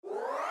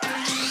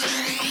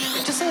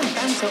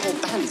banter or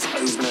bant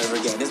over and over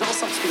again. There's not a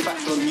substitute back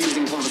for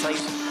amusing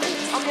conversation.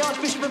 I'm the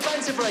Archbishop of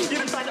Bantercast. You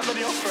didn't bang up in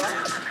the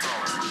opera.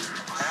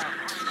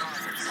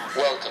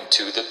 Welcome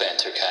to the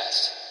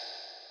Bantercast.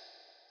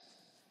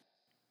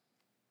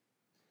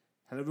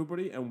 Hello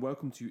everybody and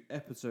welcome to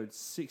episode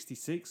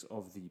 66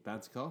 of the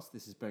Bantercast.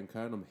 This is Ben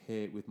Cohen. I'm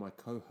here with my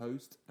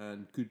co-host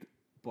and good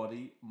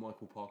buddy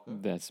Michael Parker.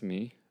 That's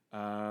me.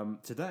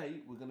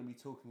 Today we're going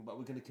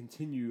to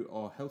continue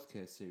our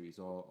healthcare series,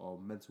 our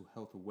mental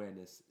health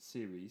awareness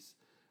series,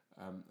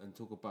 and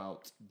talk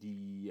about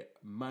the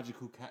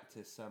magical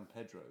cactus San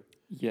Pedro.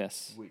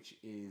 Yes. Which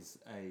is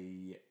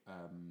a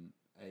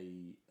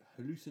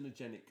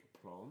hallucinogenic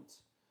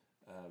plant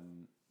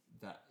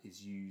that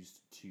is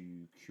used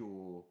to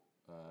cure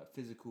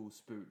physical,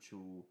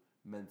 spiritual,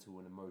 mental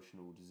and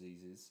emotional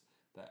diseases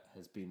that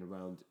has been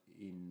around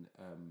in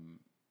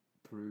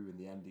Peru and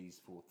the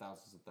Andes for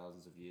thousands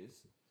of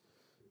years.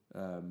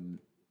 And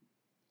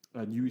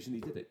you recently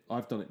did it.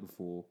 I've done it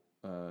before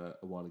a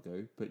while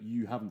ago, but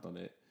you haven't done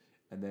it.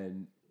 And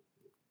then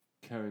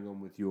carrying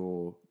on with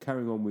your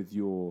having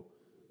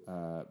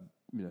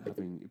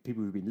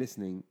people who've been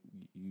listening,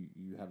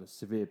 you have a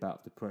severe bout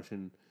of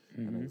depression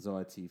and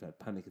anxiety, you've had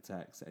panic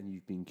attacks, and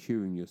you've been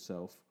curing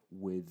yourself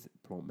with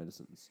plant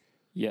medicines.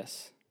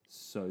 Yes.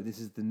 So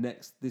this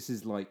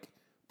is like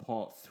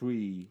part 4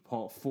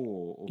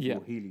 of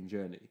your healing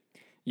journey.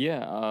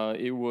 Yeah,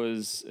 it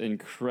was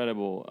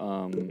incredible.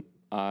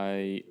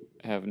 I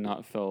have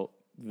not felt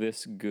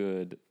this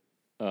good,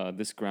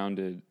 this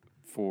grounded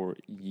for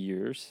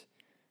years.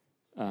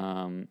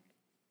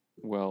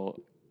 Well,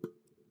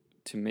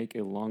 to make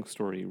a long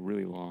story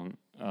really long,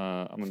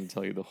 I'm going to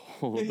tell you the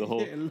whole. Yeah,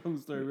 long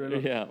story really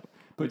long. Yeah,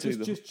 but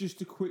just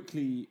to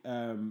quickly,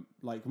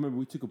 remember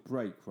we took a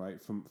break,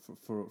 right,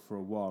 for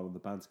a while on the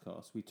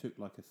Bantercast. We took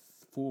like a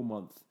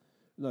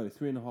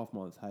 3.5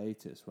 month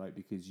hiatus, right,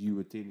 because you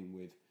were dealing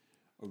with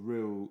a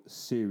real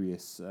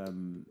serious,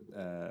 some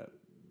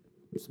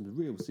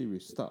real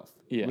serious stuff.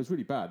 Yeah, it was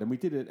really bad, and we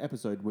did an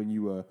episode when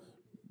you were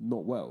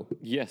not well.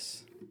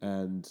 Yes,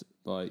 and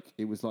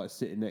it was like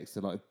sitting next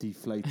to like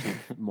deflated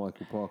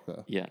Michael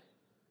Parker. Yeah,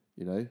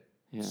 you know,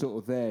 sort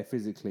of there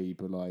physically,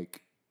 but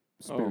like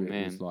spirit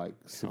was like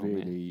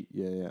severely,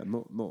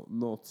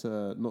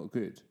 not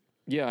good.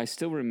 Yeah, I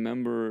still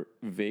remember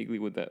vaguely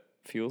what that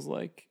feels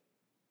like,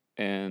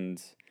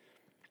 and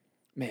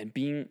man,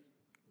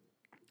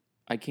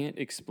 I can't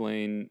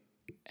explain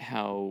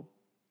how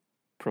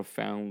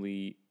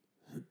profoundly,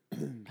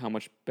 how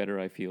much better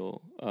I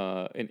feel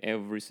in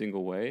every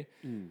single way.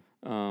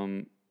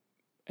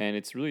 And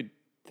it's really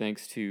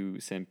thanks to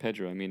San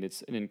Pedro. I mean,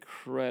 it's an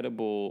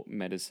incredible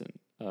medicine.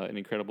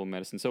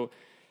 So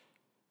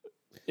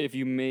if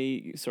you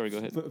may... Sorry, go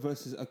ahead.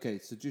 Versus, okay,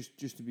 so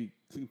just to be...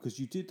 Because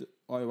you did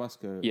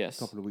ayahuasca a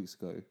couple of weeks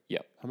ago.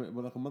 Yep. How many,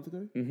 like a month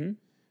ago? Mm-hmm.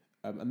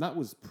 And that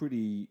was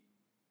pretty...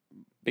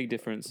 Big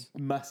difference.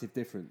 Massive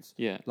difference.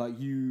 Yeah. Like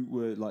you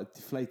were like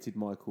deflated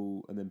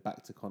Michael and then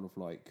back to kind of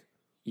like...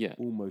 Yeah.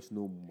 Almost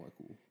normal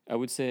Michael. I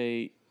would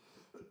say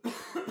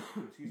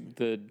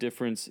the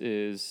difference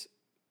is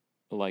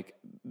like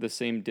the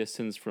same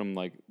distance from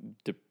like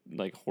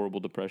horrible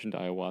depression to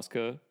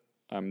ayahuasca.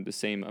 I'm the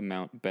same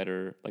amount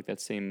better, like that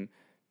same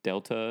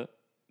delta.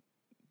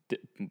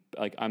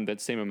 I'm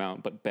that same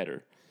amount but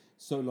better.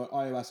 So like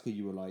ayahuasca,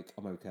 you were like,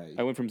 I'm okay.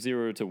 I went from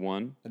 0 to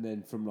 1, and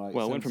then from like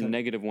I went from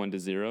 -1 to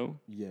 0.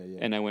 Yeah.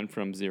 And I went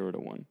from 0 to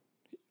 1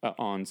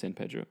 on San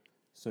Pedro.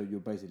 So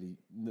you're basically,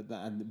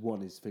 and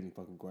 1 is feeling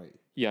fucking great.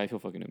 Yeah, I feel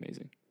fucking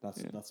amazing.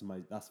 That's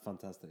amazing. That's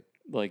fantastic.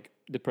 Like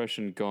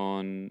depression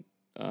gone,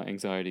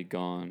 anxiety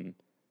gone,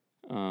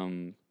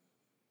 And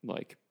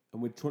we're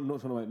not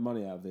trying to make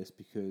money out of this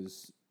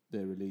because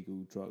they're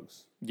illegal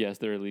drugs. Yes,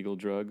 they're illegal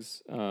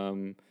drugs.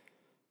 I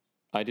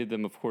did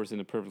them, of course, in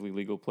a perfectly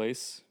legal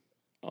place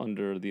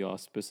under the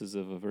auspices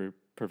of a very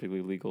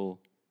perfectly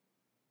legal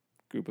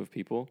group of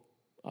people,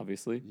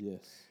 obviously.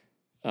 Yes.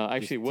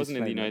 Actually, it wasn't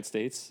in the United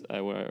States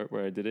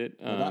where I did it.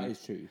 That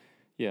is true.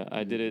 Yeah,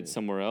 I did it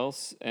somewhere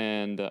else,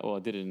 and I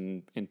did it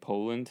in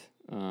Poland.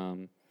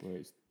 Where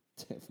it's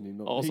definitely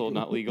not also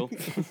legal. not legal.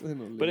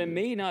 But it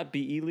may not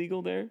be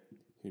illegal there.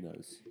 Who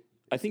knows?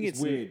 I think it's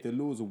weird. The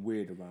laws are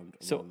weird around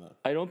that.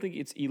 I don't think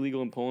it's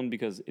illegal in Poland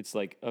because it's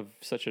like of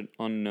such an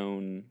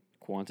unknown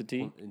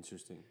quantity.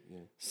 Interesting,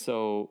 yeah.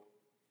 So,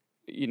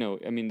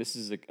 I mean, this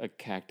is a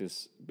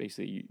cactus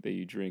basically that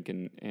you drink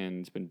and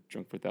it's been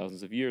drunk for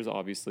thousands of years.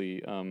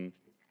 Obviously,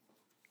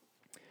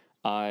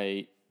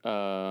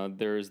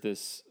 there's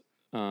this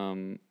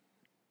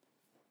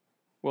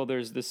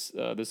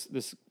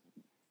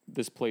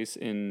this place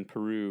in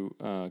Peru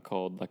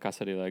called La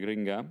Casa de la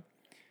Gringa.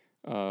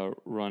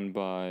 Run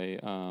by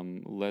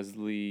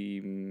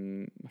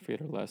Leslie, I forget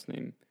her last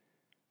name.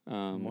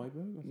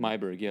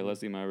 Myberg,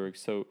 Leslie Myberg.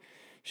 So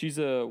she's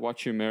a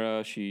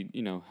Huachumera. She,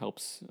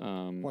 helps.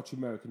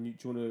 Huachumera, do you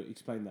want to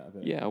explain that a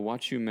bit? Yeah, a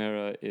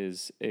Huachumera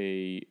is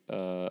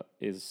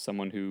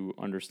someone who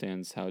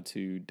understands how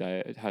to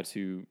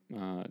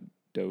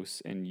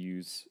dose and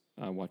use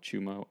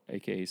Huachuma,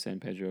 aka San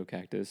Pedro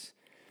cactus,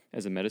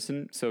 as a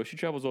medicine. So she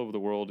travels all over the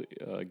world,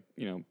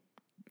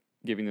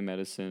 giving the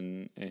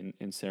medicine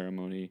in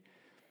ceremony.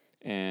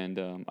 And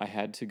I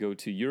had to go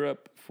to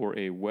Europe for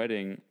a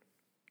wedding,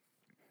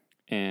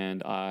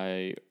 and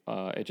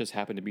it just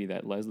happened to be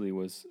that Leslie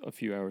was a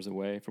few hours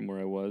away from where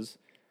I was.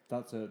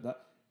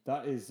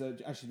 That is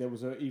actually, there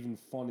was an even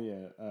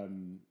funnier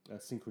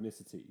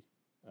synchronicity,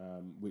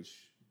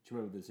 which, do you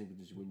remember the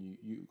synchronicity when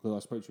you because I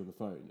spoke to you on the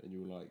phone and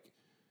you were like,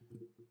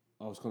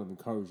 I was kind of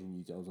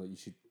encouraging you. I was like, you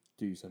should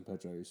do San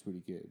Pedro. It's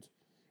really good.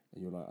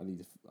 And you're like,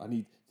 I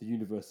need the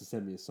universe to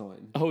send me a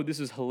sign. Oh,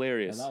 this is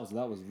hilarious. And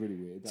that was really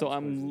weird. So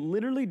I'm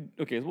literally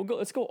okay.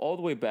 Let's go all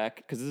the way back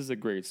because this is a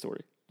great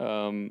story.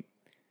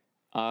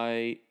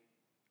 I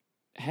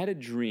had a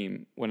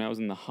dream when I was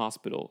in the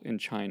hospital in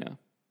China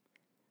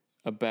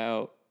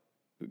about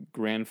the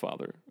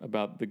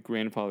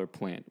grandfather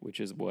plant, which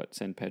is what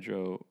San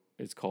Pedro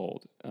is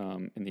called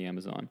in the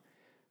Amazon,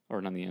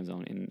 or not the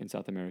Amazon, in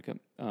South America.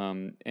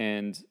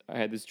 And I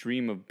had this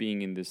dream of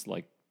being in this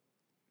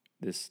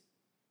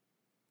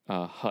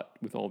hut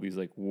with all these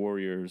like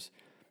warriors,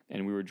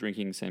 and we were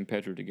drinking San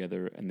Pedro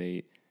together, and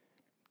they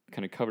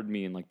kind of covered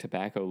me in like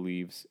tobacco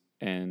leaves,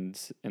 and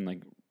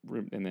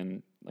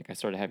then I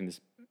started having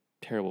this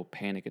terrible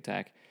panic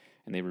attack,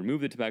 and they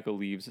removed the tobacco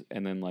leaves,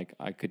 and then like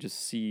I could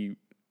just see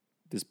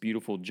this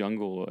beautiful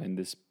jungle and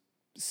this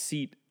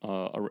seat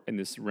in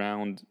this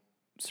round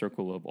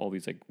circle of all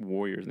these like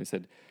warriors, and they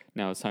said,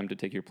 now it's time to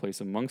take your place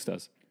amongst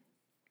us.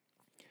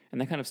 And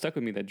that kind of stuck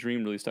with me. That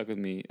dream really stuck with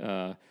me.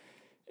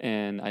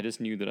 And I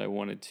just knew that I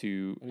wanted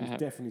to. And it was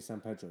definitely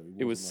San Pedro.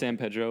 It was San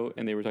Pedro,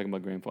 and they were talking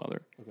about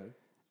grandfather. Okay.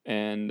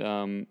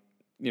 And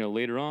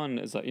later on,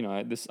 as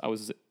I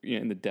was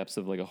in the depths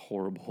of like a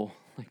horrible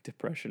like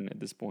depression at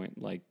this point,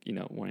 like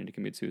wanting to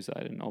commit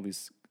suicide and all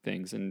these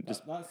things, and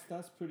just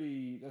that's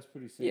pretty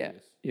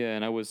serious. Yeah.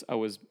 And I was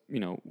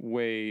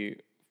way,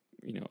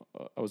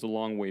 I was a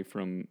long way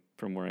from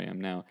where I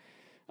am now,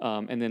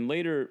 and then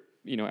later.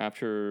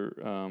 After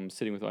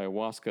sitting with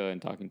ayahuasca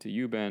and talking to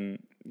you, Ben,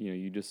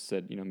 you just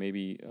said,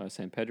 maybe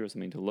San Pedro is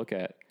something to look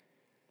at.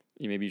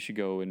 Maybe you should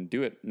go and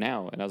do it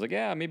now. And I was like,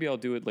 yeah, maybe I'll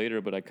do it later,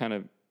 but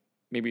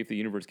maybe if the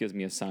universe gives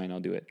me a sign, I'll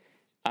do it.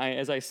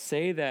 As I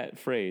say that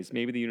phrase,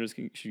 maybe the universe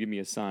should give me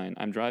a sign.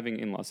 I'm driving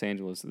in Los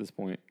Angeles at this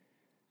point,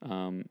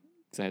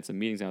 because I had some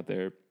meetings out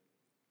there.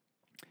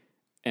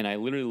 And I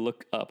literally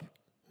look up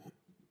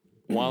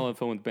while on the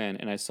phone with Ben,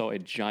 and I saw a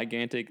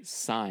gigantic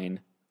sign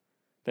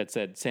that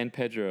said San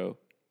Pedro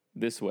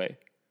this way.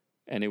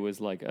 And it was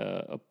like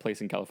a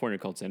place in California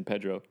called San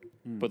Pedro.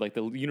 But like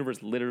the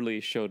universe literally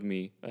showed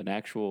me an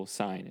actual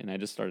sign, and I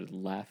just started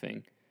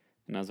laughing.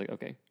 And I was like,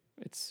 okay,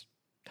 it's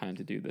time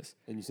to do this.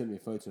 And you sent me a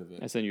photo of it.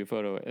 I sent you a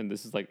photo, and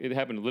this is like, it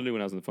happened literally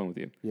when I was on the phone with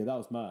you. Yeah, that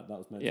was mad. That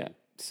was mental. Yeah.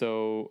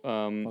 So,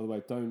 by the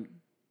way,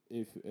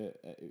 if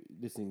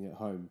listening at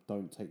home,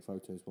 don't take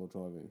photos while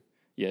driving.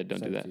 Yeah,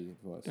 don't do that.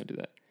 Advice. Don't do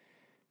that.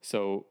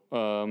 So,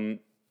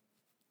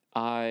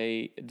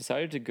 I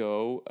decided to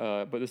go,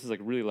 but this is like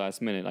really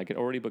last minute. I could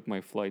already book my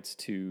flights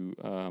to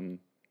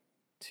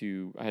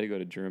I had to go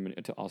to Germany,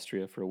 to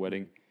Austria for a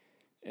wedding.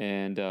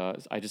 And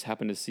I just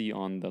happened to see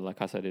on the La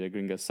Casa de la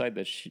Gringa site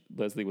that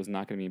Leslie was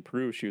not going to be in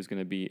Peru. She was going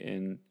to be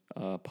in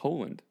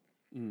Poland.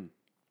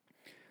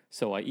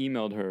 So I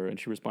emailed her, and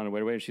she responded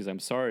right away. And she's like, I'm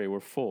sorry,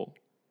 we're full.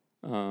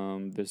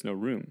 There's no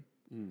room.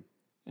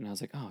 And I was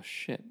like, oh,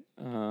 shit.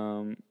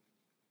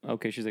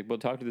 Okay, she's like, well,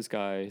 talk to this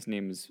guy. His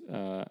name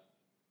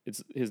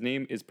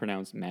is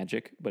pronounced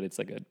Magic, but it's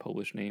like a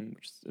Polish name,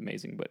 which is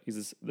amazing. But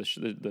he's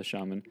the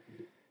shaman.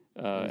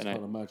 He's kind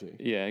of magic.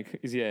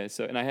 Yeah.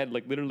 So, and I had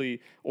like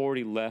literally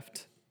already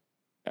left,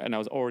 and I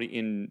was already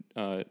in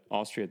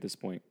Austria at this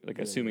point, like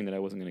assuming that I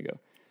wasn't gonna go.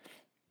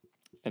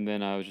 And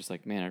then I was just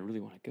like, man, I really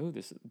want to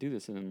do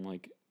this. And then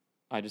like,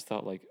 I just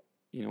thought like,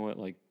 you know what,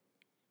 like,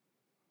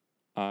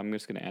 I'm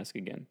just gonna ask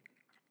again.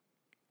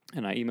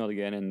 And I emailed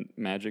again, and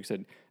Magic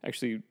said,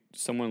 actually,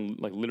 someone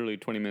like literally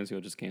 20 minutes ago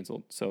just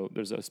canceled. So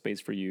there's a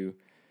space for you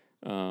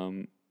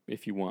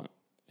if you want.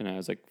 And I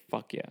was like,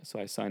 fuck yeah. So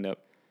I signed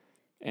up.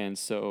 And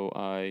so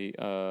I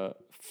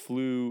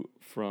flew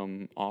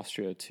from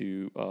Austria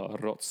to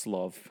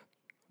Wrocław,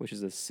 which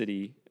is a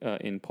city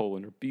in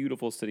Poland, a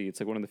beautiful city. It's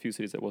like one of the few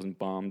cities that wasn't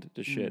bombed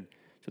to shit.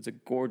 So it's a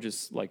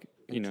gorgeous, like,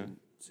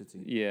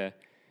 city. Yeah.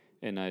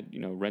 And I,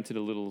 rented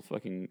a little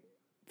fucking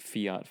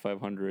Fiat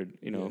 500,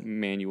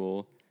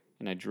 manual.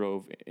 And I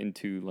drove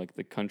into like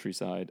the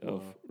countryside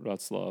of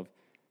Wrocław,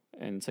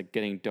 and it's like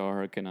getting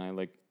dark, and I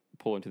like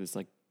pull into this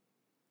like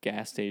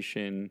gas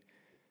station,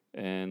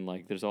 and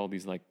like there's all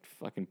these like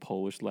fucking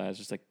Polish lads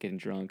just like getting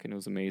drunk, and it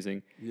was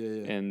amazing.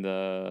 Yeah. And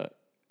I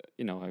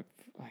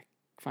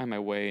find my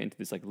way into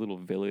this like little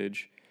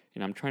village,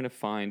 and I'm trying to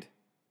find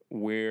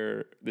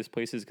where this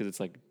place is because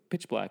it's like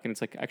pitch black, and it's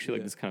like actually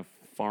like this kind of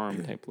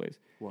farm type place.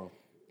 Wow.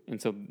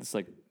 And so this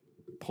like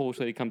Polish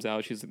lady comes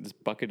out. She's like, this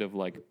bucket of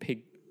like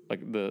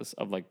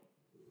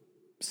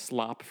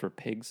slop for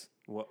pigs.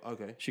 What?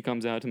 Okay. She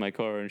comes out to my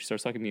car and she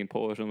starts talking to me in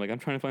Polish. I'm like, I'm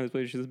trying to find this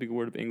place. She doesn't speak a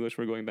word of English.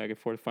 We're going back and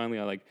forth. Finally,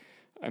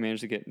 I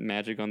managed to get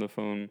Magic on the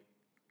phone.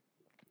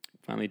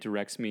 finally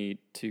directs me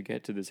to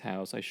get to this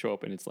house. I show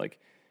up and it's like,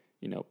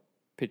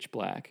 pitch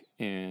black,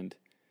 and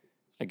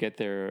I get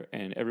there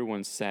and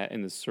everyone's sat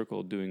in this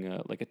circle doing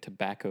a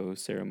tobacco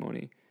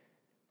ceremony,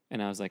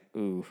 and I was like,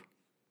 ooh.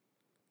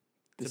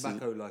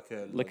 Tobacco,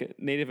 like a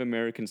Native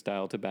American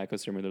style tobacco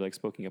ceremony. They're like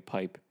smoking a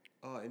pipe.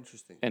 Oh,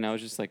 interesting. And I was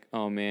just like,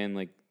 oh man,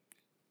 like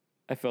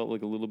I felt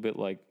like a little bit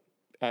like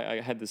I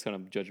had this kind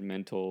of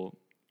judgmental,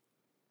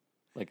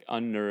 like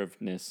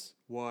unnervedness.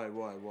 Why?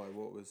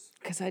 What was?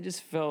 Because I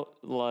just felt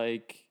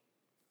like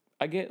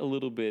I get a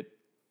little bit.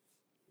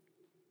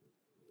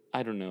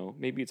 I don't know.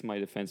 Maybe it's my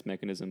defense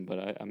mechanism,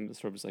 but I'm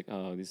sort of just like,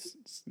 oh, these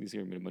are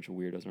a bunch of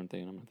weirdos, aren't they?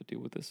 And I'm gonna have to deal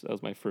with this. That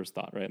was my first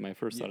thought, right? My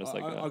first thought is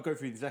like, I go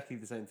through exactly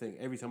the same thing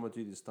every time I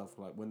do this stuff.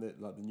 Like when the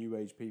new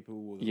age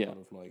people, or the kind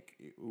of like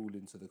all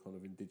into the kind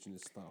of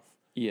indigenous stuff.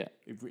 Yeah,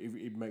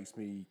 it makes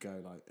me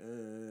go like,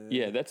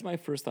 yeah, that's my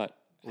first thought.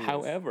 Always.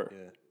 However,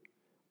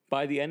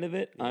 by the end of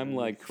it, I'm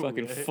like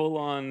fucking full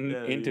on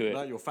into it.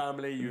 Like your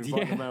family, you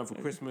invite them around for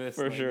Christmas.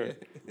 For sure.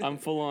 I'm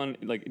full on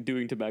like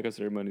doing tobacco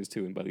ceremonies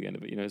too, and by the end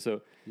of it,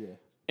 so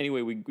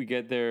anyway, we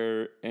get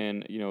there,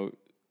 and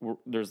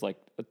there's like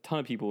a ton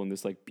of people in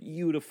this like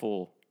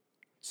beautiful,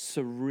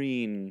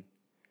 serene,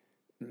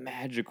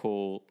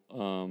 magical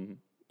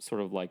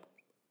sort of like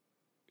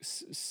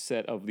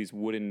set of these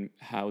wooden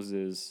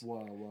houses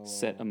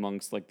set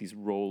amongst like these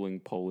rolling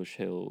Polish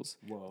hills,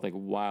 like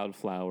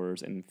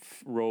wildflowers and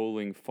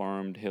rolling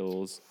farmed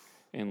hills,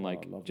 and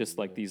like just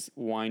like these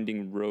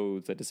winding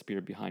roads that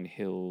disappear behind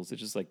hills. It's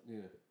just like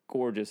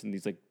gorgeous, and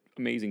these like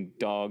amazing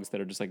dogs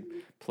that are just like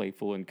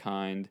playful and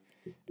kind,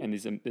 and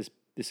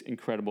this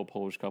incredible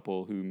Polish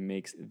couple who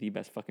makes the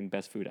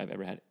best food I've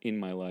ever had in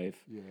my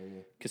life.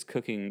 Just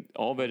cooking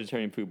all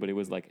vegetarian food, but it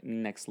was like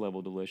next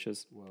level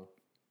delicious. Wow.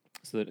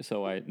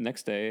 So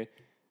next day,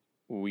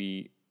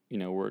 we're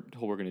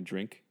told we're gonna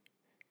drink.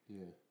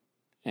 Yeah.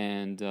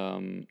 And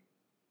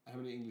how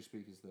many English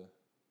speakers there?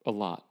 A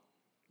lot.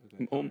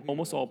 Okay.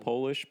 Almost all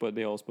Polish, but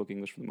they all spoke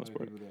English for the most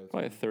part.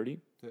 Probably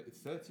 30.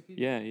 30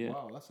 people? Yeah.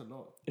 Wow, that's a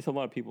lot. It's a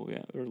lot of people,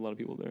 yeah. There were a lot of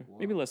people there. Wow.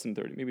 Maybe less than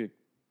 30, maybe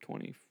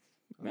 20.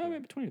 No,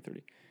 maybe 20 or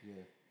 30. Yeah.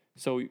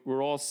 So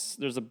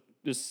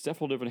there's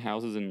several different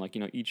houses, and like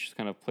each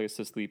kind of place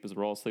to sleep is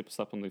we're all slept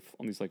on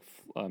these like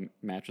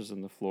mattresses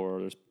on the floor.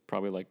 There's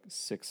probably like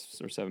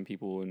 6 or 7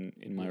 people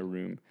in my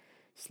room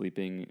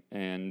sleeping,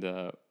 and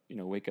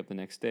wake up the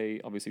next day.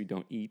 Obviously, we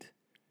don't eat,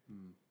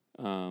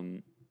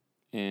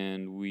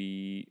 and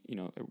we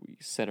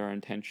set our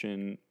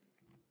intention.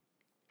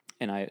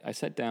 And I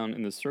sat down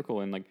in the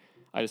circle, and like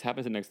I just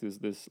happened to next to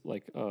this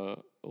like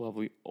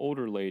lovely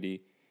older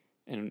lady.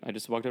 And I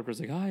just walked up to her and was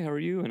like, hi, how are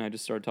you? And I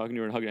just started talking to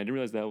her and hugging her. I didn't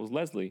realize that was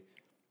Leslie.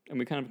 And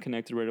we kind of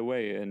connected right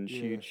away. And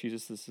she's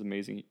just this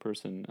amazing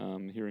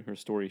person. Hearing her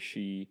story,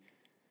 she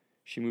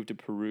moved to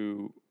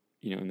Peru,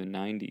 in the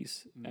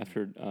 90s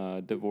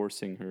after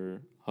divorcing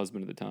her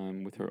husband at the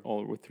time with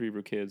 3 of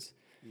her kids,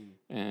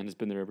 and has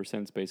been there ever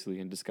since, basically,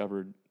 and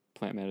discovered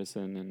plant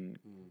medicine and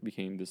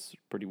became this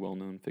pretty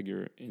well-known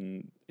figure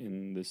in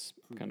this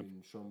kind of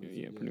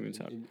Peruvian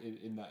side.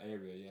 In that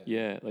area,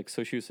 yeah. Like,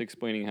 so she was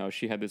explaining how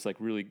she had this like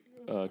really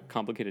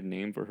complicated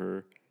name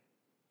for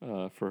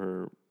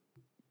her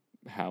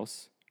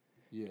house,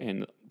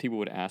 and people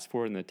would ask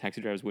for it, and the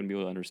taxi drivers wouldn't be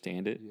able to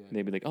understand it. And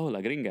they'd be like, "Oh,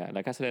 la gringa,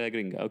 la casa de la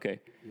gringa." Okay,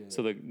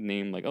 so the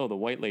name like, "Oh, the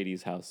white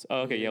lady's house."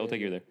 Oh, okay, we'll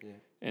take you there.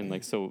 And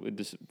like, so it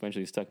just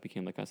eventually stuck,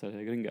 became la casa de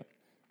la gringa.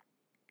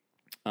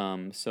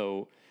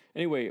 So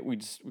anyway, we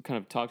kind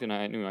of talked, and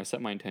I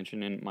set my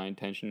intention, and my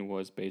intention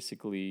was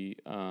basically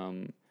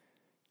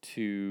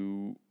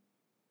to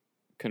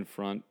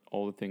confront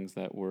all the things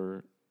that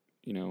were,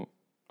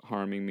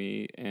 harming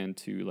me, and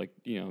to like,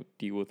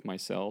 deal with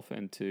myself,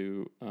 and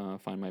to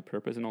find my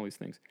purpose and all these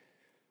things.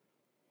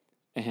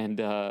 And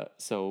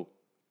so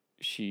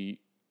I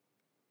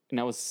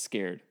was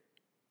scared.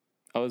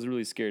 I was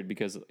really scared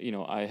because,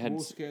 I had...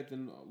 More scared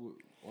than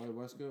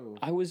ayahuasca? Or?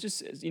 I was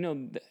just,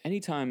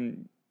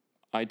 anytime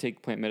I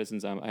take plant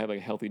medicines, I have like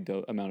a healthy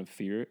amount of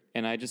fear.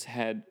 And I just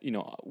had,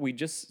 I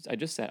just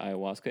sat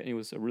ayahuasca, and it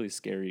was a really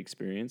scary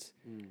experience.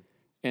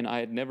 And I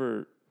had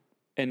never...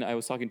 And I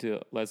was talking to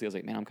Leslie. I was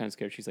like, man, I'm kind of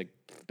scared. She's like,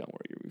 don't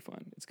worry, you'll be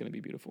fine. It's going to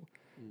be beautiful.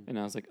 And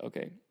I was like,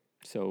 okay.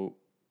 So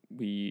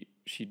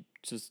she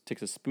just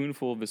takes a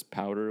spoonful of this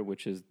powder,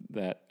 which is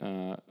that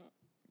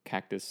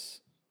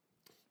cactus.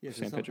 Yes,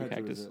 San Pedro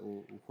cactus.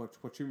 Or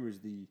Huachuma is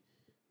the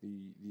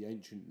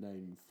ancient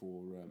name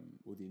for,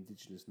 or the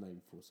indigenous name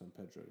for San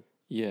Pedro.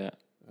 Yeah.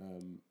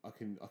 I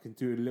can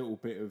do a little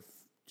bit of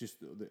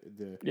just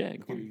the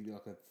like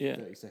a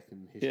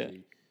 30-second history.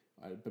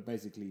 Yeah. But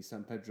basically,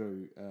 San Pedro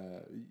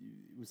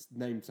was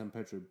named San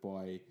Pedro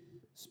by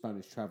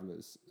Spanish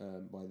travelers,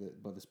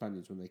 by the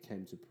Spaniards when they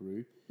came to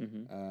Peru,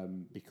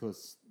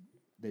 because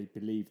they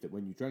believed that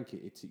when you drank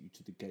it, it took you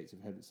to the gates of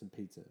heaven. St.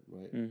 Peter,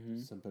 right?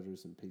 San Pedro,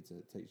 St. Peter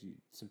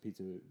St.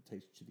 Peter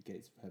takes you to the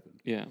gates of heaven.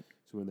 Yeah.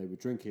 So when they would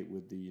drink it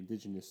with the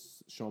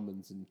indigenous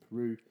shamans in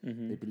Peru,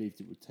 they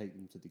believed it would take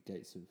them to the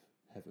gates of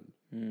heaven.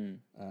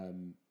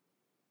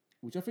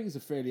 Which I think is a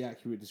fairly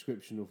accurate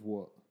description of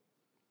what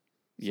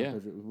Yeah,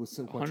 Pedro, with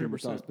some Huachuma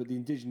 100%. dust, but the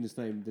indigenous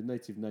name, the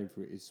native name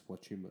for it is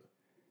Huachuma.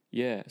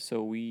 Yeah,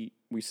 so we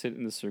sit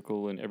in the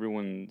circle and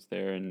everyone's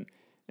there, and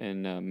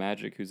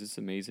Magic, who's this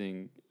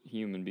amazing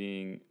human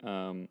being,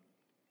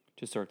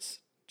 just starts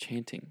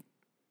chanting.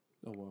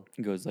 Oh wow!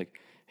 He goes like,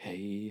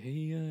 "Hey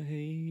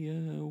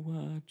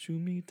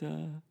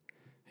Wachumita,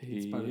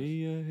 hey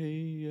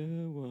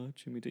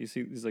Wachumita." You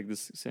see, he's like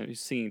this. He's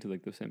singing to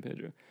like the San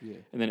Pedro, Yeah.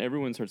 and then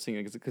everyone starts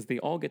singing because they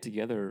all get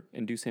together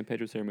and do San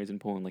Pedro ceremonies in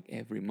Poland like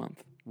every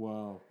month.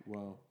 Wow!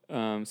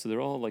 So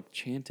they're all like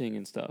chanting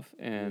and stuff,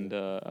 and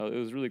it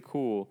was really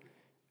cool.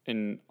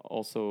 And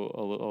also,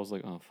 I was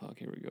like, oh fuck,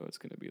 here we go. It's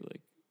gonna be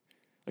like,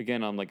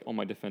 again, I'm like, all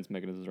my defense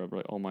mechanisms are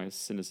right, all my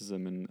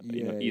cynicism and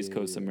East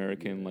Coast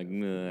American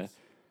whatever.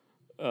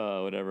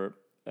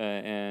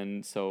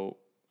 And so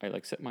I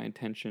like set my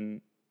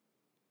intention,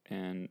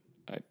 and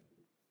I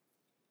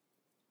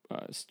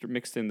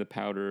mixed in the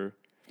powder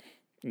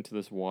into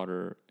this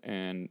water,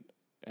 and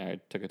I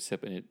took a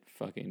sip, and it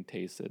fucking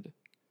tasted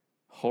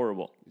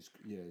horrible. It's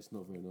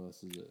not very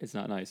nice, is it? It's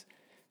not nice.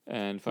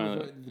 And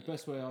finally, the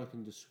best way I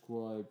can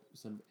describe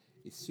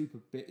it's super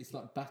bit. It's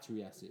like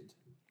battery acid.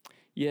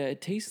 yeah,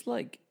 it tastes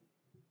like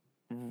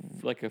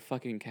a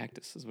fucking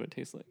cactus is what it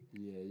tastes like.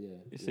 Yeah.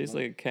 It tastes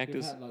like a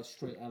cactus. You've had like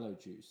straight aloe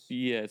juice.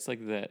 Yeah, it's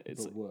like that.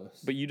 It's but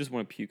worse. But you just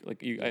want to puke.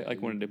 Like I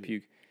wanted to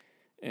puke,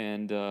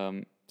 and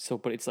so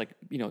but it's like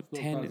it's not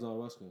 10. As bad as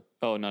ayahuasca.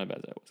 Oh, not as bad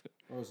as ayahuasca.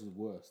 Ayahuasca is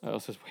the worst.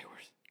 Ayahuasca is way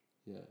worse.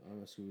 Yeah,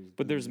 ayahuasca is.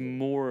 But there's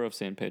more of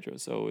San Pedro,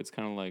 so it's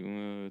kind of like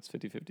it's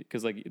 50-50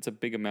 because like it's a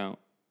big amount.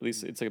 At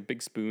least it's like a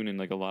big spoon and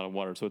like a lot of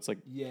water. So it's like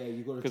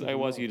you got to. Because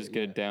ayahuasca you just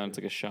get it down. It's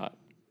like a shot.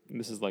 And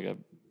this is like a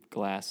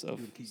glass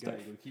of stuff.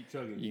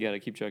 You gotta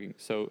keep chugging.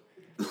 So,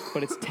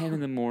 but it's 10 in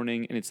the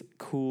morning and it's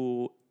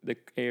cool. The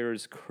air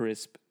is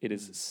crisp. It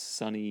is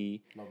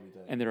sunny. Lovely day.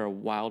 And there are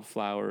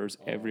wildflowers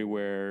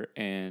everywhere,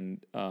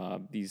 and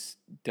these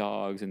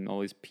dogs and all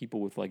these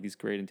people with like these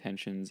great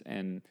intentions.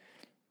 And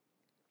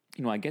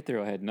I get there,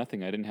 I had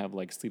nothing. I didn't have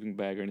like sleeping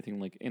bag or anything.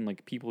 Like, and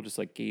like people just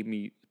like gave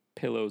me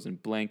pillows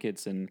and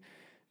blankets. And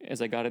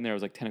as I got in there, it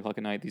was like 10 o'clock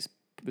at night.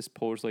 This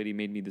Polish lady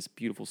made me this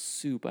beautiful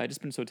soup. I had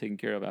just been so taken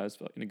care of. I was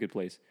in a good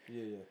place.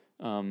 Yeah.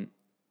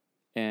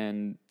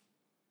 And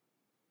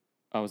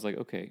I was like,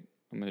 okay,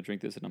 I'm going to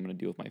drink this and I'm going to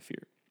deal with my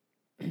fear.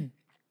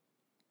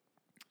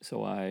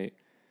 So I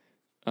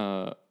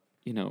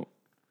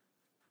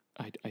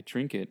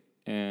drink it,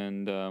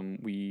 and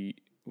we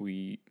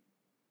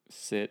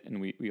sit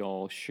and we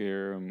all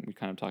share, and we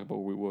kind of talk about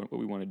what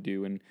we want to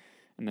do, and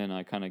then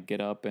I kind of get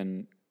up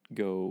and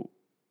go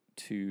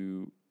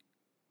to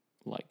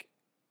like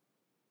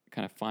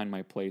kind of find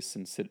my place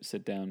and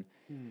sit down,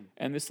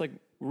 and this like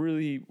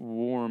really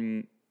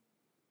warm,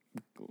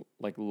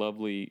 like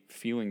lovely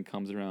feeling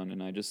comes around,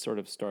 and I just sort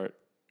of start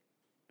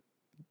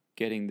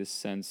getting this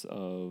sense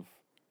of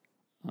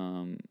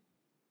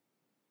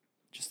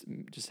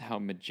just how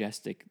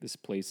majestic this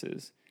place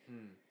is.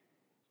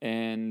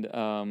 And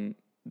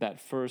that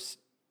first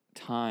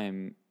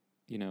time,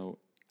 I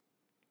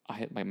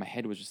had my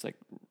head was just like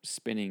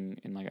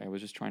spinning, and like I was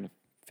just trying to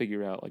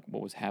figure out like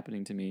what was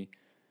happening to me.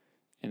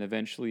 And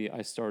eventually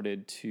I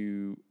started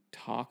to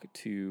talk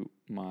to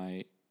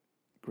my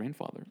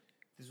grandfather.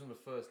 This was on the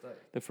first day?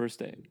 The first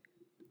day.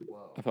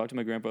 Wow. I talked to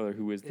my grandfather,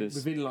 who is this...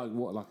 Within like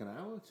what, like an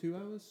hour, 2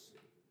 hours?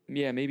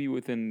 Yeah, maybe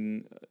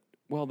within...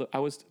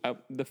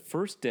 the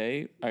first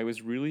day, I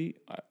was really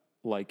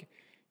like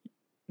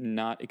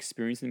not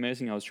experiencing the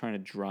medicine. I was trying to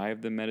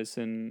drive the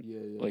medicine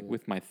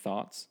with my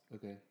thoughts.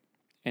 Okay.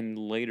 And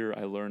later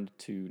I learned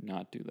to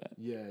not do that.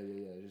 Yeah.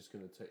 Just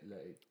going to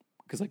let it...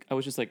 Because like I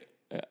was just like...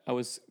 I'm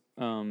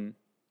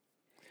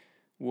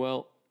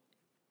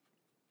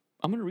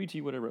going to read to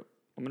you what I wrote.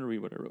 I'm going to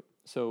read what I wrote.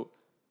 So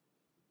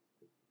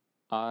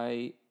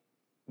I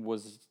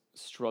was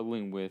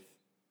struggling with,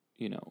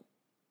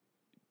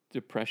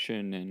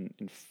 depression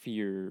and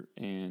fear.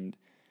 And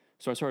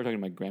so I started talking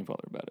to my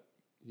grandfather about it.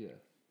 Yeah.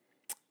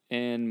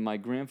 And my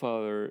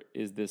grandfather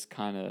is this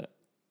kind of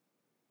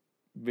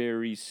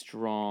very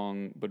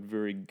strong but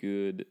very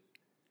good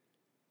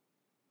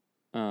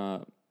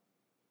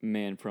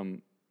man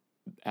from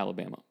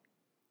Alabama.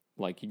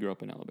 Like, he grew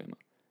up in Alabama.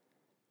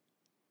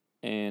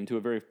 And to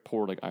a very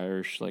poor, like,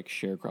 Irish, like,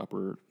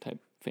 sharecropper type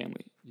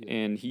family. Yeah.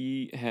 And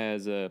he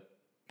has a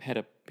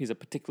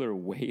particular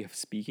way of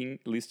speaking,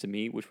 at least to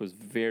me, which was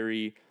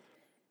very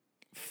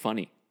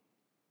funny.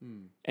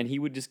 And he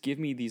would just give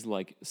me these,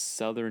 like,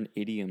 Southern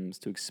idioms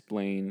to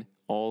explain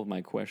all of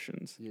my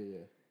questions.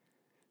 Yeah.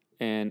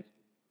 And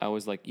I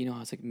was like,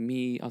 I'm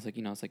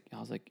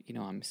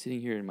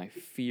sitting here and my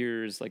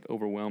fears, like,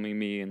 overwhelming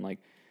me, and, like,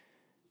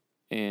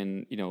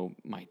 and,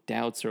 my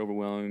doubts are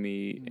overwhelming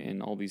me,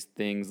 and all these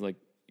things, like,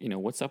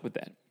 what's up with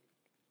that?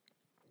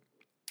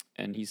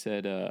 And he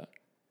said,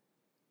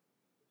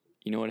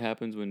 what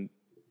happens when,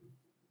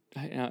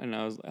 and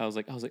I was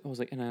like,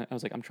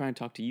 I'm trying to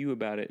talk to you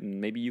about it, and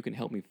maybe you can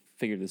help me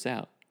figure this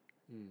out.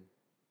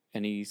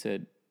 And he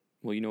said,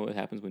 well, you know what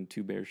happens when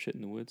two bears shit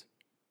in the woods?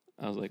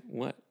 I was like,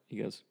 what? He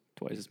goes,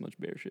 twice as much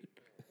bear shit.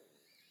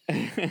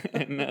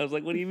 And I was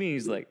like, what do you mean?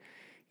 He's like,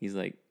 he's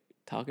like,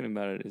 talking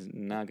about it is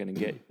not going to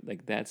get,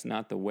 like, that's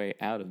not the way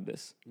out of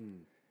this.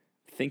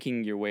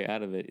 Thinking your way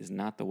out of it is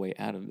not the way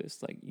out of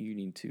this. Like, you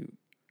need to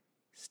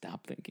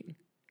stop thinking.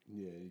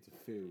 Yeah, you need to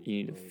feel.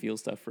 You need to feel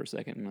stuff for a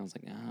second. And I was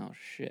like, oh,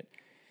 shit.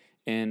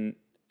 And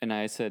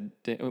I said,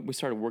 we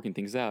started working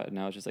things out, and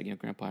I was just like,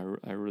 Grandpa,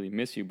 I really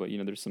miss you, but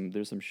there's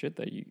some shit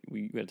that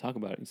we got to talk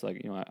about. It's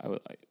like,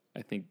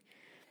 I think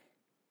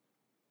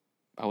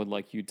I would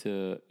like you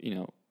to,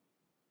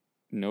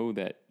 know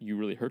that you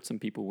really hurt some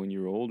people when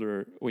you were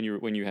older, when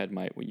you hurt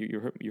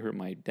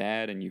my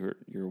dad, and you hurt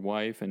your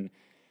wife, and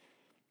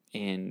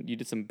you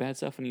did some bad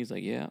stuff. And he's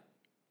like, yeah.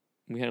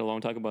 We had a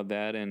long talk about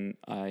that, and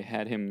I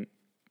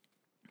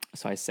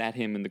sat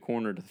him in the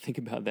corner to think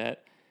about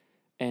that,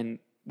 and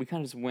we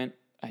kind of just went.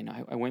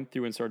 I went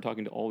through and started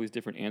talking to all these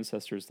different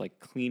ancestors, like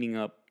cleaning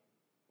up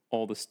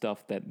all the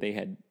stuff that they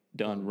had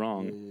done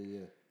wrong. Yeah.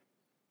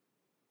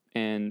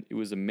 And it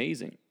was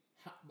amazing.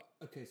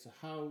 So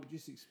how?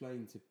 Just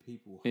explain to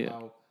people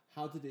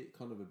how did it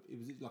kind of?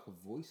 Was it like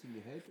a voice in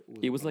your head? Or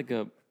it was like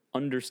a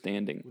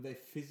understanding. Were they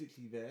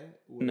physically there?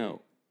 Or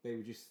No, they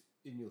were just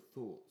in your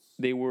thoughts.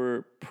 They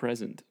were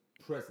present.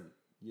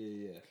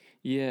 Yeah.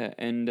 Yeah,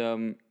 and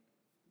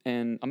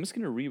I'm just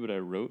gonna read what I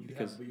wrote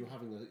because but you're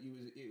having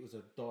it was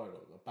a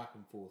dialogue, a back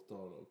and forth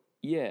dialogue.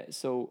 Yeah,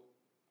 so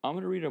I'm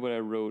gonna read what I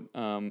wrote.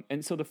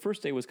 And so the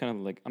first day was kind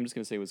of like, I'm just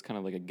gonna say it was kind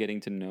of like a getting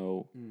to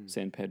know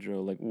San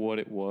Pedro, like what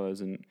it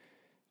was, and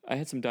I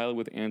had some dialogue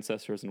with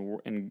ancestors,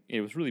 and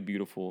it was really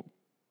beautiful.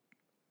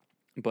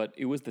 But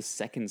it was the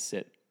second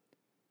sit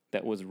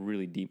that was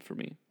really deep for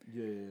me.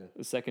 Yeah.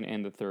 The second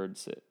and the third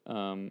sit. But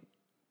I'm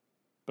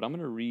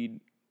gonna read.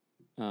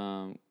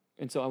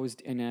 And so I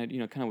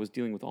kind of was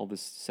dealing with all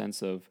this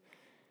sense of,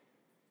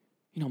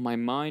 my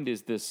mind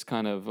is this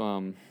kind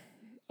of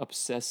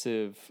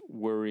obsessive,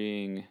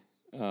 worrying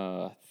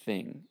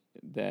thing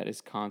that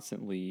is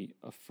constantly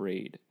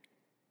afraid.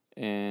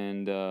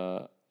 And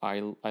I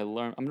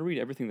learned. I'm gonna read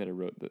everything that I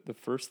wrote. The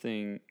first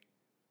thing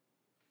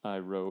I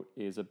wrote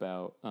is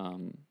about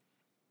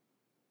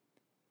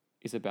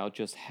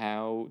just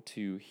how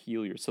to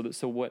heal yourself.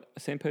 So what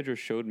San Pedro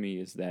showed me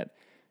is that,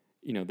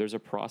 there's a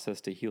process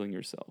to healing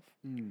yourself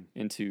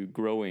and to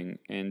growing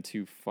and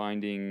to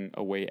finding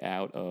a way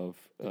out of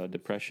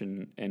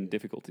depression and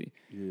difficulty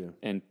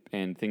and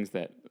things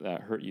that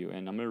hurt you.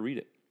 And I'm going to read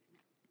it.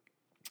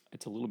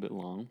 It's a little bit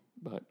long,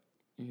 but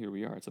here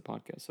we are. It's a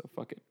podcast, so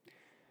fuck it.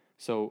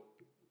 So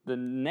the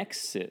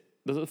next sit,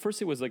 the first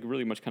sit was like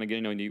really much kind of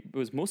getting to know you. It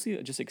was mostly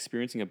just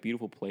experiencing a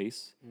beautiful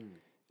place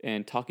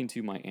and talking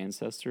to my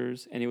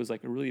ancestors. And it was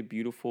like a really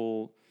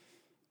beautiful,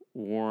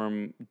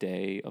 warm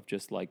day of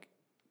just like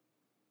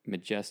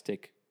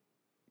majestic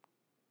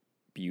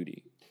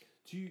beauty.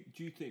 Do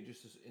you think,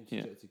 just to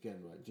interject again,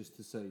 right? Just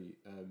to say,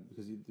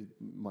 because there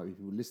might be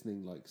people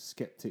listening, like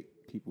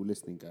skeptic people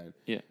listening,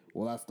 going,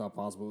 well, that's not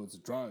possible. It's a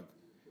drug.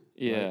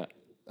 Yeah. Right?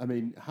 I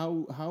mean,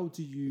 how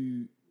do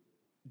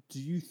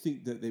you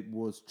think that it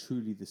was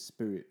truly the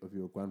spirit of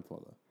your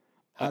grandfather?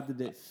 How did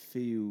it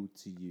feel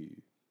to you?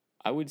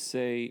 I would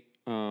say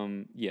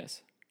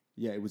yes.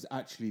 Yeah, it was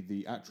actually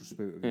the actual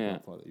spirit of your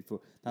grandfather. You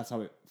feel, that's how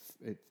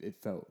it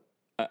felt.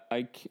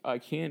 I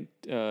can't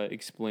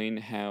explain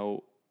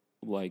how,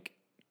 like,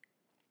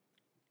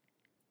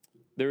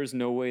 there is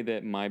no way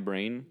that my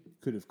brain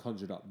could have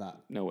conjured up that.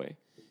 No way.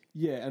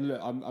 Yeah, and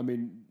look, I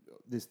mean,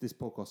 this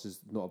podcast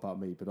is not about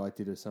me, but I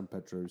did a San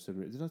Pedro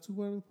seminar. Did I talk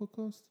about it on the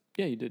podcast?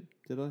 Yeah, you did.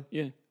 Did I?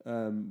 Yeah.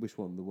 Which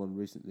one? The one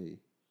recently?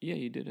 Yeah,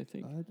 you did, I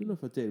think. I don't know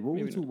if I did. Well,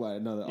 we'll talk about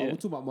it another. Yeah. We'll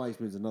talk about my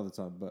experience another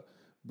time.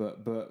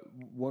 But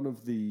one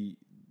of the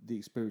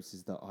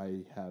experiences that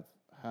I have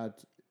had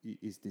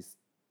is this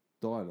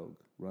dialogue,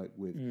 right?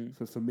 With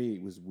for me,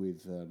 it was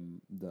with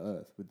the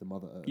Earth, with the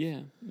Mother Earth.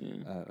 Yeah.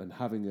 And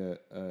having a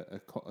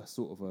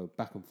sort of a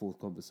back and forth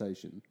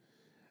conversation,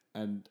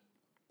 and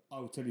I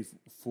will tell you,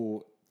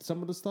 for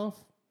some of the stuff,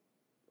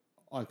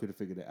 I could have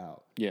figured it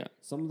out. Yeah.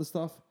 Some of the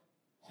stuff,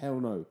 hell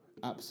no,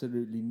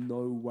 absolutely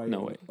no way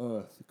on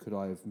earth could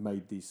I have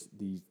made these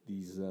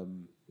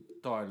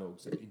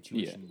dialogues and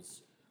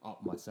intuitions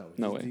up myself.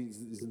 No way.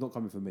 It's not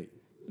coming from me.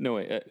 No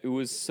way. It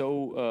was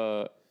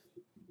so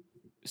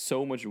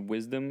much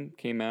wisdom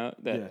came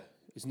out that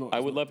it's not. I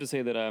would love to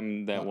say that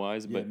I'm that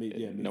wise, but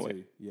me no too.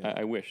 way. Yeah.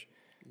 I wish.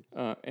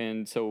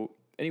 And so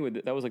anyway,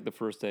 that was like the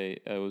first day.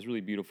 It was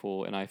really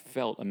beautiful, and I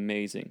felt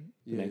amazing.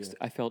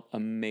 I felt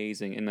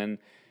amazing, and then,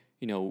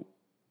 you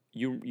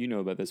know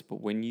about this,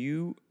 but when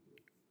you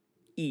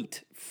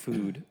eat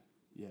food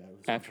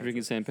after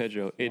drinking San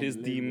Pedro, it is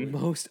the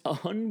most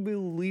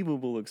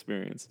unbelievable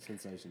experience.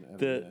 Sensation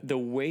ever. The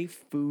way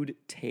food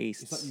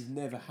tastes. It's like you've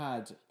never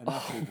had an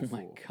apple before.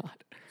 Oh my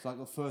God. It's like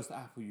the first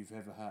apple you've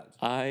ever had.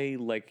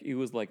 It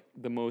was like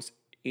the most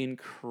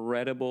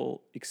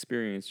incredible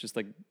experience. Just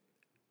like,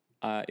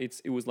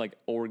 it was like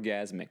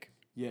orgasmic.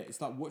 Yeah,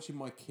 it's like watching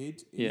my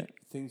kid eat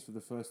things for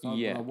the first time.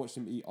 Yeah. When I watched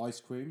him eat ice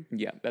cream.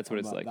 Yeah, that's what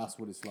it's like. That's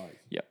what it's like.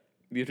 Yeah.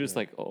 You're just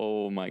like,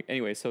 oh my.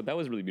 Anyway, so that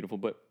was really beautiful.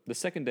 But the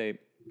second day,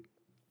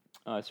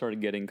 I started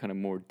getting kind of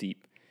more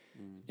deep.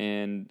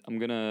 And I'm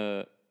going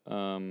to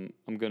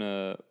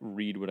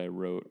read what I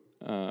wrote,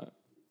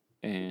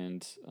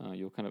 and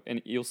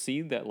you'll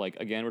see that, like,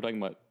 again, we're talking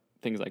about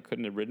things I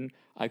couldn't have written.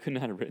 I could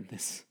not have written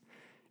this.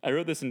 I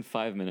wrote this in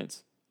 5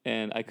 minutes,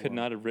 and I could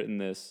not have written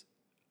this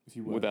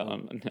without.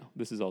 No,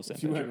 this is all San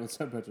Pedro. You went on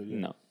San Pedro,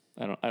 yeah.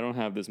 No, I don't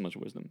have this much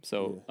wisdom.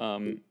 So,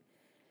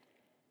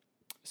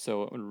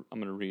 so I'm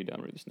gonna read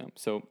this now.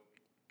 So,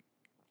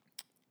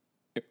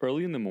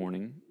 early in the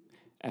morning,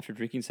 after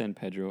drinking San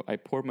Pedro, I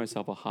poured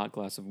myself a hot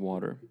glass of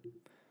water.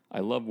 I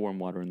love warm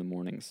water in the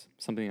mornings,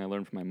 something I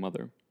learned from my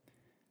mother.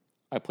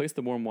 I placed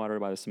the warm water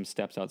by some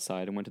steps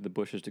outside and went to the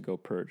bushes to go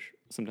purge.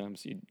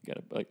 Sometimes you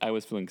gotta, like, I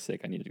was feeling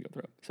sick, I needed to go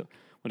throw up, so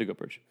went to go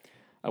purge.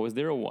 I was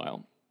there a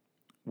while,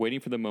 waiting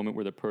for the moment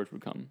where the purge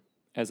would come.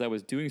 As I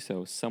was doing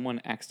so,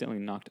 someone accidentally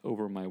knocked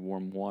over my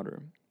warm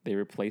water. They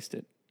replaced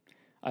it.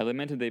 I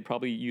lamented they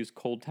probably used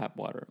cold tap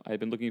water. I had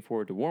been looking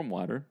forward to warm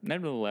water.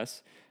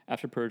 Nevertheless,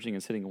 after purging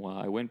and sitting a while,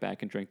 I went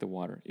back and drank the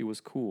water. It was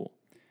cool.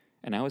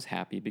 And I was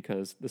happy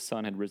because the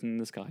sun had risen in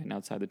the sky and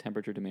outside the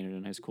temperature demanded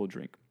a nice cool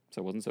drink,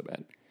 so it wasn't so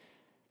bad.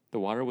 The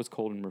water was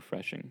cold and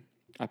refreshing.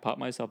 I popped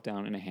myself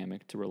down in a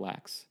hammock to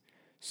relax.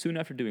 Soon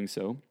after doing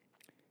so,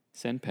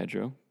 San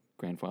Pedro,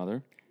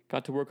 grandfather,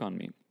 got to work on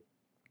me.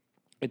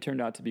 It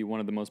turned out to be one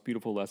of the most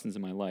beautiful lessons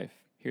in my life.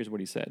 Here's what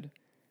he said.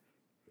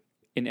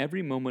 In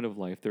every moment of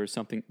life, there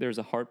is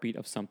a heartbeat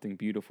of something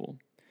beautiful.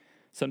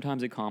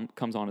 Sometimes it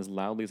comes on as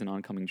loudly as an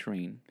oncoming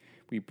train.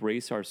 We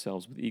brace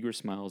ourselves with eager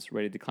smiles,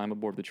 ready to climb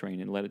aboard the train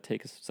and let it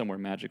take us somewhere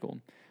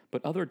magical.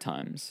 But other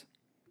times,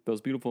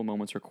 those beautiful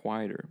moments are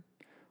quieter,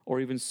 or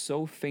even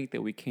so faint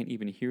that we can't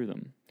even hear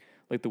them,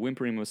 like the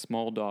whimpering of a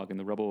small dog in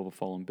the rubble of a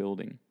fallen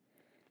building.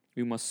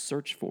 We must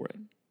search for it,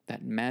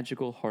 that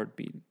magical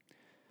heartbeat.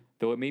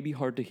 Though it may be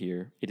hard to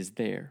hear, it is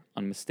there,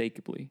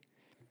 unmistakably.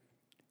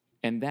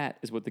 And that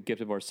is what the gift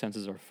of our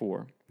senses are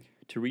for,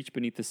 to reach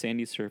beneath the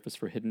sandy surface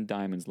for hidden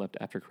diamonds left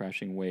after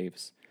crashing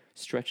waves,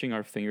 stretching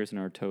our fingers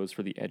and our toes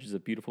for the edges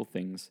of beautiful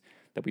things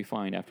that we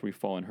find after we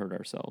fall and hurt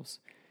ourselves.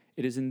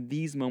 It is in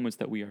these moments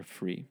that we are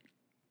free.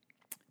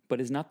 But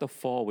it is not the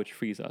fall which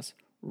frees us.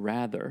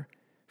 Rather,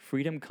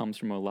 freedom comes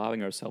from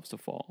allowing ourselves to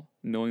fall,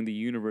 knowing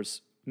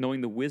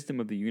the wisdom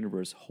of the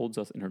universe holds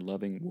us in her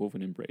loving,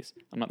 woven embrace.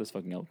 I'm not this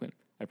fucking eloquent,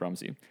 I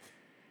promise you.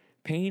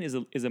 Pain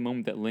is a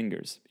moment that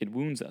lingers. It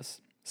wounds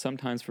us,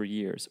 sometimes for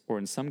years, or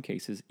in some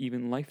cases,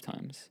 even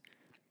lifetimes.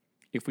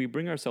 If we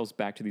bring ourselves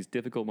back to these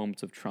difficult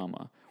moments of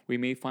trauma, we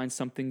may find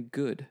something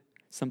good,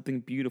 something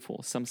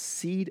beautiful, some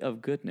seed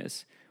of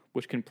goodness,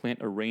 which can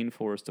plant a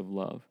rainforest of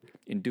love.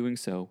 In doing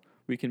so,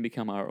 we can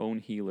become our own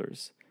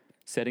healers,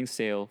 setting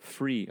sail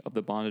free of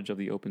the bondage of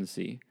the open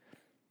sea.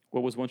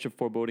 What was once a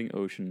foreboding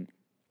ocean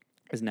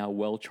is now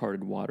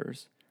well-charted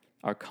waters.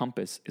 Our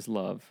compass is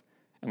love,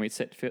 and we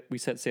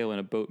set sail in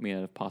a boat made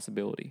out of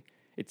possibility.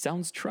 It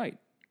sounds trite,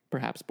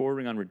 perhaps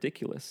bordering on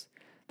ridiculous,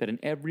 that in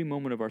every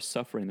moment of our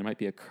suffering there might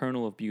be a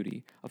kernel of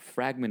beauty, a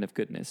fragment of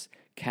goodness,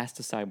 cast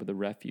aside with the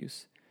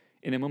refuse.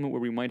 In a moment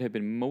where we might have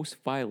been most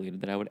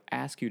violated, that I would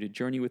ask you to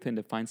journey within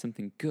to find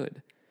something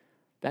good.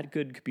 That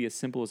good could be as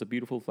simple as a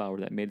beautiful flower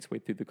that made its way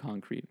through the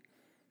concrete.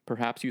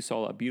 Perhaps you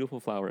saw a beautiful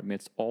flower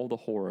amidst all the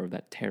horror of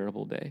that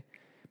terrible day.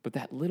 But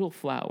that little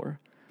flower,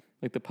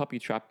 like the puppy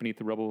trapped beneath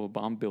the rubble of a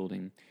bombed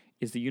building,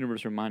 is the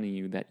universe reminding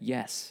you that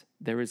yes,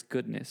 there is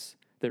goodness,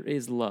 there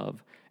is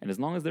love, and as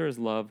long as there is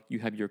love, you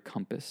have your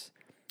compass.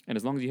 And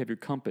as long as you have your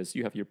compass,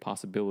 you have your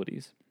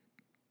possibilities.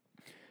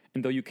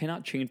 And though you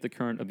cannot change the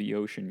current of the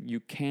ocean,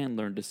 you can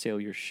learn to sail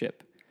your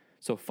ship.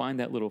 So find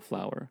that little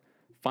flower,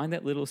 find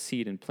that little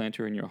seed and plant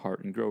her in your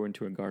heart and grow her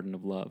into a garden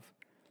of love.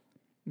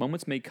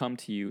 Moments may come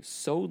to you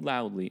so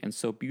loudly and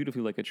so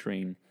beautifully like a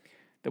train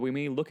that we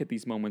may look back at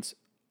these moments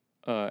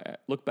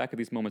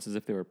as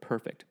if they were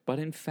perfect. But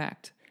in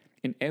fact,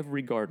 in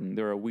every garden,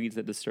 there are weeds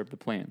that disturb the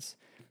plants.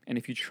 And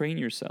if you train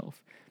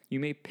yourself, you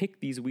may pick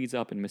these weeds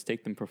up and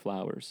mistake them for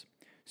flowers.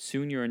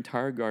 Soon your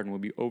entire garden will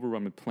be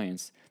overrun with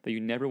plants that you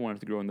never wanted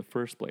to grow in the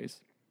first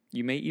place.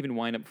 You may even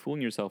wind up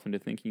fooling yourself into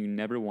thinking you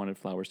never wanted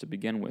flowers to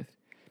begin with.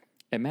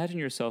 Imagine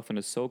yourself in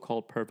a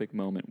so-called perfect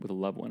moment with a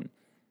loved one.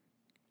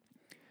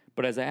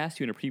 But as I asked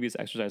you in a previous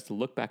exercise to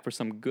look back for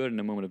some good in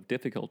a moment of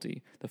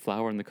difficulty, the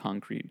flower in the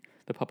concrete,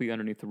 the puppy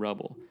underneath the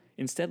rubble,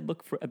 instead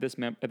look at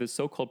this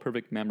so-called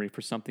perfect memory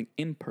for something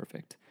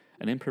imperfect,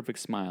 an imperfect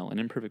smile, an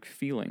imperfect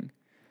feeling.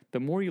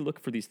 The more you look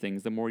for these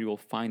things, the more you will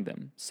find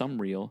them,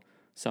 some real,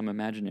 some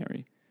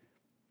imaginary.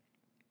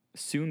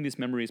 Soon this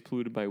memory is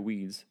polluted by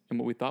weeds, and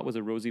what we thought was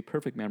a rosy,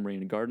 perfect memory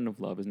in a garden of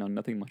love is now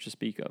nothing much to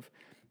speak of.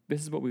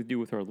 This is what we do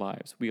with our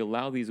lives. We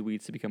allow these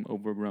weeds to become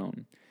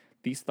overgrown.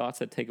 These thoughts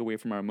that take away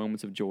from our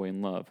moments of joy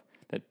and love,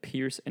 that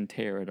pierce and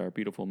tear at our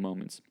beautiful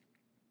moments.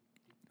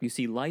 You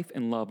see, life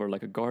and love are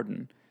like a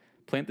garden.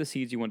 Plant the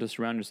seeds you want to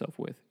surround yourself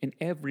with. In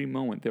every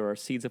moment, there are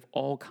seeds of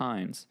all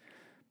kinds,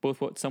 both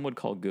what some would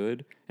call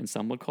good and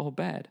some would call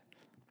bad.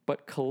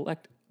 But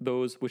collect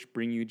those which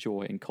bring you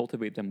joy and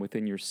cultivate them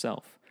within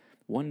yourself.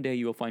 One day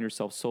you will find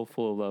yourself so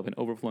full of love and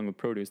overflowing with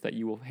produce that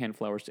you will hand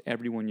flowers to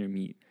everyone you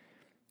meet.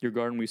 Your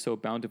garden will be so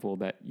bountiful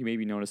that you may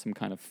be known as some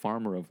kind of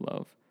farmer of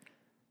love.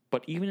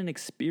 But even an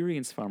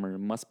experienced farmer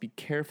must be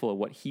careful of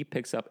what he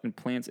picks up and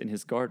plants in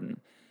his garden.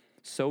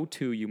 So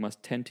too you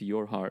must tend to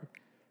your heart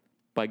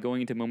by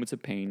going into moments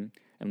of pain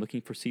and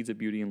looking for seeds of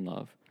beauty and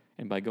love,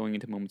 and by going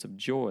into moments of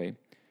joy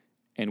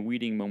and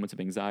weeding moments of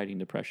anxiety and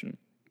depression.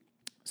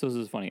 So this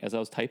is funny. As I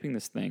was typing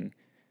this thing,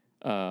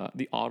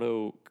 the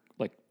auto,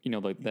 like, you know,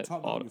 like You that type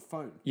auto. on your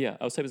phone. Yeah,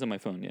 I was typing this on my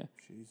phone, yeah.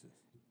 Jesus.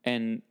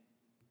 And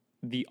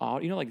the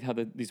auto, you know, like how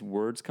these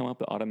words come up,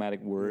 the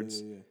automatic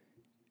words? Yeah.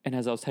 And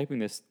as I was typing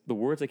this, the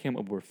words that came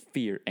up were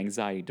fear,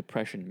 anxiety,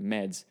 depression,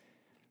 meds.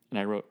 And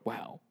I wrote,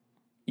 wow.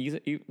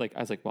 Like,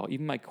 I was like, wow,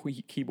 even my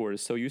keyboard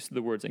is so used to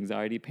the words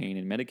anxiety, pain,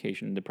 and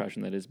medication and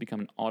depression that it has become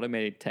an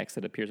automated text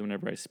that appears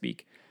whenever I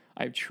speak.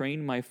 I've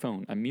trained my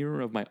phone, a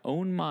mirror of my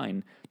own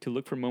mind, to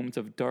look for moments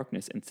of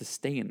darkness and to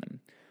stay in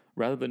them,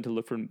 rather than to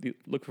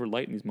look for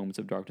light in these moments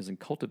of darkness and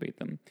cultivate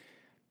them.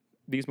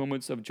 These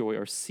moments of joy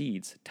are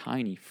seeds,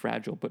 tiny,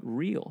 fragile, but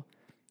real,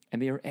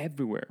 and they are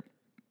everywhere.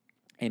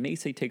 It may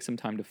take some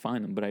time to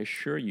find them, but I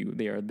assure you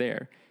they are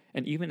there,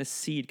 and even a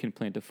seed can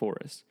plant a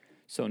forest.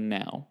 So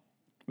now,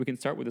 we can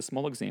start with a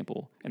small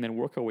example and then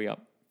work our way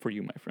up for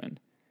you, my friend.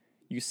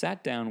 You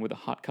sat down with a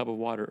hot cup of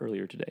water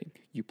earlier today.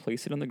 You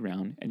placed it on the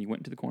ground and you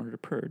went to the corner to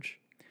purge.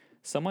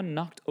 Someone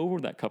knocked over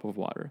that cup of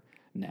water.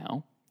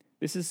 Now,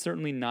 this is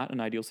certainly not an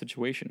ideal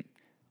situation.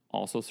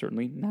 Also,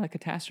 certainly not a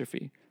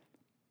catastrophe.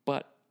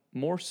 But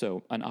more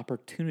so, an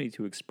opportunity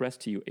to express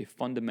to you a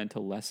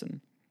fundamental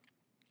lesson.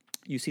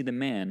 You see, the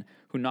man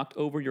who knocked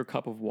over your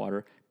cup of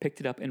water picked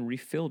it up and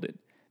refilled it,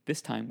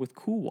 this time with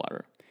cool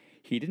water.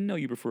 He didn't know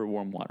you prefer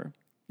warm water.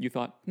 You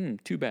thought,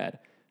 too bad.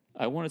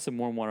 I wanted some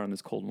warm water on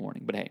this cold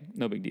morning, but hey,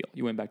 no big deal.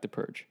 You went back to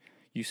purge.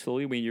 You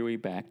slowly made your way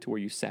back to where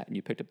you sat and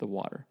you picked up the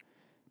water.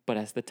 But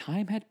as the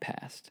time had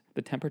passed,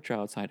 the temperature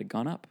outside had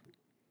gone up.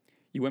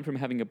 You went from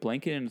having a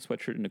blanket and a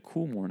sweatshirt in a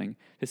cool morning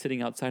to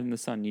sitting outside in the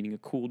sun needing a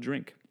cool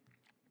drink.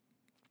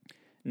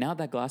 Now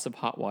that glass of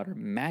hot water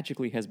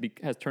magically has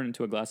turned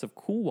into a glass of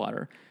cool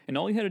water, and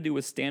all you had to do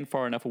was stand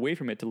far enough away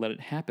from it to let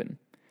it happen.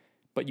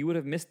 But you would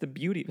have missed the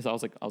beauty. Because I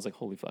was like,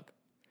 holy fuck.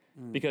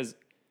 Because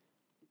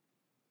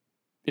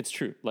it's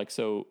true. Like,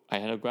 so I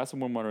had a glass of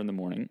warm water in the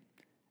morning,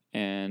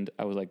 and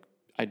I was like,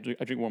 I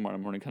drink warm water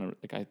in the morning, kind of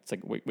like it's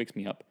like wakes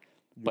me up.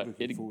 But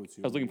I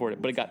was looking forward to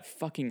it, but it got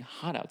fucking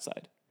hot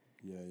outside.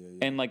 Yeah.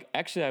 And like,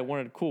 actually, I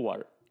wanted cool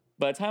water.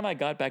 By the time I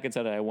got back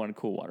inside, I wanted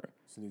cool water.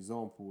 It's an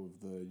example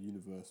of the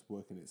universe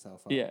working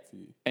itself out for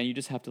you. And you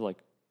just have to like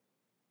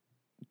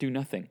do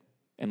nothing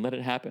and let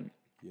it happen.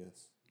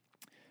 Yes.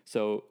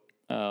 So,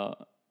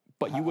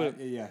 but you would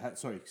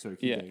sorry.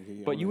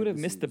 But you would have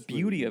missed the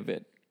beauty of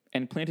it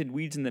and planted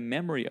weeds in the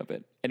memory of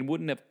it and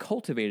wouldn't have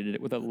cultivated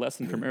it with a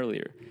lesson from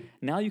earlier.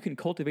 Now you can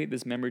cultivate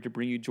this memory to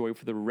bring you joy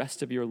for the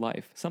rest of your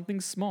life.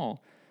 Something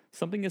small,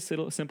 something as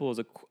simple as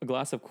a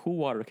glass of cool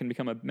water can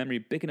become a memory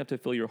big enough to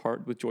fill your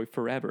heart with joy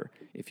forever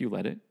if you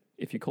let it,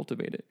 if you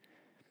cultivate it.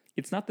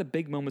 It's not the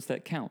big moments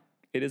that count.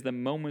 It is the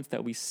moments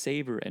that we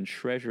savor and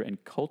treasure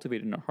and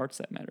cultivate in our hearts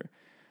that matter.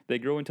 They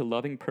grow into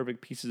loving,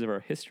 perfect pieces of our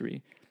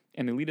history,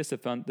 and they lead us to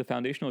the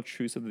foundational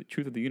truth of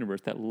the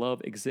universe, that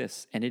love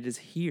exists, and it is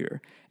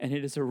here, and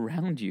it is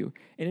around you,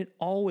 and it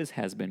always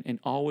has been and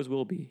always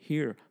will be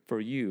here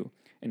for you.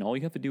 And all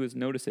you have to do is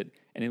notice it,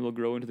 and it will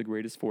grow into the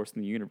greatest force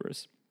in the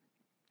universe.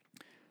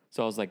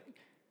 So I was like,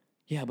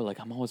 yeah, but like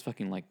I'm always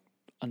fucking like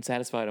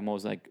unsatisfied. I'm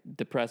always like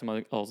depressed. I'm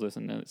like all this,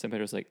 and then San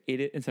Pedro's like,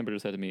 and San Pedro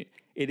said to me,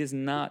 it is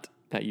not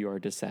that you are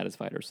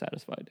dissatisfied or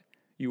satisfied.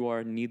 You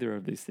are neither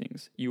of these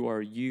things. You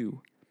are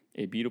you,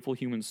 a beautiful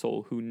human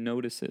soul who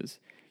notices.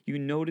 You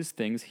notice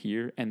things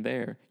here and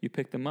there. You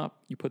pick them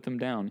up. You put them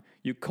down.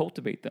 You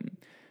cultivate them.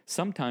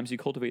 Sometimes you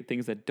cultivate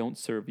things that don't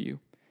serve you,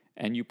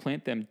 and you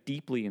plant them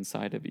deeply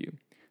inside of you,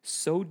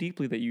 so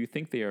deeply that you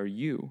think they are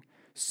you,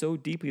 so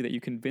deeply that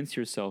you convince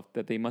yourself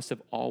that they must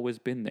have always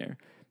been there.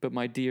 But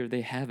my dear,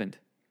 they haven't,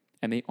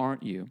 and they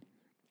aren't you.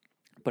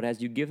 But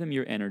as you give them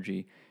your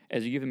energy,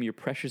 as you give them your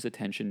precious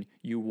attention,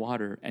 you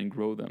water and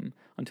grow them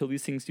until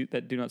these things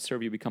that do not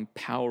serve you become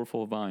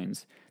powerful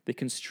vines. They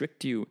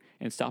constrict you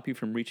and stop you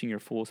from reaching your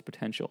fullest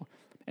potential.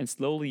 And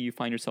slowly you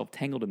find yourself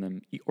tangled in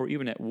them or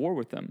even at war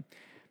with them.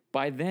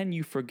 By then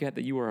you forget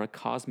that you are a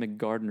cosmic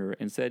gardener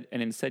instead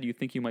you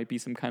think you might be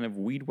some kind of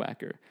weed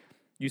whacker.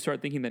 You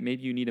start thinking that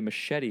maybe you need a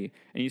machete,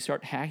 and you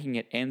start hacking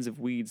at ends of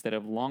weeds that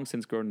have long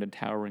since grown into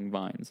towering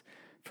vines,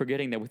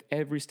 forgetting that with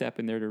every step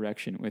in their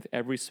direction, with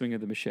every swing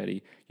of the machete,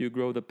 you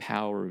grow the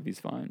power of these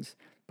vines.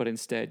 But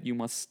instead, you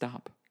must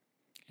stop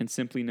and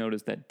simply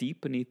notice that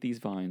deep beneath these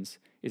vines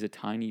is a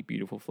tiny,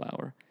 beautiful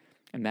flower.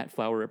 And that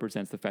flower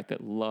represents the fact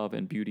that love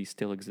and beauty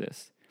still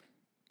exist.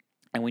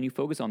 And when you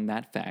focus on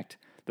that fact,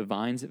 the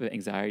vines of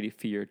anxiety,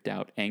 fear,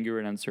 doubt, anger,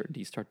 and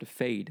uncertainty start to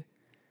fade.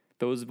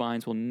 Those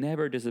vines will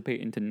never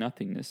dissipate into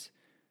nothingness.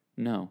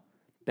 No,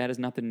 that is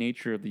not the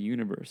nature of the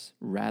universe.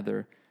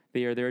 Rather,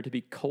 they are there to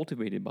be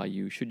cultivated by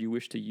you should you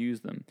wish to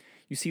use them.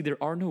 You see,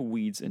 there are no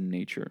weeds in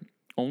nature,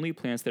 only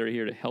plants that are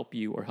here to help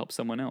you or help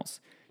someone else.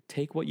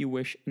 Take what you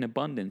wish in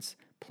abundance,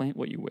 plant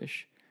what you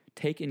wish.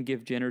 Take and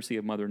give generously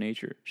of Mother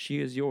Nature.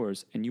 She is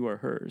yours and you are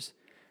hers.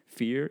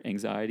 fear,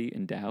 anxiety,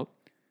 and doubt,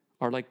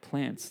 are like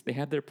plants. They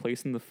have their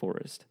place in the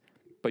forest,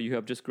 but you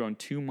have just grown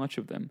too much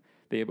of them.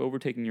 They have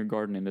overtaken your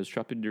garden and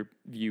disrupted your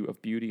view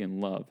of beauty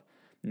and love.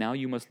 Now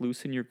you must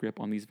loosen your grip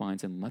on these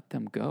vines and let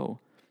them go.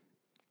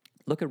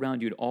 Look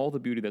around you at all the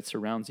beauty that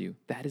surrounds you.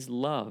 That is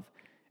love,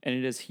 and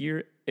it is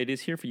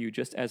here for you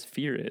just as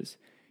fear is.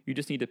 You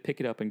just need to pick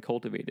it up and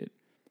cultivate it.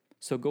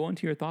 So go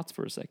into your thoughts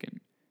for a second.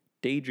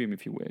 Daydream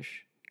if you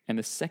wish. And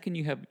the second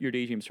you have your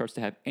daydream starts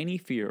to have any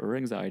fear or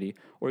anxiety,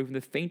 or even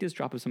the faintest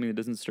drop of something that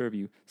doesn't serve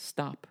you,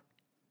 stop.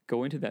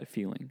 Go into that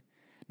feeling.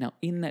 Now,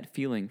 in that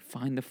feeling,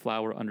 find the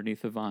flower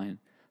underneath the vine.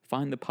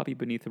 Find the puppy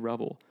beneath the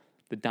rubble.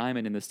 The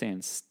diamond in the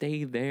stand.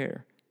 Stay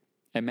there.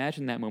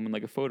 Imagine that moment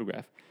like a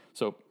photograph.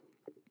 So,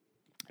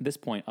 at this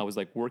point, I was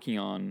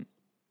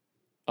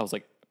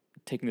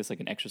taking this like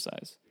an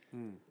exercise.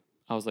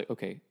 I was like,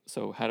 okay,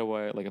 so how do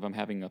I, like if I'm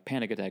having a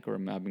panic attack or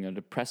I'm having a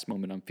depressed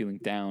moment, I'm feeling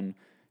down,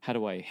 how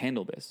do I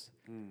handle this?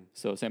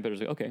 So San Pedro's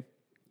like, okay,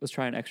 let's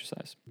try an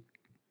exercise.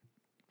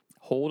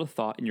 Hold a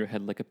thought in your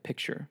head like a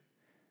picture.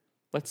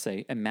 Let's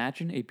say,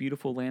 imagine a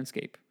beautiful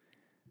landscape,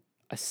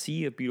 a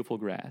sea of beautiful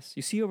grass.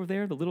 You see over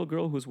there the little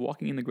girl who's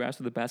walking in the grass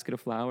with a basket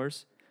of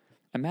flowers?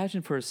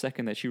 Imagine for a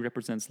second that she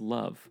represents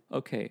love.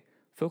 Okay,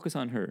 focus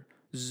on her.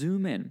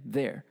 Zoom in.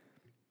 There.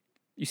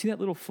 You see that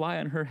little fly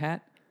on her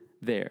hat?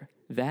 There.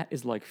 That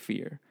is like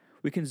fear.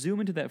 We can zoom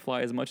into that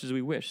fly as much as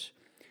we wish,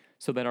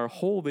 so that our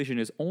whole vision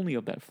is only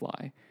of that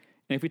fly.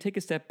 And if we take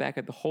a step back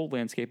at the whole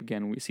landscape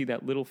again, we see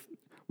that little.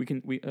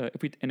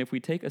 If we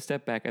take a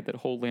step back at that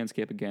whole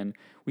landscape again,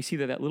 we see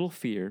that little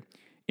fear,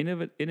 in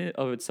and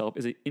of itself,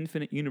 is an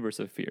infinite universe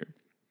of fear.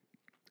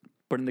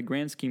 But in the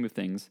grand scheme of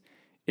things,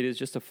 it is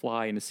just a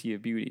fly in a sea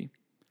of beauty.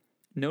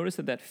 Notice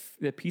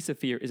that piece of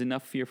fear is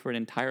enough fear for an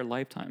entire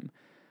lifetime.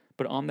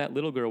 But on that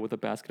little girl with a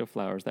basket of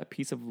flowers, that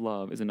piece of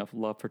love is enough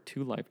love for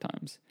 2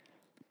 lifetimes.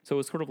 So it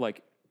was sort of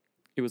like,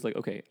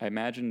 okay, I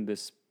imagine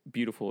this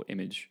beautiful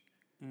image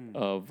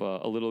of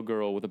a little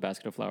girl with a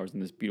basket of flowers in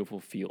this beautiful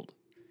field,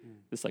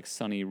 this like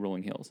sunny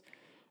rolling hills.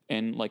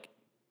 And like,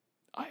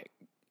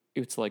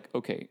 it's like,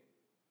 okay,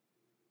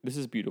 this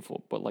is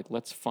beautiful, but like,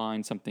 let's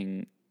find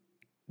something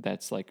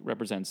that's like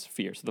represents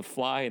fear. So the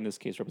fly in this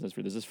case represents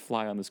fear. There's this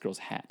fly on this girl's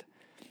hat.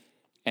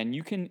 And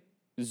you can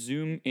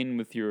zoom in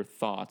with your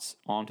thoughts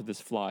onto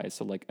this fly.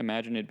 So like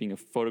imagine it being a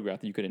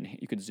photograph that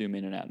you could zoom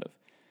in and out of.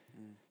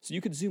 So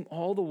you could zoom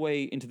all the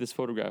way into this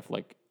photograph,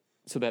 like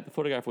so that the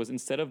photograph was,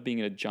 instead of being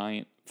in a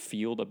giant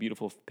field, a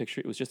beautiful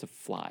picture, it was just a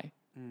fly,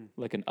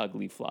 like an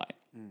ugly fly.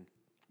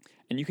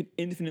 And you can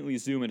infinitely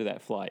zoom into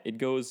that fly. It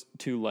goes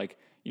to like,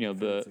 you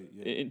know,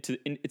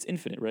 it's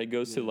infinite, right? It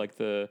goes to like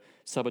the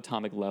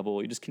subatomic level.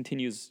 It just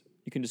continues.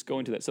 You can just go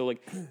into that. So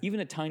like even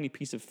a tiny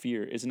piece of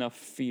fear is enough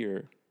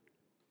fear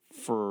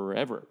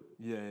forever.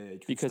 Yeah.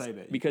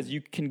 Because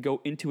you can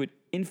go into it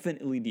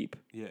infinitely deep.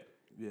 Yeah.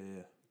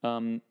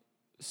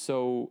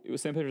 So it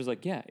was San Pedro's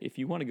like, yeah, if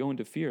you want to go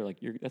into fear, like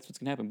that's what's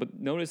gonna happen. But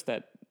notice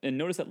that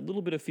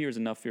little bit of fear is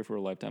enough fear for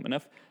a lifetime.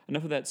 Enough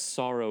of that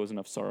sorrow is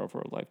enough sorrow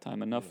for a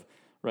lifetime.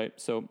 Right?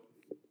 So,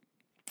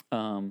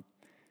 on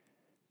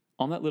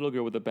that little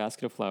girl with the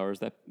basket of flowers,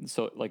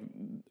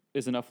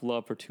 is enough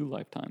love for 2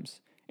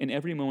 lifetimes. In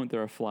every moment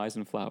there are flies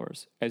and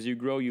flowers. As you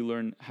grow, you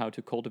learn how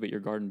to cultivate your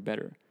garden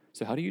better.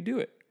 So how do you do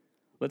it?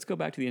 Let's go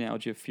back to the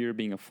analogy of fear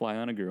being a fly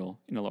on a girl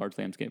in a large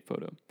landscape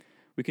photo.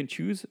 We can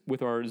choose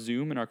with our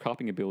zoom and our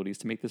cropping abilities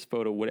to make this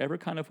photo whatever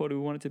kind of photo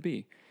we want it to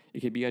be. It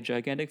could be a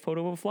gigantic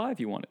photo of a fly if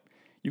you want it.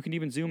 You can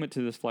even zoom it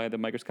to this fly at the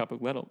microscopic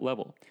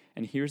level.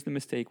 And here's the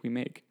mistake we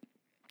make.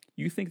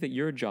 You think that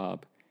your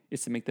job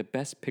is to make the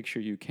best picture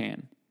you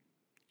can.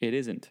 It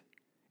isn't.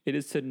 It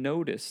is to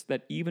notice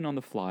that even on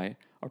the fly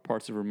are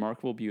parts of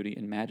remarkable beauty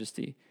and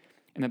majesty,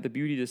 and that the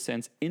beauty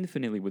descends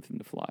infinitely within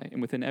the fly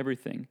and within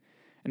everything,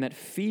 and that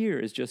fear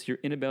is just your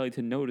inability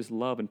to notice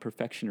love and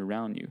perfection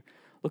around you.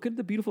 Look at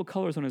the beautiful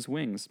colors on his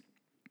wings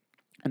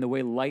and the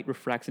way light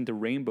refracts into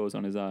rainbows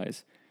on his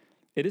eyes.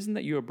 It isn't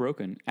that you are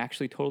broken,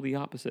 actually totally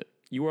opposite.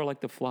 You are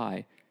like the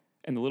fly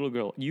and the little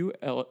girl. You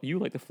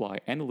like the fly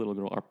and the little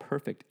girl are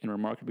perfect and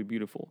remarkably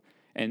beautiful,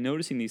 and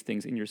noticing these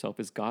things in yourself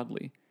is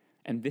godly.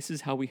 And this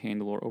is how we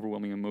handle our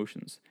overwhelming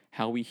emotions,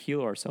 how we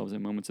heal ourselves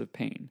in moments of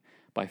pain,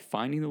 by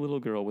finding the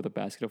little girl with a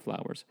basket of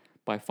flowers,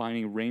 by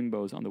finding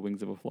rainbows on the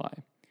wings of a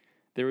fly.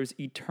 There is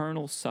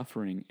eternal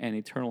suffering and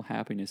eternal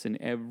happiness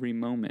in every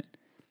moment.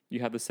 You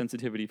have the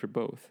sensitivity for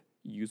both.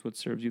 Use what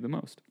serves you the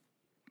most.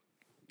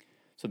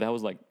 So that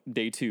was like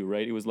day 2,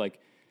 right? It was like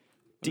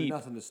deep. I mean,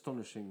 that's an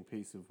astonishing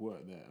piece of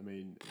work there. I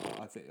mean,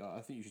 I think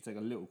you should take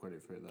a little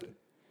credit for it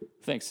though.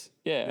 Thanks.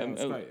 Yeah,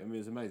 it's great. I mean,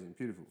 it's amazing,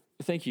 beautiful.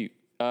 Thank you.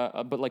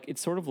 But like,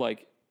 it's sort of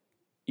like,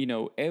 you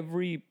know,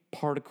 every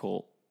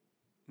particle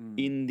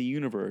in the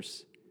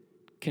universe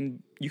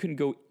you can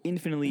go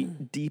infinitely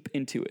deep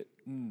into it,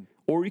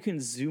 or you can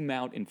zoom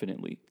out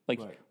infinitely. Like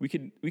right. we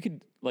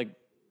could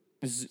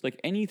like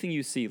anything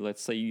you see.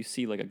 Let's say you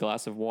see like a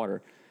glass of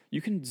water.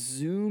 You can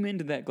zoom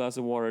into that glass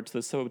of water to the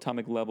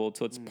subatomic level,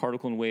 to its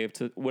particle and wave,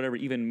 to whatever,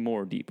 even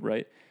more deep,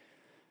 right?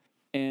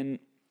 And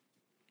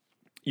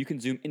you can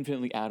zoom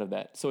infinitely out of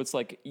that. So it's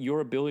like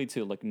your ability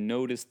to like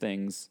notice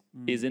things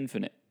is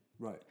infinite.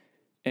 Right.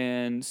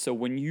 And so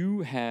when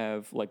you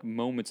have like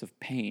moments of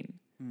pain,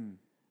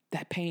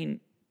 that pain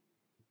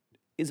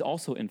is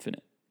also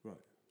infinite. Right.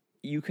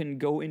 You can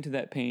go into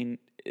that pain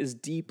as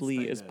deeply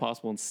Stay as there.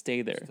 possible and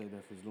stay there. Stay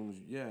there for as long as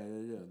you. Yeah.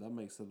 That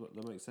makes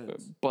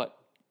sense. But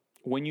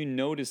when you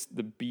notice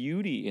the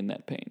beauty in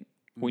that pain,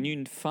 when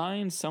you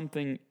find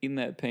something in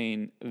that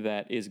pain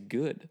that is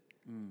good,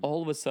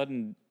 all of a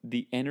sudden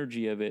the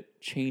energy of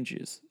it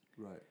changes.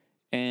 Right.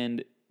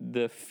 And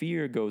the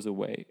fear goes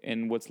away,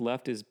 and what's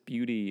left is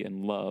beauty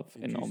and love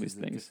and all these Induces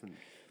a things. different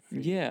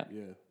feeling. Yeah.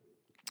 Yeah.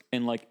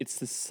 And like it's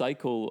this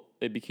cycle.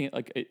 It became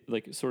like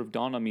it sort of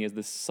dawned on me as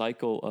this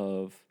cycle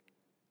of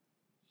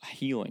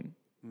healing,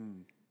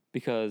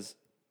 because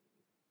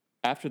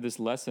after this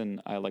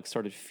lesson, I like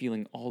started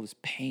feeling all this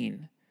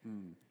pain.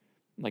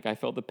 Like I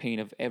felt the pain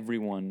of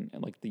everyone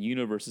and like the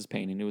universe's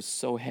pain, and it was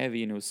so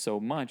heavy and it was so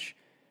much,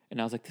 and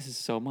I was like, this is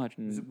so much.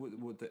 And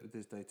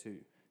This day 2.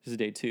 this is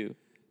day 2.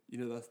 You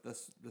know,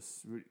 that's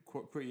really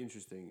pretty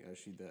interesting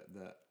actually.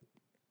 That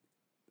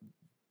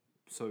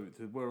so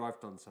where I've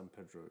done San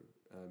Pedro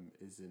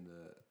is in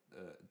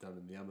down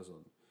in the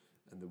Amazon,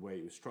 and the way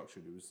it was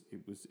structured,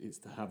 it's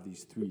to have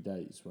these 3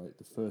 days, right?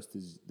 The first day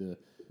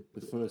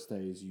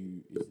is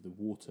the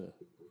water,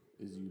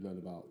 is you learn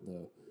about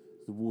the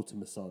water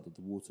masada,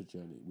 the water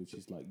journey, which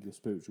is like your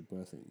spiritual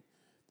birthing.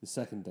 The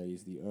second day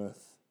is the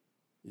earth,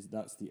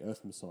 that's the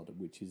earth masada,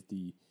 which is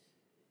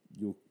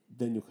your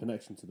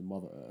connection to the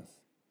Mother Earth.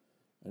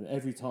 And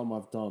every time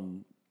I've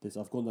done this,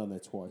 I've gone down there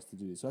twice to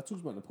do this. So I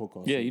talked about it in the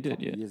podcast. Yeah, a you did,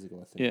 couple of yeah. years ago,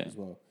 I think, Yeah. as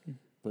well.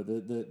 But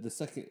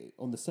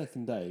on the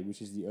second day,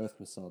 which is the Earth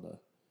Masada,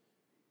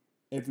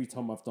 every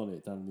time I've done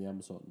it down in the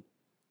Amazon,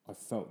 I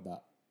felt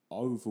that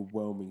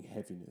overwhelming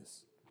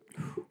heaviness,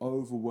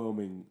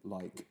 overwhelming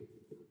like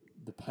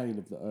the pain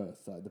of the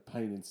earth, like the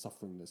pain and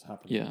suffering that's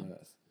happening on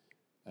Earth,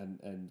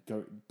 and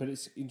go. But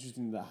it's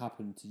interesting that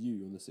happened to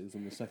you on this. It was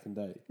on the second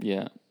day.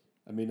 Yeah.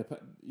 I mean,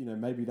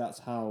 maybe that's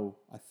how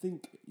I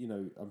think.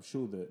 I'm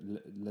sure that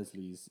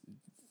Leslie's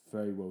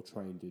very well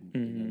trained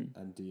in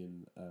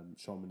Andean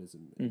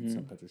shamanism, in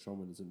San Pedro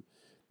shamanism.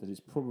 That it's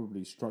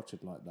probably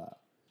structured like that.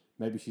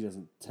 Maybe she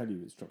doesn't tell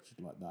you it's structured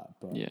like that,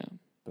 but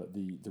But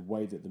the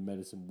way that the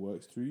medicine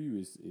works through you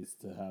is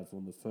to have,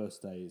 on the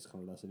first day, it's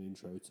kind of that's an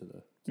intro to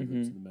the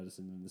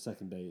medicine, and the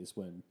second day is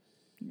when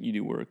you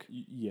do work.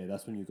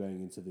 That's when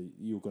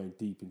you're going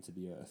deep into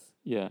the earth.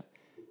 Yeah,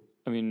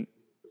 I mean,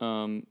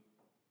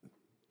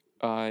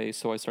 I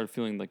started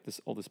feeling like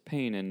all this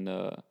pain, and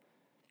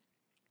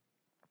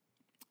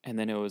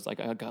then it was like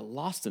I got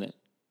lost in it,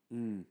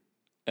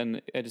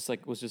 and I just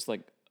was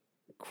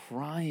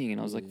crying, and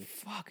I was like,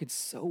 fuck, it's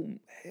so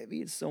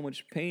heavy, it's so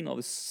much pain, all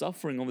this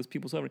suffering, all these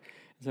people suffering.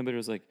 And somebody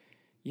was like,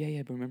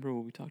 yeah, but remember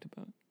what we talked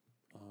about?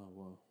 Oh,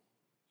 wow.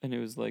 And it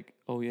was like,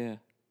 oh yeah,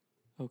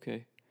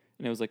 okay.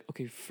 And it was like,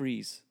 okay,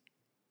 freeze.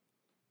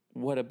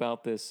 What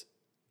about this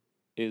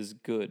is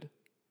good?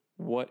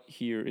 What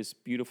here is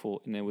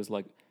beautiful? And it was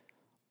like,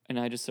 and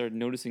I just started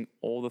noticing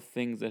all the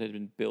things that had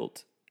been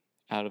built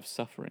out of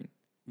suffering.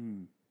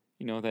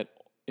 That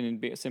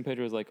in San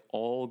Pedro is like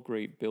all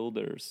great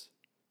builders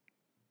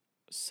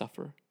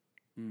suffer,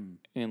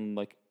 and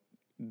like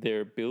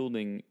their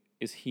building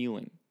is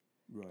healing,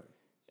 right?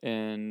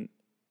 And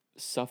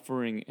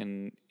suffering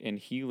and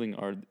healing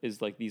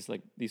is like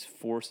these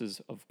forces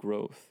of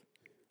growth.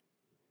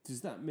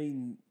 Does that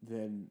mean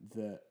then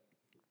that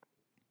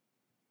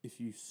if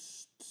you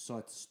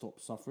decide to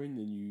stop suffering,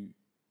 then you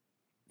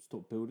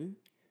stop building?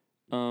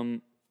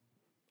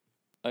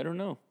 I don't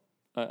know.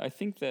 I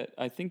think that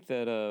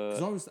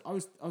because I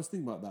was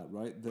thinking about that,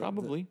 right?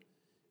 Probably.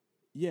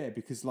 Yeah,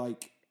 because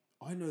like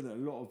I know that a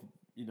lot of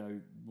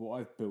what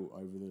I've built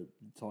over the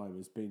time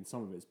has been,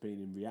 some of it's been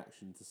in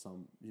reaction to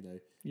some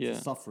to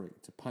suffering,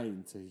 to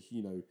pain, to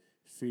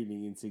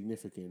feeling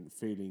insignificant,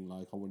 feeling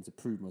like I wanted to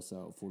prove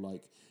myself, or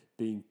like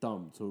being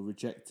dumped or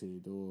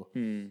rejected, or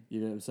you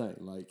know what I'm saying,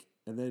 like,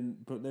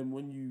 but then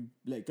when you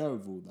let go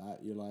of all that,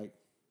 you're like,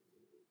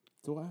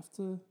 do I have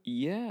to?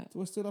 Yeah.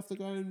 Do I still have to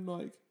go and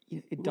like?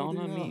 It dawned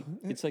on me.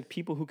 It's like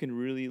people who can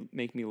really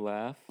make me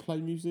laugh. Play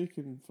music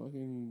and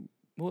fucking.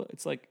 Well,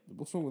 it's like,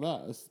 what's wrong with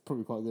that? That's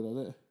probably quite a good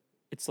idea.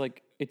 It's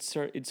like it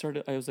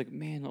started. I was like,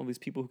 man, all these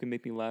people who can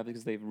make me laugh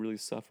because they've really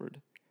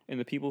suffered,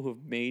 and the people who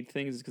have made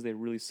things is because they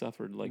really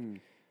suffered. Like,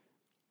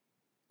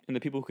 and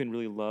the people who can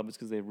really love is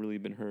because they've really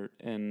been hurt.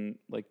 And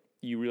like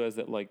you realize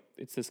that like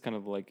it's this kind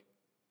of like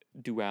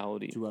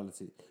duality.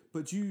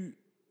 But do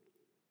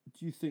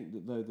you think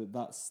that though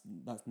that's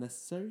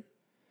necessary?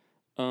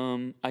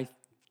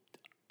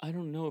 I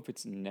don't know if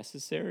it's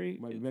necessary.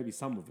 Maybe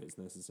some of it's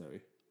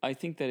necessary. I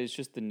think that it's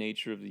just the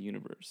nature of the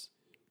universe.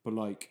 But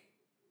like,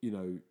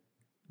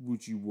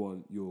 would you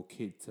want your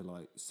kid to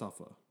like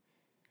suffer?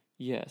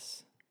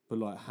 Yes. But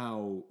like,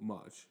 how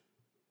much?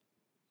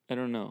 I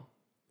don't know.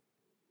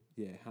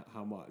 Yeah,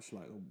 how much?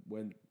 Like,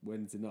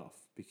 when's enough?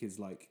 Because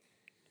like,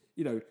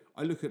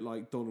 I look at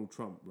like Donald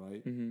Trump,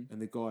 right?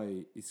 And the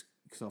guy is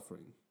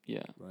suffering.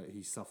 Yeah. Right,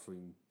 he's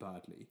suffering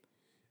badly,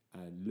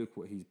 and look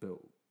what he's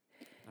built.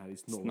 And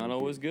it's not not very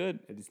always good.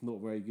 And it's not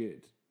very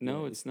good.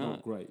 No, it's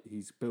not. great.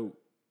 He's built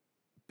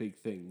big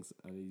things,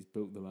 and he's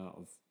built them out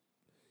of,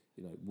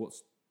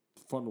 what's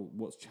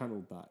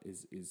channeled that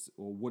is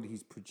or what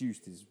he's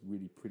produced is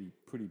really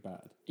pretty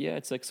bad. Yeah,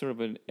 it's like sort of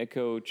an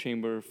echo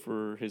chamber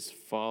for his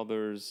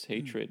father's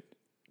hatred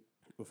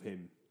Of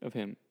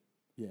him.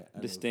 Yeah.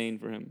 Disdain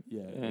for him.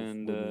 Yeah.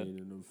 And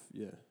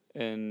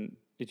and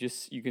it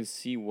just, you can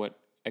see what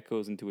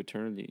echoes into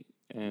eternity.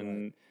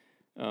 And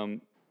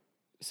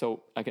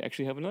so I could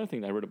actually have another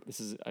thing that I wrote. This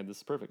is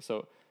perfect.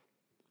 So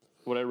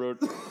what I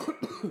wrote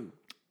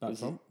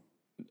That's all?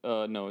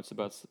 no, it's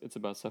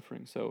about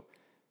suffering. So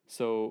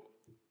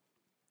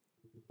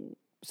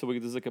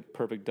this is like a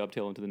perfect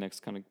dovetail into the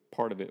next kind of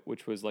part of it,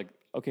 which was like,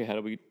 okay,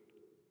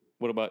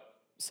 what about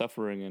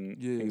suffering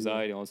and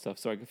anxiety and all that stuff?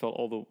 So I felt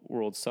all the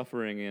world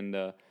suffering, and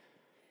I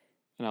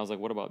was like,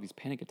 what about these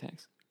panic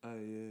attacks? Oh,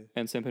 yeah.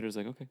 And San Pedro's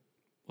like, okay,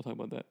 we'll talk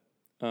about that.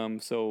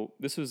 So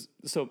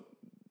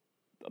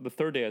the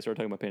third day I started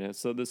talking about pain.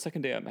 So the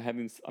second day I'm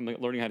like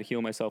learning how to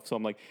heal myself. So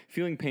I'm like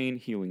feeling pain,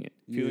 healing it,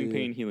 feeling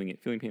pain, healing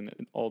it, feeling pain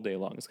all day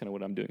long. It's kind of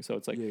what I'm doing. So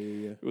it's like,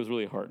 it was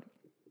really hard.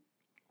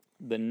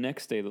 The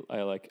next day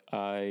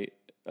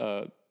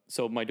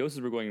so my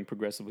doses were going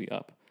progressively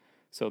up.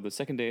 So the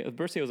second day, the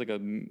first day was like a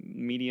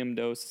medium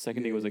dose. The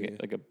second day was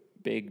like a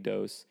big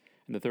dose.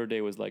 And the third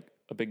day was like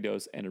a big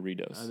dose and a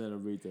redose. And then a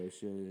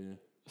redose, yeah.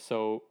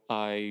 So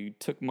I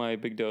took my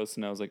big dose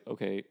and I was like,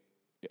 okay,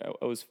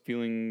 I was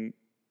feeling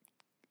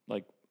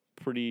like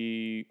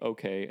pretty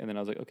okay. And then I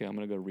was like, okay, I'm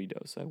going to go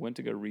redose. I went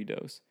to go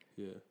redose.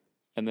 Yeah.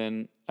 And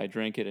then I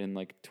drank it, and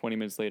like 20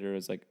 minutes later, it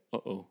was like,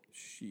 uh-oh.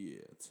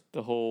 Shit.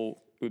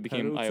 It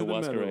became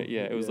ayahuasca, right?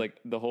 Yeah, it was like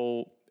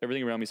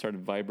everything around me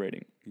started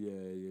vibrating.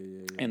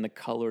 Yeah. And the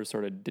colors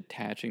started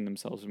detaching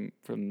themselves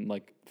from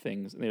like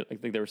things.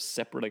 They were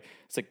separate. Like,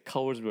 it's like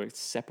colors were like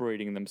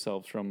separating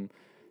themselves from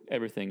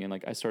everything. And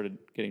like I started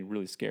getting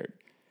really scared.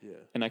 Yeah.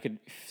 And I could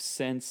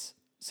sense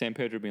San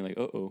Pedro being like,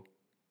 uh-oh.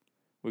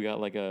 We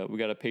got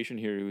a patient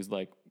here who's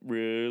like,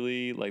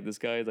 really, like, this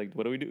guy is like,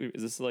 what do we do?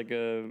 Is this like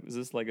a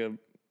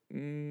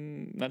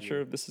not sure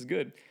if this is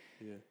good.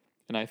 Yeah.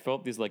 And I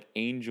felt these like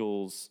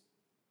angels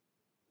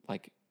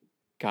like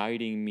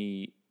guiding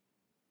me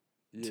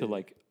to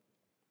like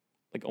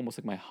almost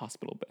like my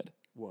hospital bed.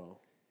 Wow.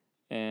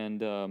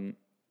 And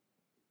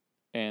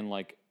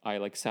like I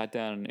like sat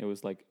down, and it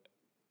was like,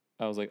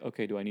 I was like,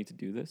 okay, do I need to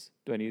do this?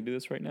 Do I need to do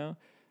this right now?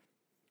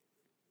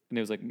 And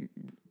it was like, do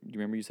you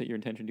remember you set your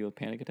intention to deal with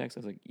panic attacks? I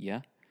was like,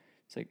 yeah.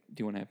 It's like,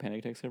 do you want to have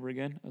panic attacks ever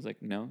again? I was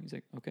like, no. He's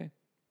like, okay,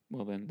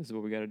 well then this is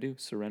what we got to do.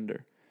 Surrender.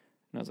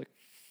 And I was like,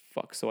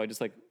 fuck. So I just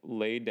like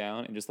laid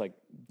down and just like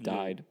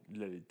died.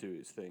 Let it do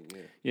its thing.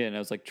 Yeah. Yeah. And I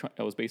was like,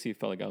 I was basically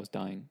felt like I was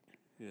dying.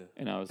 Yeah.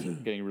 And I was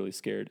getting really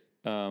scared.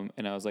 And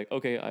I was like,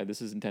 okay,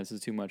 this is intense. This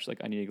is too much.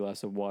 Like, I need a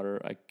glass of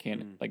water. I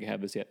can't like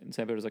have this yet. And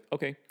San Pedro was like,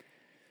 okay,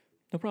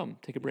 no problem.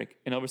 Take a break.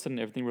 And all of a sudden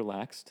everything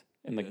relaxed.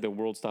 And like the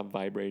world stopped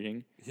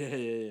vibrating.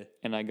 Yeah.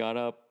 And I got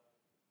up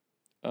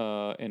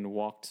and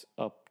walked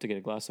up to get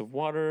a glass of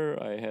water.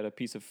 I had a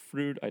piece of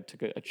fruit. I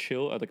took a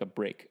chill, like a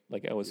break.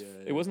 Like I was,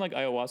 it wasn't like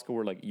ayahuasca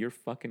where like, you're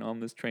fucking on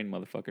this train,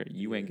 motherfucker.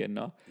 You ain't getting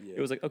off. Yeah. It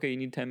was like, okay, you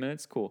need 10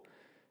 minutes? Cool.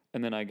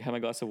 And then I had my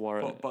glass of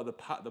water. But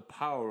the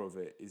power of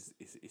it is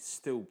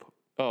still...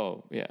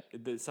 Oh, yeah.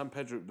 The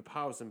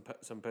power of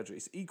San Pedro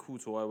is equal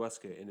to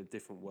ayahuasca in a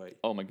different way.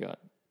 Oh my God.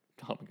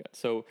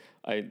 So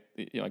I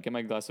get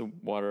my glass of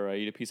water, I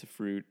eat a piece of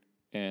fruit,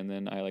 and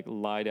then I like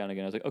lie down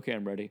again. I was like, okay,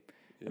 I'm ready.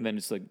 Yeah. And then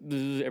it's like,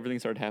 everything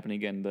started happening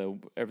again.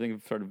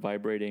 Everything started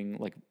vibrating.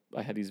 Like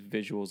I had these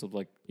visuals of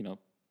like,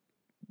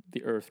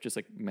 the earth just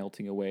like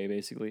melting away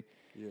basically.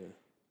 Yeah.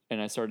 And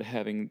I was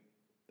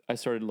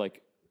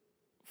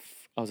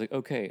like,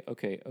 okay.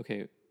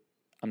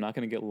 I'm not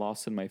going to get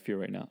lost in my fear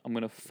right now. I'm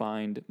going to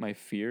find my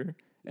fear,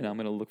 and I'm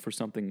going to look for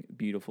something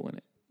beautiful in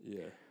it.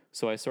 Yeah.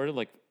 So I started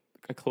like,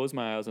 I closed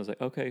my eyes and I was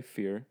like, okay,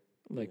 fear.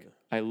 Like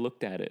I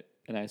looked at it,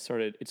 and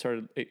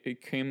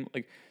it came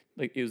like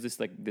it was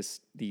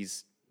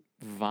these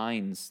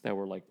vines that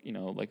were like,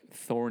 like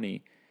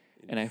thorny,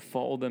 and I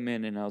followed them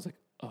in, and I was like,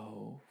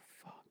 oh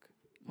fuck.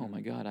 Oh my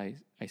God. I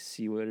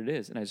see what it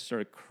is. And I just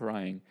started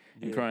crying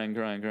and crying.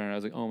 I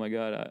was like, oh my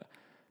God,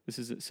 this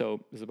is it. So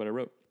this is what I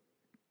wrote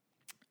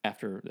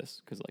after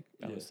this. Cause like,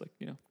 I was like,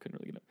 couldn't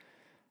really get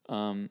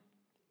up.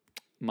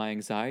 My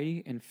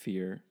anxiety and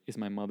fear is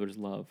my mother's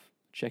love,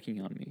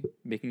 checking on me,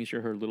 making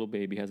sure her little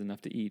baby has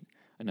enough to eat,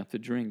 enough to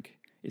drink,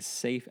 is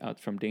safe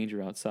from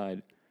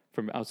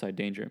outside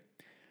danger.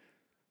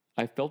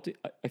 I feel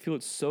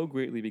it so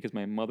greatly because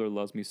my mother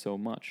loves me so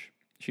much.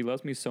 She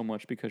loves me so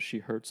much because she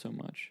hurt so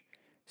much.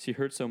 She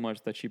hurt so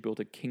much that she built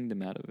a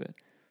kingdom out of it.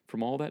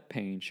 From all that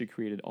pain, she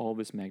created all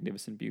this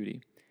magnificent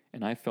beauty.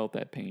 And I felt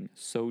that pain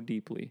so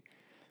deeply.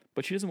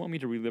 But she doesn't want me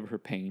to relive her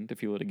pain, to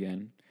feel it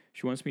again.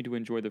 She wants me to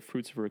enjoy the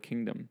fruits of her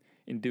kingdom.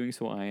 In doing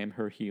so, I am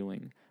her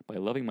healing. By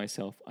loving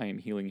myself, I am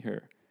healing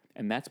her.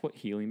 And that's what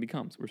healing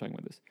becomes. We're talking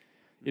about this.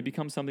 It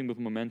becomes something with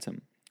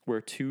momentum,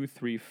 where 2,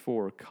 3,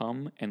 4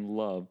 come and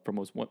love from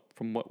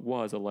what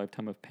was a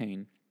lifetime of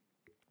pain.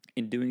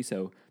 In doing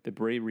so, the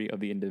bravery of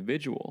the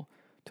individual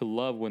to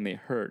love when they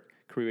hurt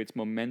creates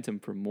momentum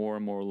for more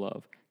and more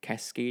love,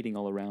 cascading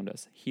all around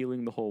us,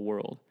 healing the whole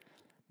world.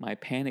 My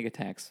panic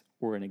attacks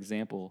were an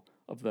example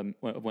of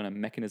when a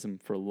mechanism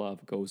for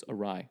love goes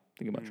awry.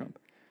 Think about Trump.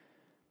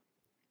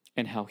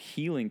 And how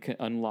healing can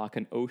unlock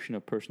an ocean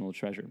of personal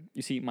treasure.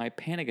 You see, my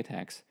panic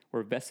attacks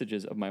were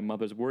vestiges of my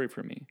mother's worry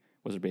for me.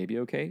 Was her baby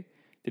okay?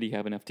 Did he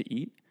have enough to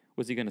eat?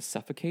 Was he going to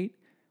suffocate?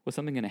 Was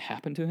something going to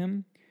happen to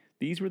him?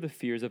 These were the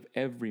fears of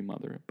every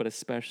mother, but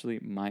especially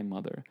my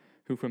mother,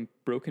 who from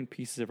broken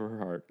pieces of her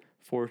heart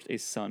forged a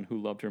son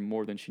who loved her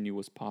more than she knew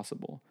was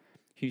possible.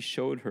 He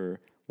showed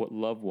her what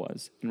love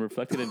was and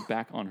reflected it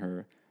back on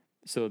her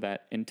so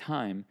that in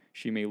time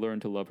she may learn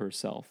to love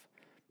herself.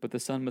 But the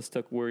son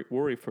mistook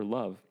worry for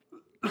love.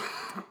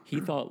 He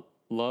thought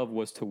love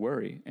was to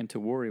worry, and to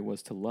worry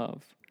was to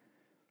love.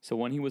 So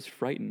when he was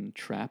frightened,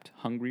 trapped,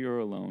 hungry, or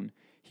alone,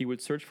 he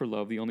would search for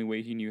love the only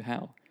way he knew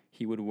how.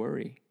 He would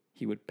worry.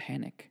 He would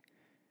panic.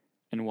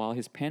 And while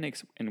his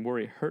panics and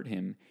worry hurt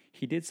him,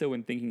 he did so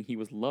in thinking he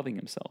was loving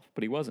himself,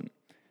 but he wasn't.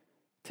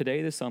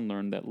 Today, the son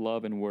learned that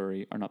love and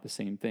worry are not the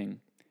same thing.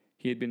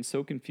 He had been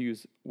so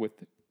confused with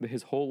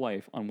his whole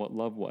life on what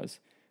love was,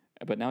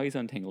 but now he's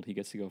untangled. He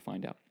gets to go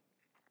find out.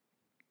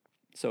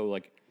 So,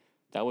 like,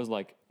 that was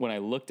like when I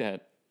looked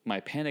at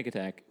my panic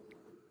attack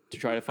to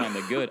try to find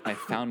the good, I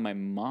found my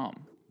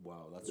mom.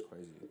 Wow, that's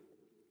crazy.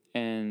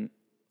 And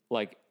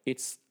like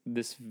it's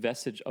this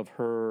vestige of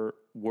her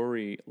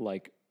worry,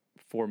 like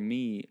for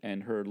me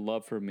and her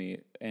love for me,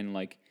 and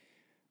like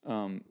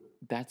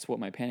that's what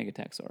my panic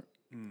attacks are.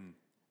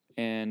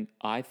 And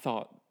I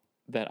thought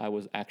that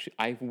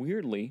I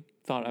weirdly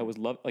thought I was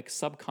like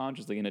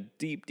subconsciously in a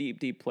deep, deep,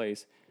 deep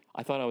place.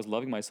 I thought I was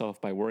loving myself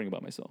by worrying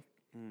about myself.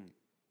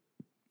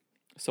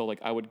 So like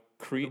I would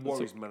create the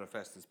worries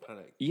manifest as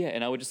panic. Yeah,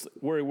 and I would just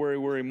worry more,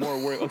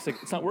 worry. It's like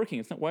it's not working.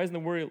 It's not. Why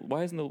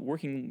isn't the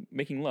working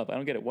making love? I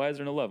don't get it. Why is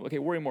there no love? Okay,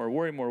 worry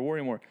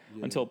more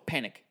until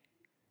panic.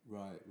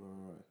 Right.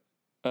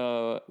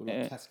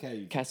 Like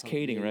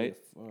cascading, right?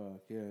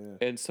 Yeah.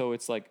 And so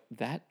it's like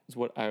that is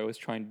what I was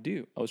trying to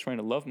do. I was trying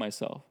to love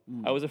myself.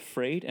 I was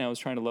afraid, and I was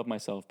trying to love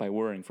myself by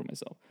worrying for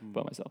myself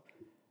about myself.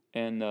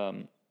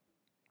 And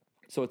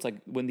so it's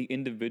like when the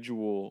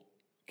individual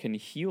can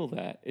heal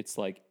that, it's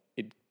like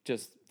it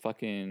just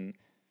fucking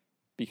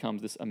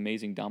becomes this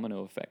amazing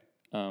domino effect.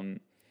 And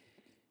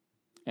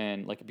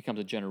like it becomes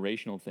a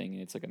generational thing,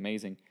 and it's like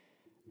amazing.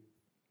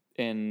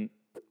 And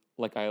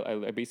like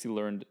I basically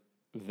learned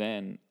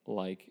then,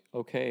 like,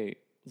 okay,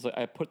 it's like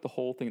I put the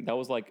whole thing, that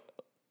was like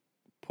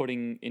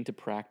putting into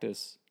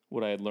practice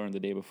what I had learned the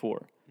day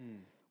before,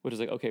 which is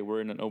like, okay, we're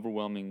in an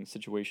overwhelming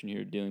situation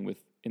here dealing with,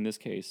 in this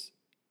case,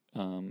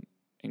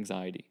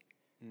 anxiety.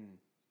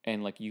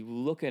 And like you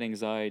look at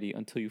anxiety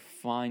until you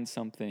find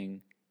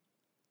something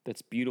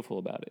that's beautiful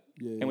about it.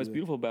 And what's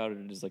beautiful about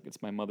it is like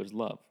it's my mother's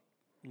love.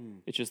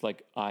 It's just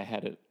like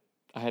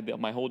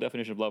my whole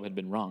definition of love had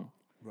been wrong.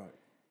 Right.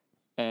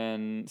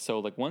 And so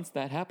like once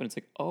that happened, it's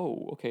like,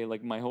 oh, okay,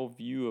 like my whole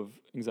view of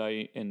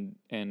anxiety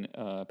and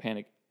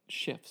panic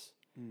shifts.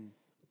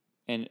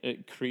 And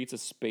it creates a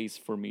space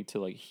for me to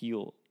like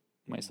heal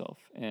myself.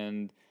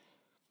 And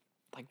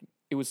like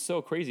it was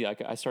so crazy. I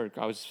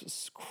was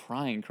just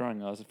crying.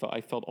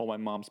 I felt all my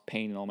mom's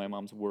pain and all my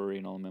mom's worry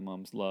and all my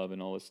mom's love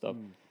and all this stuff.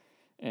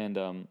 And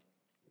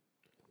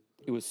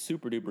it was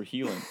super duper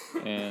healing.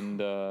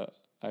 And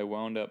I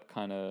wound up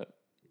kind of,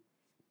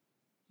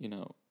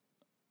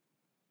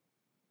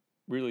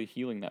 really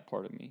healing that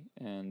part of me.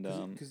 And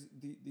because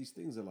these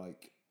things are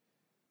like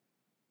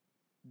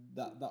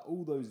that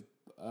all those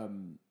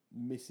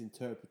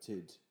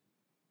misinterpreted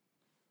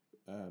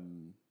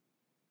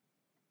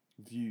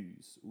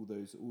views, all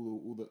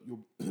that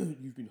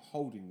you've been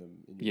holding them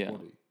in your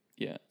body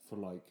for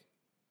like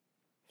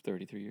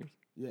 33 years.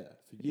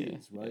 For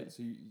years, right?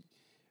 So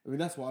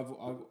that's what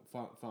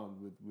I've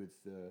found with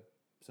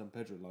San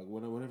Pedro. Like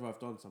whenever I've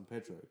done San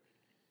Pedro,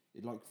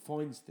 it like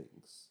finds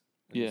things,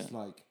 and it's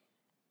like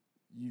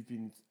you've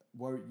been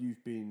worried,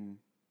 you've been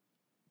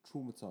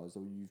traumatized,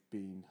 or you've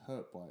been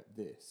hurt by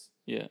this,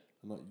 and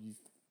like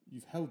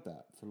you've held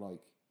that for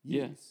like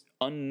years,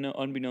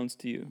 unbeknownst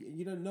to you.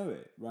 You don't know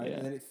it, right?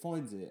 And then it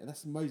finds it, and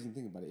that's the amazing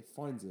thing about it. It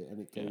finds it,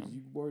 and it goes.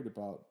 You're worried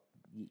about,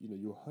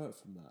 you're hurt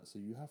from that, so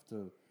you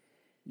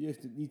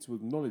need to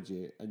acknowledge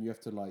it, and you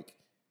have to like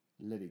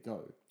let it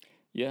go.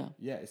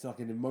 It's like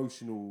an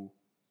emotional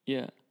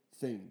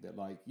thing that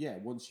like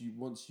once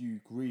you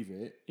grieve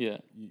it,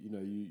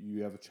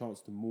 you have a chance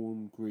to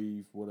mourn,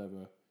 grieve,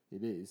 whatever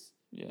it is.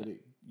 But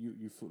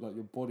you feel like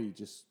your body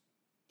just.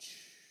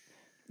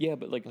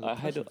 But like I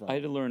had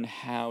to learn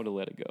how to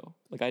let it go.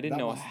 Like I didn't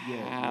know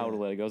how to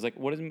let it go. I was like,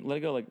 what does it let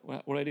it go? Like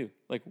what do I do?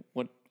 Like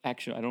what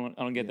action? I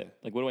don't get that.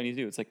 Like what do I need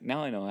to do? It's like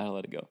now I know how to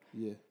let it go.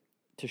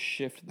 To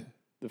shift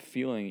the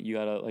feeling, you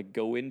gotta like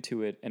go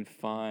into it and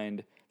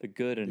find the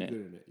good in it.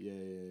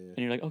 And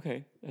you're like,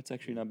 okay, that's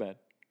actually not bad.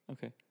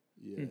 Okay.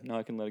 Now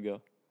I can let it go.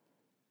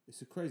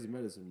 It's a crazy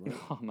medicine, right?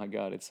 Oh my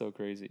God, it's so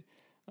crazy.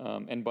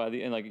 And by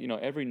the end, like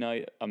every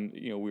night,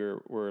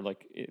 we're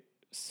like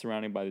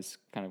surrounded by this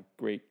kind of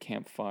great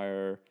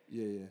campfire.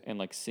 Yeah. And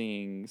like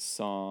singing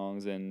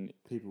songs, and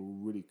People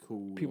were really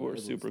cool. people were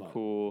Everyone's super like,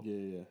 cool.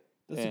 Yeah.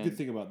 That's a And- good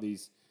thing about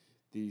these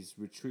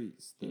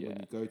retreats. That when Yeah.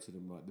 you go to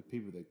them, like the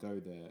people that go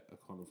there are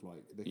kind of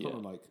like they're kind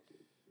of like.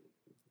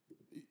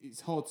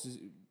 It's hard to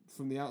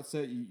from the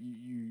outset.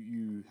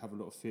 You have a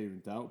lot of fear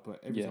and doubt,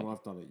 but every time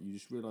I've done it, you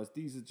just realize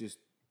these are just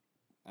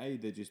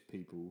they're just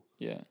people.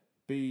 Yeah.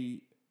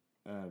 B,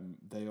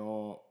 they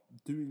are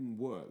doing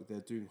work.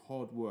 They're doing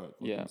hard work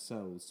on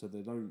themselves, so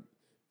they don't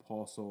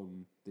pass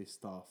on this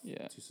stuff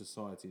to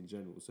society in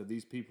general. So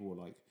these people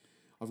are like,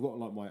 I've got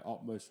like my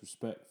utmost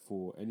respect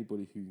for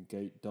anybody who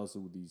does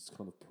all these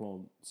kind of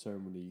plant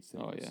ceremony things.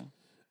 Oh yeah.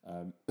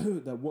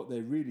 That what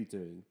they're really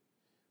doing,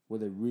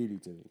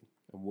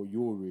 and what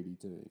you're really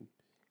doing,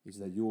 is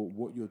that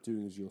what you're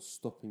doing is you're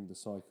stopping the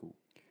cycle.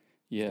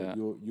 Yeah.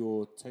 So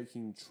you're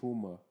taking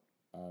trauma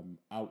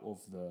out of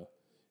the.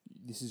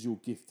 This is your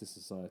gift to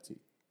society,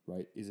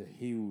 right? Is a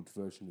healed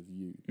version of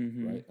you,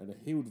 right? And a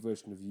healed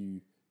version of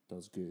you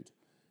does good.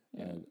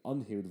 An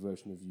unhealed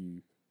version of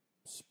you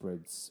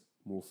spreads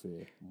more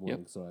fear, more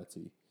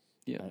anxiety.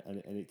 Yeah.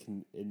 And it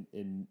can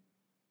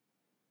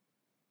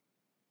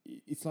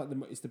it's like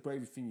it's the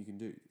bravest thing you can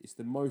do. It's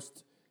the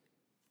most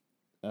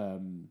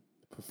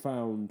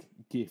profound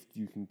gift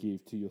you can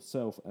give to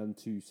yourself and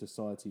to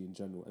society in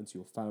general and to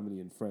your family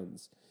and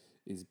friends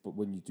but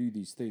when you do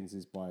these things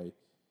is by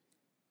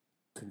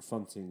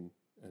confronting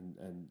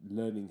and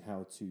learning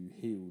how to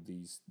heal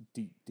these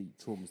deep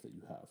traumas that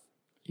you have.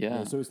 Yeah. You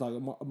know, so it's like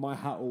my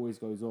hat always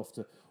goes off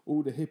to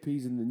all the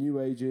hippies and the new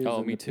agers. Oh,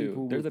 and me the too.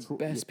 people They're with the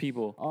best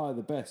people. Ah,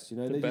 the best. You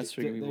know, The best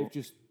freaking people.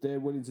 they're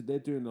willing to. They're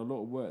doing a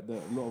lot of work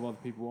that a lot of other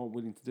people aren't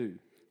willing to do.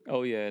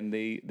 Oh yeah, and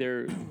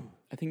they're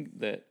I think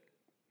that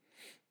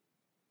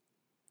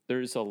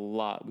there's a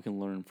lot we can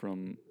learn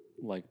from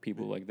like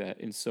people like that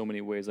in so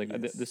many ways. Like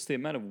the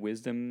amount of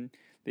wisdom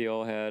they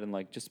all had, and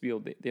like just to be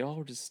able, they all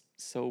were just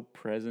so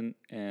present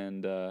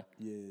and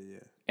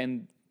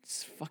and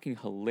it's fucking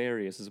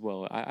hilarious as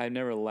well. I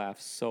never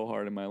laughed so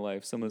hard in my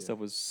life. Some of the stuff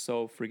was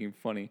so freaking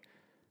funny.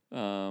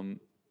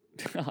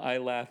 I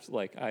laughed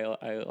like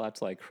I laughed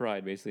till I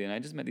cried basically, and I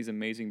just met these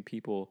amazing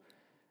people,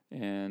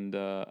 and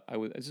I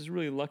was just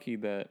really lucky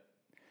that.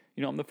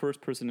 You know, I'm the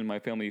first person in my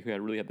family who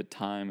had really had the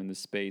time and the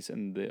space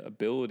and the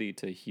ability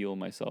to heal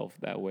myself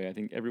that way. I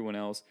think everyone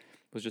else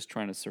was just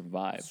trying to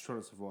survive. It's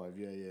trying to survive,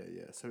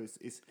 yeah. So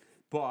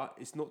but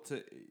it's not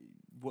to.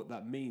 What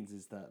that means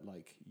is that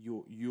like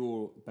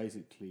you're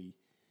basically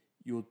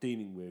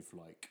dealing with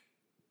like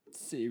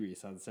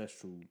serious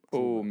ancestral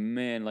trauma. Oh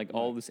man, like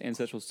all this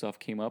ancestral stuff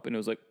came up, and it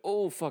was like,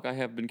 oh fuck, I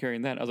have been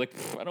carrying that. I was like,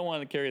 I don't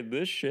want to carry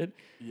this shit.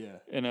 Yeah.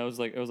 And I was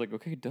like,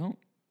 okay, don't.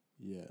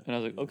 Yeah. And I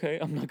was like, okay,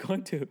 I'm not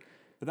going to.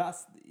 But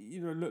that's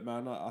look,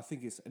 man. I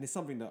think it's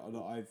something that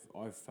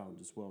I've found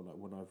as well. Like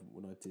when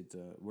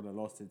I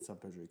last did San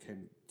Pedro, it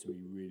came to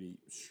me really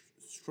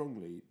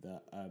strongly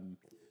that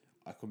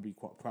I can be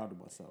quite proud of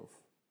myself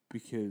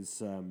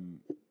because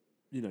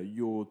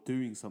you're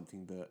doing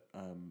something that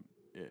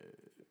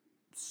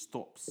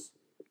stops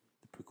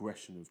the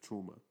progression of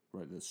trauma,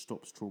 right? That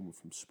stops trauma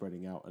from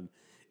spreading out. And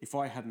if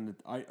I hadn't,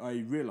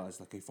 I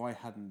realized like if I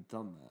hadn't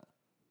done that,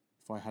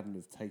 if I hadn't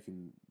have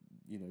taken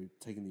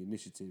the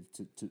initiative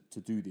to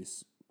do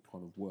this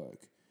kind of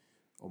work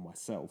on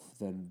myself,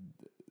 then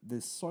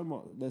there's so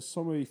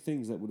many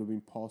things that would have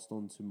been passed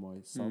on to my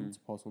son, to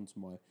pass on to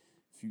my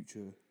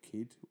future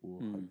kid or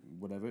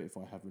whatever, if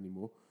I have any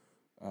more,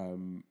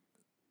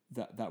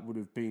 that would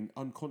have been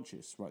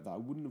unconscious, right? That I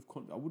wouldn't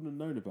have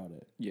known about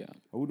it. Yeah.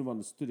 I wouldn't have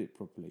understood it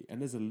properly. And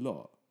there's a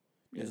lot.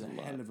 There's a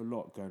hell of a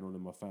lot going on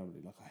in my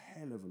family, like a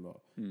hell of a lot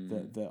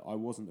that I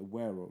wasn't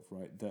aware of,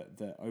 right?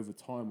 That over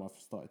time I've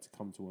started to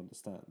come to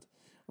understand.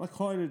 And I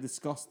kind of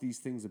discuss these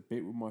things a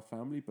bit with my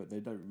family, but they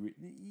don't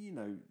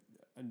really,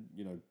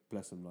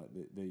 bless them, like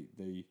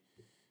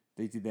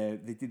they did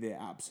their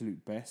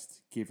absolute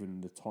best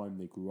given the time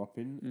they grew up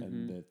in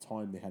and the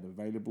time they had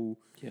available,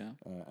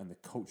 and the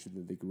culture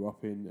that they grew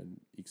up in, and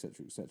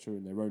etc.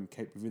 And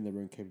within their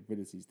own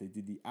capabilities, they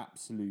did the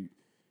absolute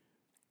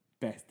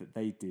best that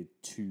they did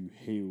to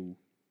heal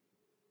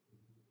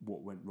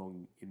what went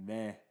wrong in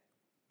their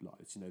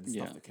lives. The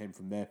stuff that came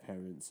from their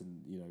parents,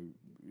 and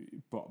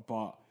but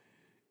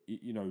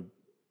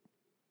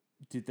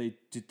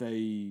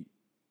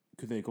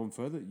could they have gone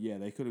further? Yeah,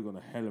 they could have gone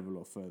a hell of a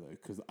lot further.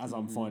 Because as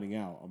I'm finding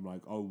out, I'm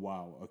like, oh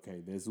wow,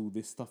 okay, there's all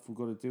this stuff we've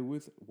got to deal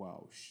with.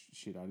 Wow,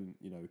 shit, I didn't,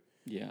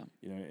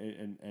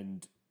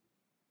 and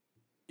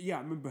I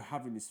remember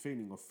having this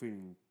feeling of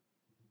feeling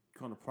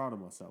kind of proud of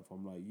myself.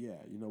 I'm like,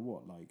 yeah, you know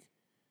what, like.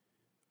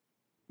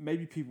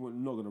 Maybe people are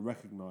not going to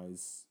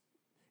recognize.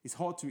 It's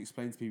hard to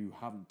explain to people who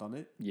haven't done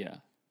it. Yeah.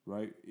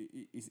 Right.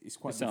 It's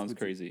quite. It sounds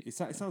crazy. It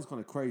sounds kind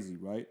of crazy,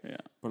 right? Yeah.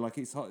 But like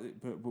it's hard.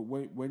 But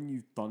when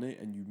you've done it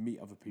and you meet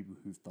other people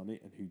who've done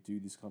it and who do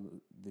this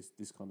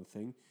kind of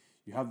thing,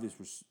 you have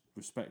this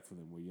respect for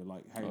them where you're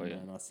like, hey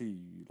man, I see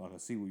you. Like I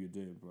see what you're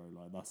doing, bro.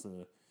 Like that's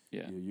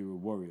you're a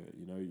warrior.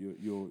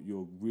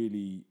 You're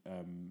really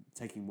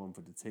taking one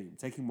for the team,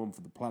 taking one for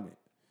the planet.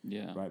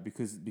 Yeah. Right,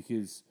 because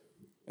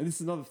and this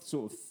is another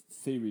sort of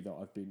theory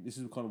that this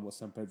is kind of what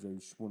San Pedro,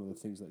 one of the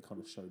things that kind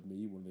of showed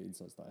me, one of the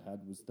insights that I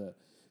had was that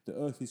the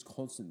Earth is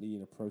constantly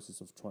in a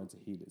process of trying to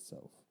heal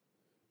itself,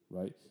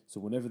 right? So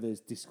whenever there's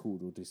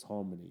discord or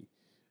disharmony,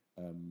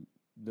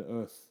 the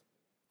Earth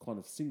kind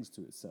of sings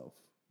to itself,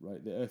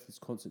 right? The Earth is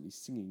constantly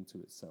singing to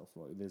itself,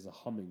 right? There's a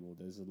humming or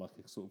there's like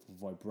a sort of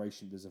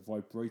vibration, there's a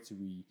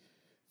vibratory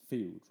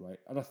field, right?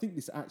 And I think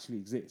this actually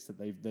exists,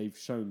 that they've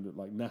shown that,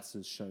 like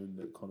NASA's shown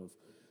that kind of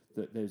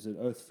that there's an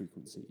Earth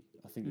frequency.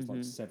 I think it's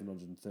like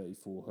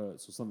 734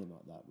 hertz or something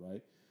like that,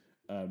 right?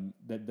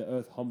 That the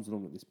Earth hums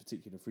along at this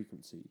particular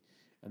frequency,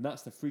 and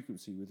that's the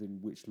frequency within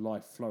which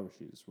life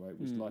flourishes, right?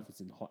 Which life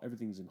is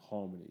everything's in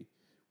harmony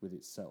with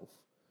itself.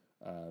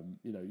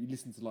 You know, you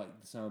listen to like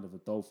the sound of a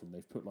dolphin.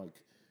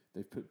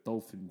 They've put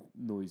dolphin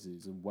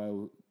noises and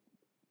whale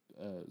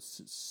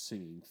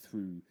singing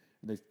through.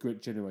 And they've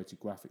generated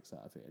graphics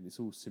out of it, and it's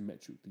all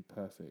symmetrically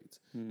perfect.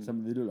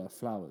 Some they look like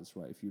flowers,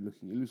 right? If you're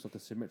looking, it looks like a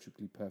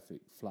symmetrically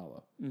perfect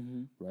flower,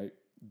 right?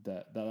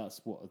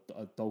 That's what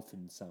a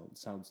dolphin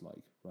sounds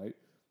like, right?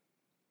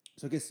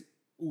 So I guess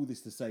all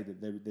this to say that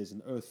there's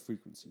an Earth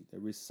frequency.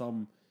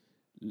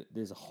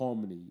 There's a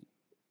harmony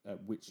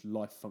at which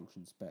life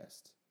functions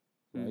best,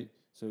 right?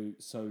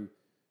 So,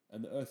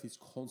 and the Earth is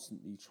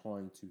constantly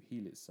trying to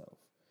heal itself.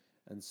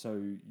 And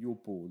so you're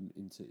born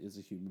into as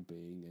a human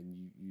being,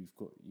 and you've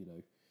got, you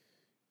know,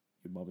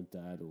 your mum and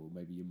dad, or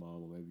maybe your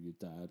mum, or maybe your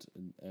dad,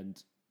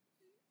 and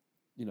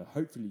you know,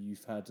 hopefully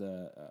you've had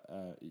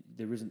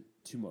there isn't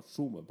too much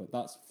trauma, but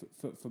that's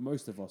for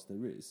most of us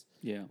there is.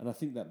 Yeah. And I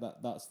think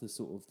that's the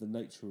sort of the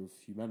nature of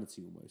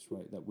humanity almost,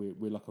 right? That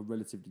we're like a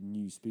relatively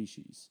new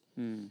species,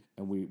 and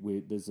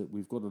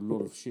we've got a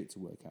lot of shit to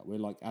work out. We're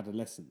like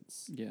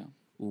adolescents. Yeah.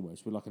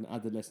 Almost, we're like an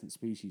adolescent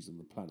species on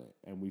the planet,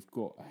 and we've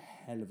got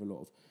a hell of a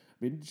lot of.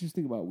 I mean, just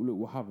think about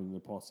what happened in the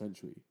past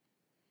century.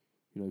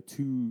 You know,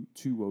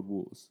 two world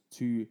wars,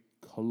 two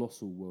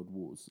colossal world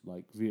wars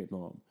like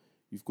Vietnam.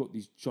 You've got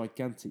these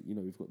gigantic, you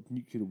know, we've got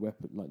nuclear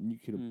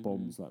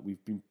bombs, like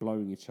we've been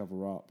blowing each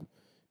other up,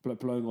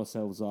 blowing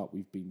ourselves up.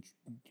 We've been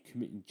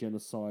committing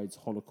genocides,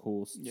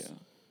 holocausts,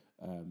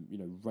 you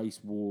know, race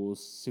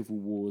wars, civil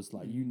wars,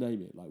 like you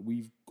name it. Like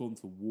we've gone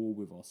to war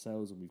with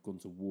ourselves, and we've gone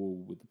to war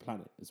with the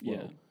planet as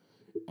well.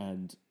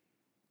 And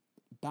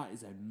that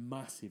is a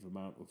massive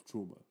amount of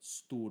trauma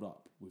stored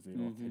up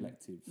within our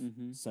collective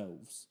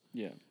selves.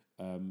 Yeah.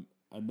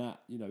 And that,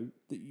 you know,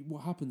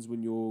 what happens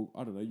when your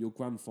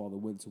grandfather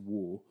went to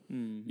war,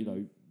 you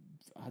know,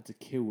 had to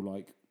kill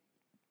like...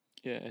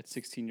 Yeah, at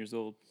 16 years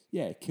old.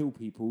 Yeah, kill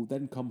people,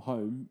 then come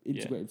home,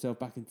 integrate himself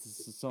back into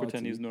society.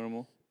 Pretend he's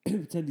normal.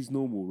 Pretend he's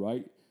normal,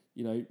 right?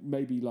 You know,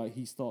 maybe like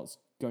he starts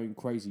going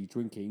crazy,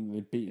 drinking, and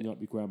then beating up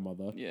your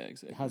grandmother. Yeah,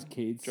 exactly. Has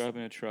kids.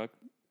 Driving a truck.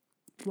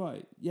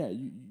 Right, yeah,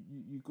 you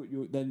got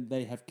your... Then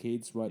they have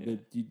kids, right?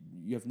 Yeah.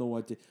 You have no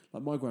idea.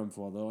 Like my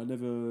grandfather, I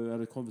never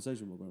had a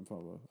conversation with my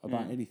grandfather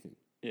about anything.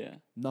 Yeah.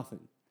 Nothing.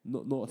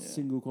 Not a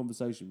single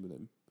conversation with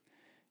him.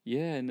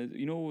 Yeah, and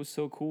you know what was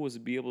so cool was to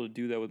be able to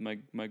do that with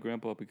my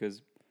grandpa,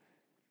 because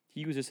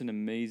he was just an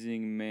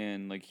amazing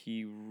man. Like,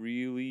 he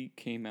really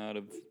came out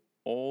of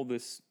all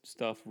this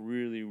stuff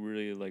really,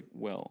 really, like,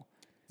 well.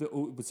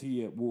 Was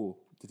he at war?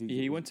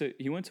 He went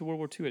to World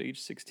War II at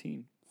age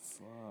 16.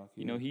 Fuck.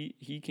 You know,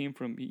 he came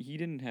from... He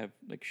didn't have,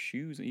 like,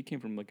 shoes. He came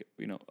from, like,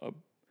 you know,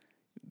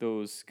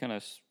 those kind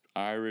of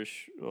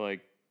Irish,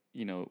 like,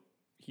 you know...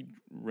 He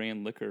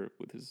ran liquor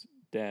with his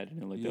dad,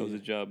 you know, like that was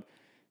his job,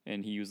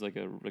 and he was like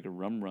a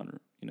rum runner,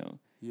 you know.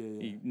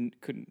 Yeah. He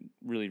couldn't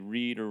really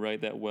read or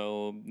write that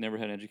well. Never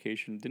had an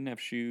education. Didn't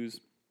have shoes.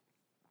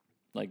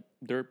 Like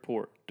dirt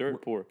poor.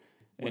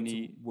 And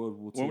he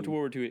went to World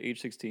War II at age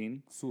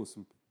 16. Saw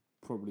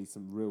probably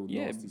some real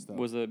nasty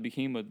stuff.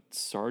 Became a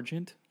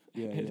sergeant.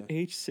 At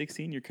age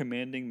 16, you're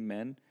commanding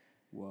men.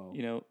 Wow.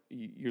 You know,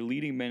 you're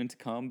leading men into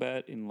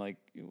combat in like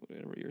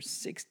whatever. You're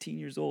 16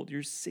 years old.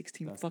 You're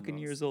 16 That's fucking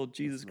nuts. years old.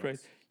 Jesus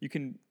Christ. You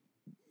can't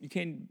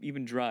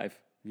even drive.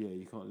 Yeah,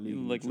 you can't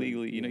legally like drink.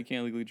 legally. You know, you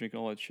can't legally drink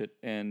and all that shit.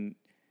 And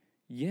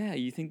yeah,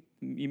 you think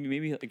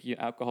maybe like your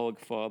alcoholic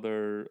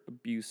father,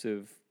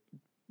 abusive,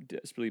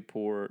 desperately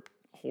poor,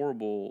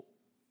 horrible,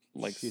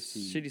 like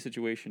shitty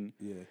situation.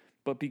 Yeah.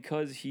 But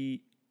because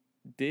he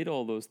did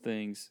all those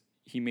things,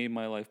 he made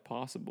my life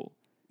possible.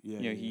 Yeah.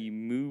 You know, he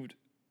moved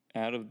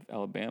out of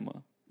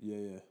Alabama.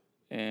 Yeah.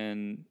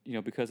 And, you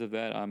know, because of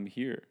that, I'm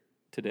here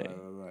today.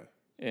 Right.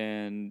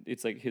 And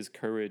it's like his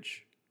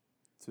courage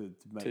to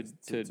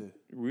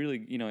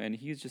really, you know, and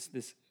he's just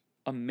this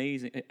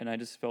amazing, and I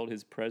just felt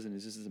his presence.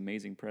 It's just this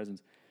amazing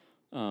presence.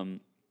 So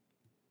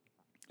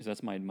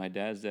that's my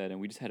dad's dad, and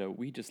we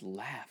just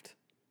laughed.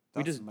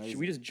 Amazing.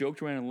 We just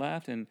joked around and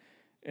laughed, and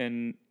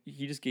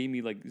he just gave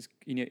me like this,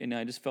 you know, and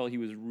I just felt he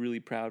was really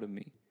proud of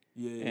me.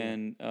 Yeah.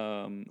 And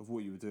of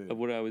what you were doing. Of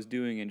what I was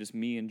doing, and just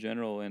me in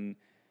general. And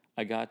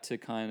I got to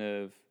kind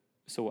of,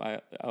 so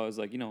I was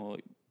like, you know,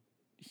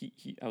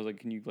 I was like,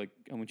 can you, like,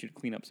 I want you to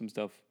clean up some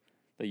stuff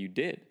that you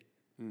did.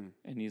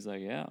 And he's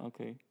like, yeah,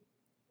 okay.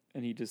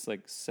 And he just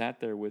like sat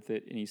there with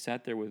it, and he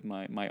sat there with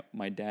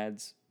my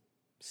dad's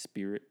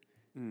spirit.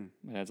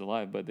 My dad's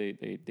alive, but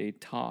they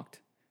talked,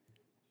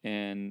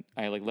 and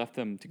I like left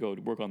them to go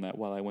work on that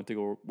while I went to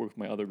go work with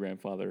my other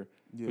grandfather,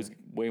 who was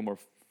way more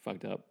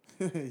fucked up.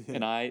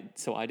 And I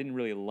didn't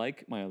really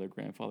like my other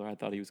grandfather. I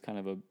thought he was kind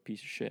of a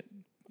piece of shit.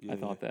 I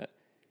thought that.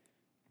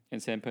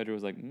 And San Pedro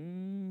was like,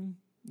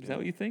 is that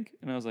what you think?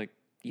 And I was like,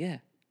 yeah.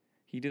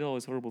 He did all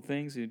these horrible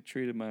things. He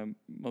treated my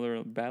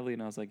mother badly,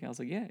 and I was like, yeah.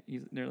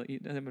 San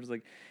Pedro's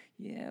like,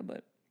 yeah,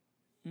 but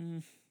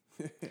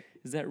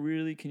is that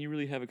really? Can you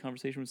really have a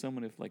conversation with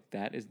someone if like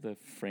that is the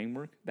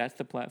framework? That's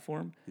the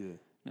platform. Yeah.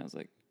 And I was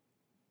like,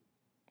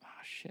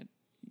 shit.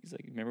 He's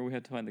like, remember we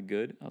had to find the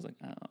good? I was like,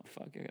 oh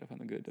fuck, I gotta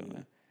find the good, don't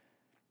I?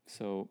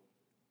 So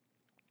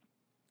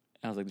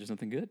I was like, there's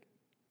nothing good.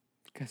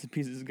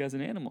 This guy's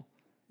an animal.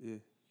 Yeah.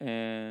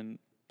 And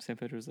San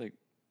Pedro was like,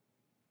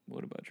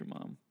 what about your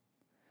mom?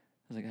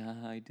 I was like,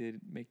 I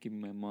did make you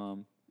my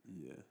mom.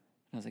 Yeah. And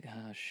I was like,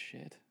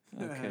 shit.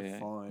 Okay.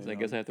 Fine. I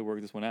guess I have to work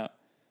this one out.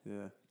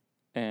 Yeah.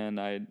 And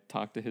I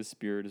talked to his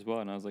spirit as well,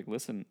 and I was like,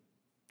 listen,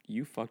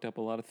 you fucked up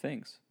a lot of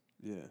things.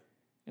 Yeah.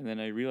 And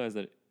then I realized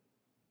that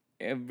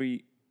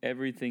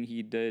everything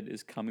he did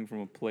is coming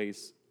from a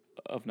place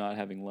of not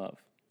having love.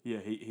 Yeah,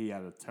 he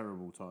had a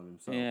terrible time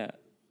himself. Yeah.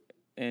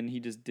 And he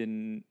just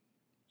didn't,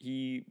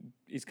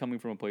 he's coming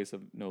from a place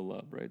of no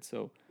love, right?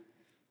 So,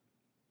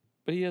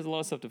 but he has a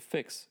lot of stuff to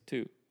fix,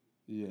 too.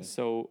 Yeah.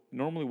 So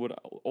normally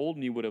old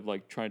me would have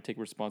like tried to take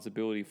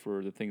responsibility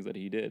for the things that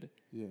he did.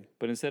 Yeah.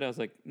 But instead I was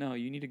like, no,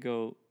 you need to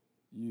go.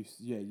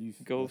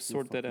 Go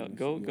sort that out.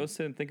 Go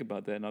sit and think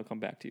about that, and I'll come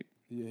back to you.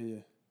 Yeah.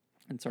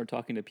 And start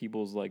talking to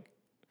people's like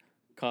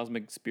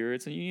cosmic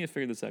spirits, and you need to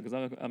figure this out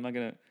because I'm not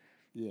gonna.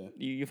 Yeah.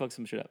 You fuck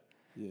some shit up.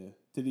 Yeah.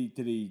 Did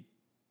he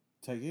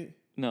take it?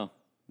 No.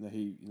 No,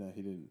 he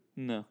didn't.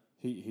 No.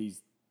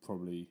 He's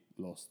probably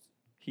lost.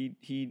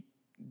 He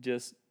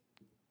just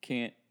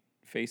can't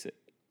face it.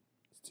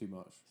 Too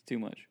much. It's too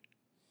much.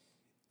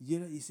 Yeah,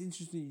 it's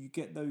interesting. You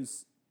get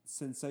those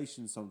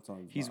sensations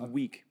sometimes. He's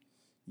weak.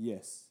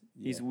 Yes.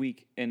 Yeah. He's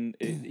weak, and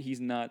he's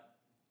not.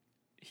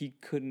 He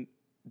couldn't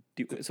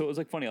do. So it was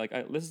like funny. Like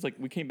this is like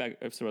we came back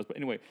after us, but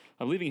anyway,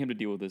 I'm leaving him to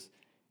deal with this,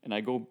 and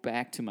I go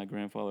back to my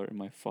grandfather and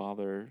my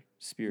father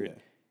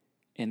spirit,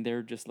 and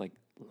they're just like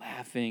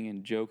laughing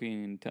and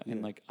joking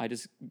and like I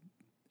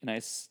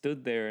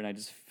stood there and I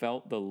just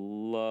felt the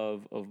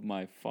love of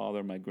my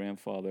father, my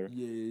grandfather.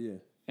 Yeah.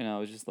 And I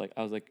was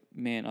like,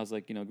 man,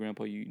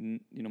 Grandpa, you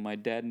know, my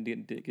dad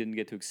didn't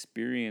get to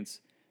experience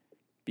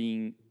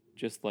being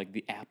just like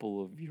the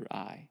apple of your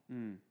eye.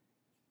 Mm.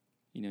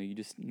 You know, you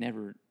just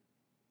never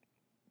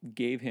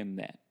gave him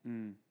that.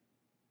 Mm.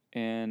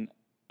 And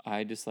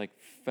I just like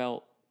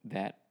felt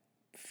that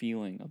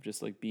feeling of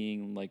just like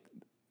being like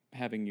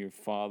having your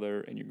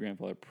father and your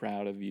grandfather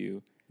proud of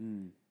you.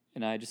 Mm.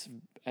 And I just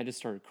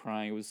started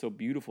crying. It was so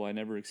beautiful. I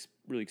never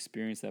really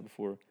experienced that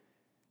before.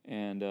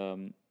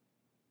 And,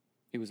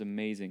 it was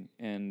amazing,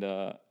 and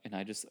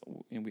I just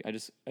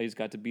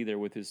got to be there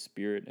with his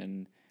spirit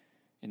and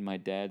my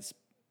dad's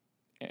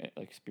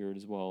like spirit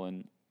as well,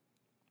 and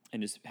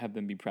just have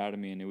them be proud of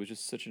me, and it was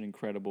just such an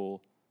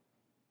incredible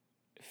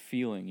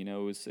feeling, you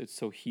know. It's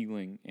so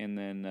healing. And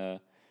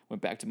then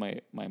went back to my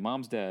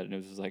mom's dad, and it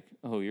was just like,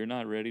 oh, you're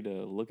not ready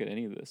to look at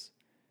any of this,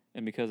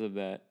 and because of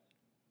that,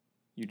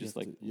 you just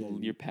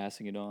you're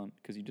passing it on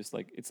because you just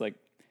like it's like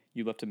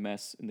you left a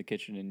mess in the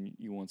kitchen and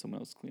you want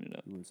someone else to clean it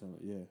up.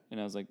 And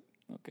I was like,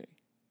 okay.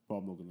 But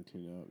I'm not going to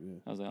clean it up, yeah.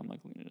 I was like, I'm not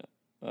cleaning it up.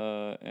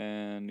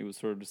 And it was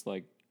sort of just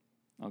like,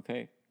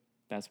 okay,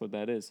 that's what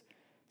that is.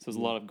 So there's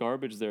a lot of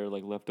garbage there,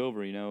 like, left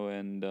over, you know,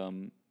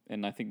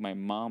 and I think my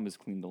mom has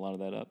cleaned a lot of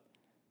that up.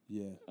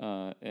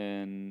 Yeah.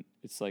 And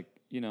it's like,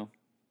 you know,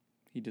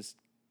 he just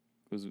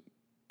was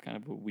kind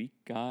of a weak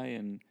guy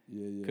and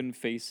couldn't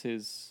face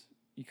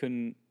he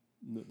couldn't...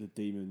 Not the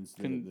demons.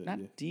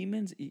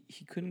 Demons,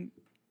 he couldn't...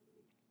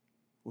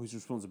 Well, his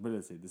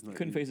responsibility. He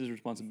couldn't face his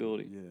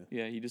responsibility.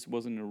 Yeah, he just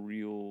wasn't a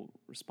real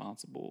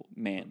responsible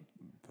man.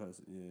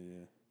 Person.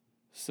 Yeah.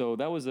 So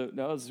that was an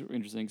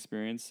interesting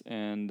experience,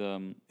 and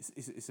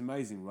it's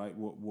amazing, right?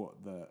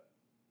 What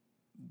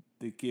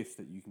the gift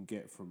that you can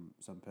get from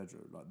San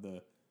Pedro,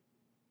 like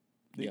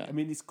I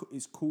mean,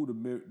 it's called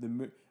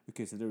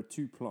okay, so there are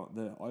two plant.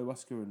 The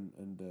ayahuasca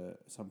and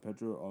San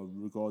Pedro are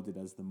regarded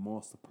as the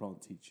master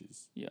plant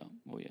teachers. Yeah.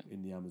 Oh yeah.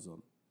 In the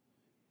Amazon.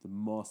 The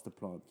master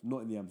plant,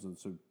 not in the Amazon.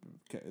 So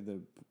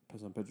the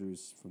San Pedro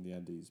is from the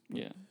Andes.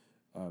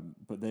 But,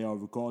 but they are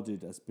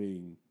regarded as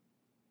being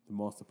the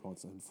master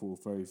plants, and for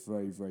a very,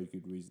 very, very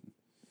good reason.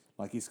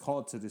 Like, it's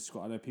hard to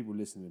describe. I know people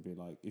listening and be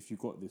like, if you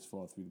got this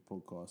far through the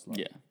podcast,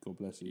 like, God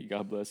bless you.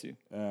 God bless you.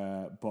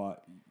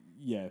 But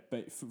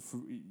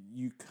for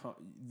you can't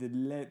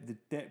the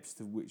depths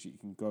to which it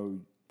can go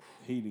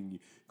healing you.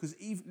 Because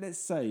let's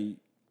say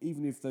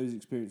even if those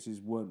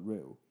experiences weren't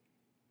real,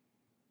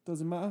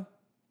 doesn't matter.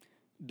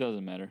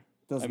 Doesn't matter.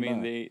 Doesn't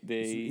matter.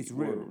 It's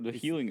real. The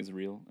healing is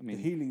real. I mean,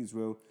 the healing is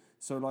real.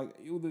 So like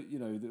all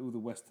the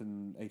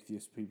Western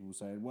atheist people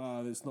saying,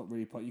 "Well, it's not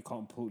really you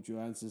can't pull your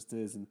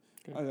ancestors." And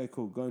okay,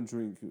 cool. Go and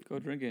drink. Go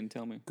drink it and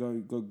tell me. Go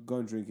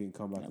and drink it and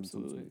come back and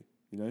talk to me.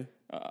 You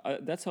know?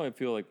 That's how I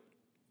feel like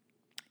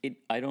it.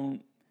 I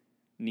don't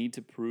need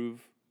to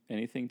prove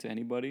anything to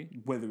anybody.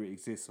 Whether it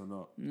exists or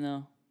not.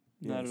 No,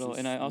 Yeah, not at it's all. just-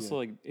 And I also yeah.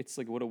 like, it's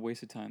like, what a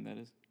waste of time that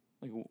is.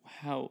 Like,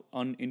 how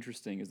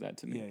uninteresting is that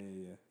to me?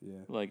 Yeah.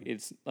 Like,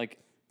 it's like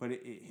But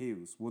it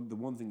heals. The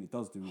one thing it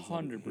does do is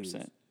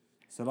 100%.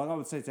 So, like, I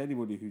would say to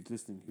anybody who's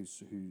listening,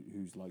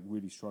 who's like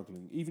really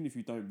struggling, even if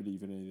you don't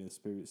believe in any of the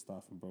spirit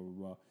stuff and blah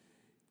blah blah,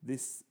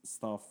 this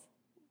stuff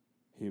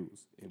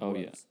heals. It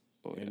works.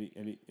 Oh, yeah.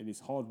 And it's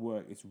hard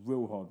work. It's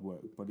real hard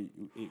work, but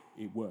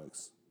it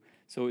works.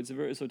 So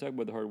talk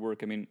about the hard work.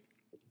 I mean,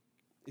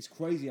 It's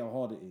crazy how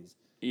hard it is.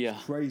 yeah,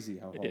 It's crazy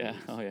how hard yeah, it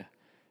is. oh yeah.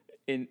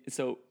 And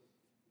so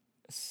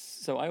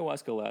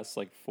ayahuasca lasts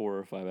like 4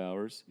 or 5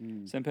 hours.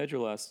 San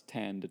Pedro lasts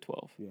 10 to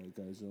 12. Yeah, it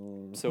goes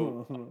on.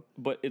 So,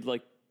 but it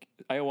like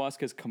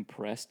ayahuasca is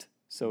compressed,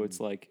 so it's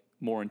like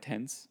more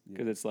intense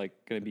because it's like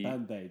gonna be.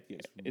 Band-Aid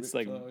gets It's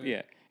ripped like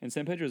out. and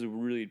San Pedro is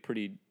really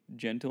pretty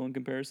gentle in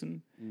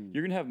comparison.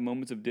 You're gonna have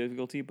moments of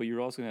difficulty, but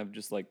you're also gonna have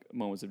just like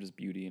moments of just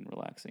beauty and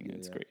relaxing, and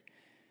it's great.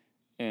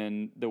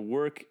 And the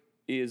work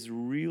is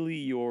really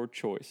your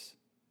choice,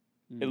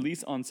 at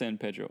least on San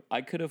Pedro.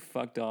 I could have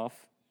fucked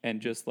off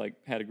and just like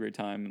had a great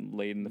time and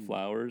laid in the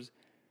flowers,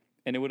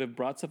 and it would have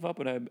brought stuff up,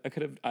 but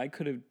I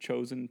could have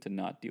chosen to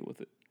not deal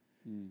with it.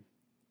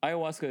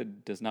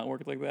 Ayahuasca does not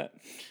work like that.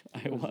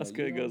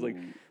 Ayahuasca goes like,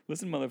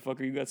 listen,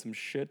 motherfucker, you got some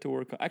shit to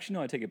work on. Actually,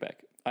 no, I take it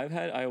back. I've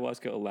had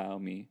ayahuasca allow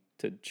me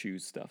to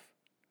choose stuff.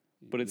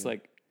 But it's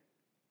like,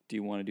 do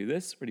you want to do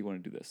this or do you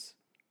want to do this?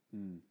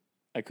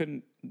 I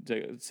couldn't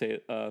say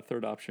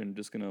third option,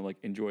 just going to like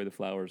enjoy the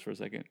flowers for a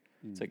second.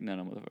 It's like, no,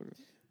 motherfucker.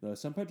 No,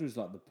 San Pedro is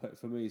like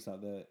for me. It's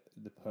like the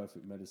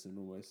perfect medicine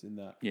almost in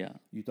that. Yeah.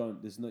 You don't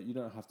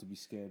have to be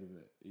scared of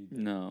it either.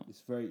 No.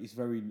 It's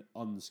very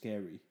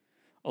unscary.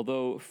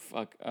 Although,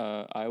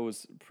 I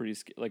was pretty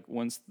scared. Like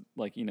once,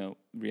 like, you know,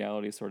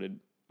 reality started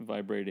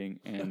vibrating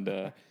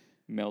and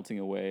melting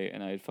away,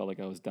 and I felt like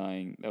I was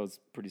dying. That was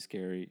pretty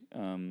scary.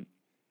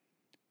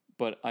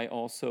 But I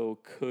also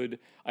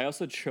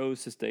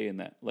chose to stay in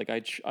that. Like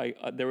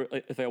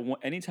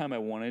anytime I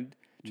wanted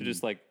to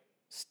just like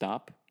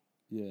stop.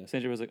 Yeah.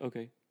 Sandra was like,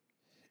 okay.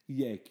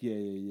 Yeah.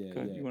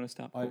 You want to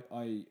stop? Cool.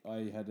 I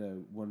had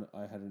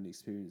an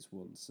experience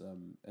once,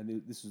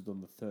 and this was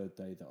on the third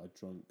day that I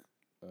drank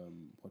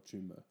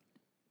Pachuma,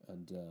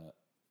 and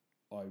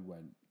I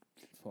went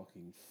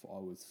I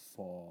was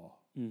far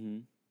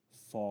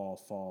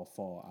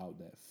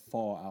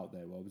out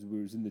there.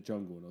 We was in the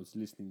jungle, and I was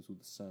listening to all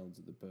the sounds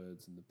of the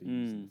birds and the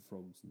bees and the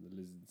frogs and the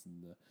lizards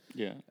and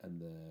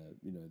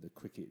the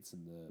crickets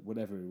and the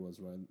whatever it was,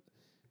 right?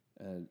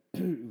 And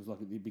it was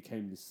like it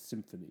became this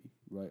symphony,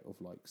 right, of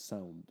like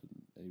sound,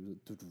 and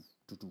it was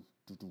like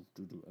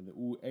do-do,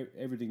 and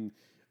everything.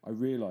 I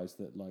realized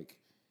that like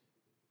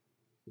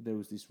there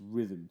was this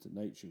rhythm to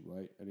nature,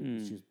 right, and it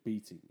was just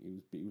beating.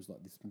 It was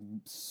like this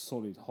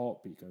solid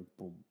heartbeat going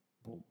boom,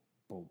 boom,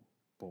 boom,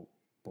 boom,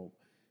 boom,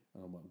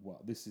 and I'm like, wow,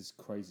 this is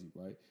crazy,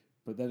 right?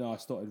 But then I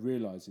started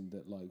realizing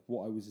that like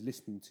what I was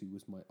listening to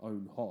was my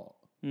own heart.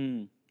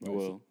 Right?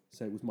 Well,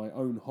 So it was my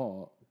own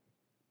heart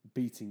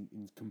beating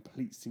in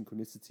complete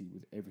synchronicity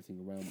with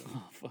everything around me.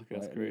 oh, fuck,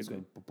 that's right? And it was crazy.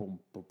 going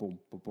ba-boom,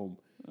 ba-boom,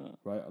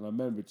 right? And I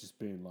remember just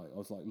being like, I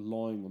was like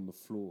lying on the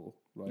floor,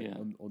 right, Yeah.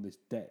 on this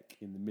deck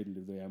in the middle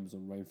of the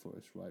Amazon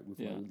rainforest, right, with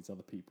like all these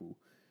other people.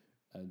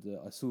 And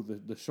I saw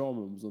the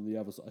shaman was on the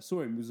other side. I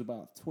saw him, he was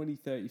about 20,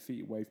 30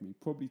 feet away from me,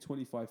 probably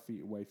 25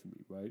 feet away from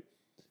me, right?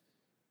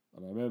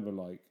 And I remember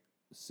like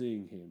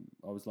seeing him,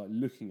 I was like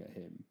looking at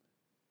him.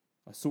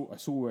 I saw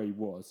where he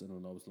was, and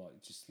then I was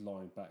like just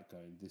lying back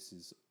going, this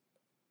is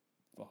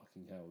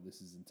fucking hell,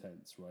 this is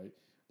intense, right?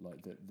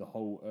 Like the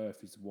whole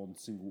earth is one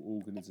single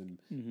organism,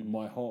 and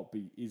my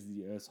heartbeat is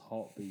the earth's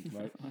heartbeat,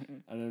 right?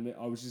 And then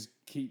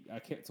I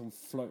kept on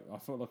floating. I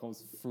felt like I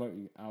was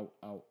floating out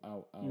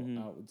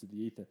into the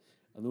ether,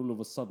 and all of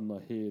a sudden I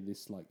hear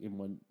this like in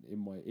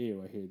my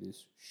ear, I hear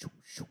this shoo,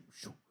 shoo,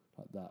 shoo,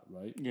 like that,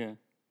 right? Yeah.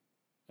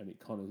 And it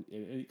kind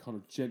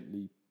of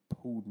gently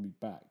pulled me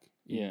back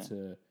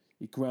into.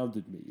 It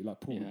grounded me. It like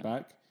pulled me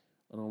back,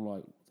 and I'm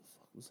like, what the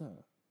fuck was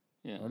that?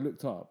 Yeah. And I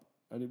looked up,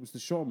 and it was the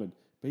shaman,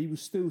 but he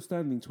was still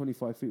standing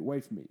 25 feet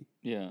away from me.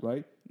 Yeah.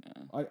 Right?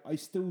 Yeah. I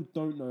still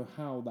don't know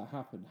how that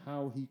happened,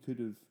 how he could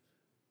have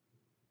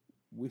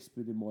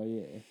whispered in my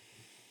ear,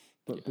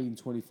 but been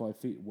 25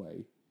 feet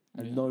away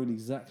and known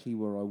exactly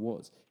where I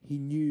was. He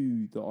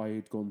knew that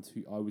I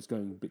was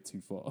going a bit too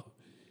far.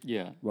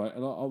 Yeah. Right,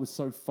 and I was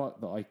so fucked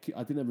that I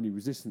didn't have any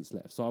resistance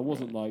left, so I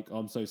wasn't like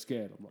I'm so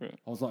scared.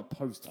 I was like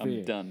post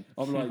fear. I'm done.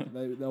 I'm like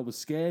I was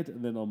scared,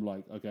 and then I'm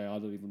like, okay, I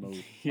don't even know.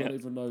 I don't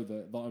even know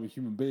that I'm a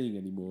human being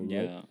anymore.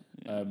 Right?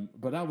 Yeah.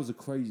 But that was a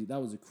crazy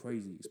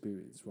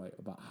experience, right?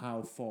 About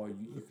how far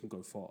you can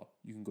go far,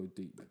 you can go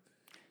deep.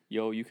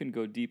 Yo, you can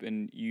go deep,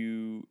 and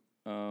you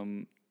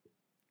when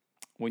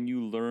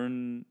you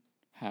learn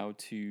how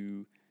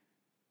to,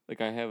 like,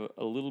 I have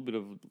a little bit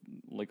of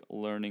like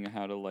learning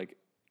how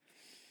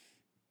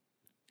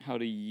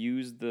to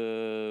use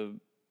the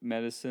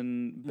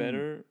medicine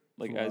better.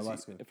 like From as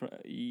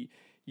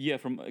ayahuasca.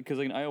 from because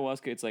like in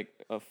ayahuasca it's like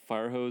a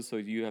fire hose, so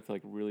you have to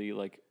like really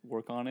like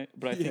work on it.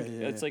 But I think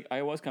it's like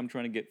ayahuasca, I'm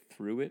trying to get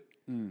through it.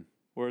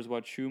 Whereas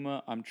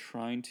Wachuma, I'm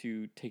trying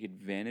to take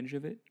advantage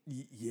of it.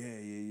 Yeah.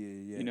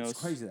 You know, it's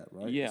crazy that,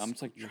 right? Yeah, I'm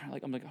just like trying.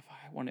 Like I'm like, if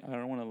I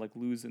don't want to like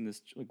lose in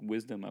this like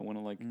wisdom. I want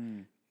to like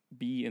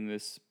be in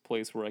this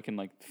place where I can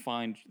like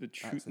find the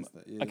truth.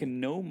 I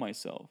can know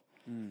myself.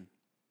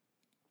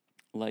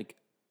 Like,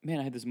 man,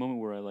 I had this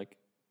moment where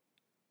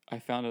I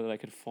found out that I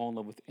could fall in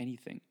love with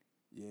anything.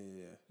 Yeah.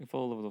 I could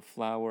fall in love with a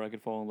flower. I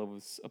could fall in love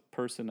with a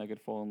person. I could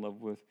fall in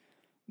love with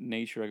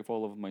nature. I could fall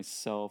in love with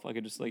myself. I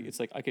could just like it's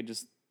like I could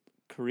just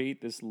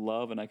create this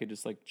love and I could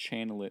just like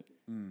channel it.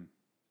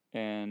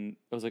 And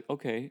I was like,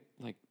 okay,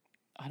 like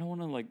I don't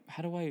want to like.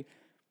 How do I?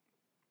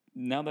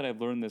 Now that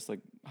I've learned this, like,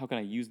 how can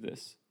I use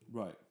this?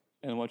 Right.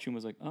 And Wachum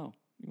was like, oh,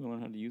 you want to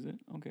learn how to use it?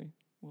 Okay,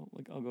 well,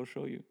 like I'll go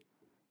show you.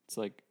 It's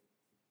like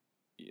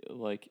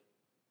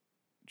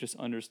just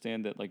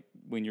understand that like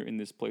when you're in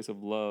this place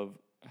of love,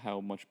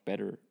 how much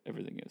better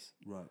everything is.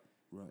 Right.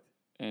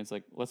 And it's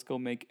like, let's go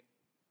make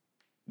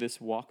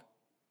this walk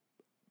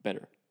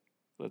better.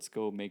 Let's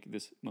go make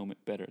this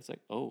moment better. It's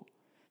like, oh,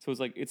 so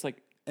it's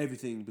like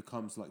everything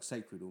becomes like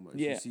sacred almost.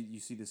 Yeah. You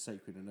see the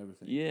sacred and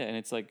everything. Yeah, and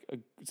it's like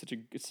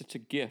it's such a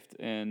gift.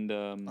 And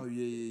Oh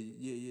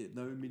yeah.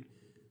 No, I mean,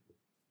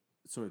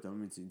 sorry, I don't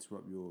mean to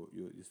interrupt your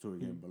story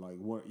again, but like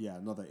one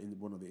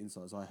of the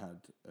insights I had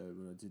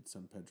when I did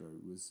San Pedro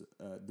was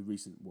the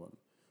recent one.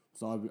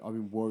 So I've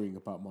been worrying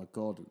about my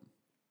garden.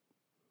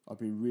 I've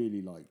been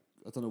really like,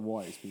 I don't know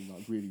why it's been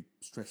like really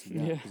stressing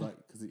me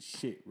out because it's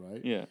shit,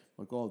 right? Yeah.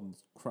 My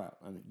garden's crap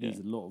and it needs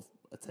a lot of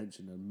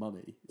attention and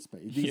money.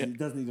 It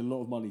does need a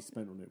lot of money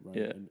spent on it, right?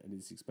 Yeah. And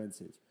it's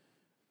expensive.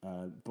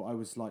 But I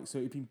was like, so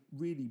it'd been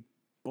really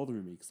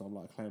bothering me because I'm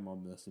like, claim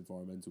I'm this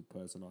environmental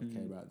person. I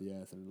care about the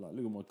earth, and like,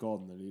 look at my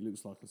garden, and it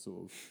looks like a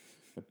sort of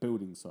a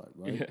building site,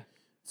 right? Yeah.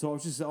 So I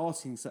was just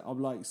asking. So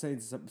I'm like saying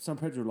to San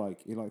Pedro,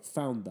 like he like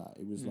found that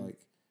it was like,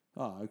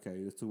 okay,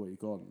 let's talk about your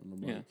garden, and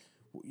I'm like,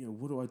 well,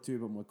 what do I do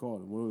about my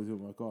garden? What do I do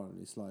about my garden?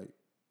 It's like,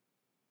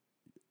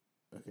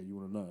 okay, you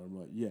want to know? I'm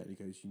like, yeah. And he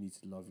goes, you need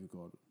to love your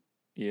garden.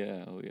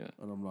 Yeah. Oh yeah.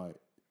 And I'm like,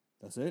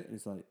 that's it. And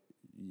it's like,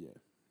 yeah.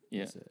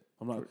 Yeah. That's it.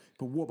 I'm like,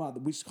 but what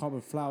about which kind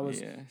of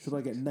flowers? Yeah. Should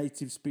I get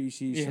native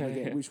species? Should I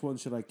get which one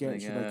should I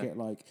get? Should I get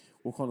like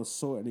what kind of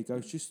soil? And he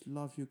goes, just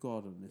love your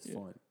garden. It's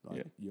fine.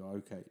 Like you're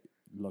okay.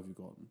 Love your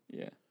garden.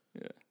 Yeah.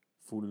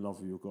 Fall in love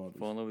with your garden.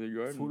 Fall in love with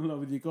your garden. Fall in love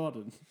with your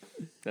garden.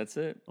 That's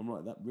it. I'm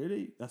like, that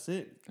really? That's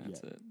it.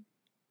 That's it.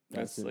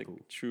 That's like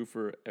true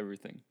for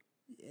everything.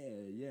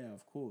 Yeah.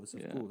 Of course.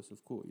 You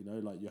know,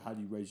 like how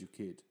do you raise your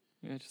kid?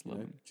 Yeah, just love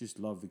him. Just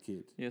love the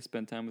kid. Yeah,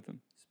 spend time with him.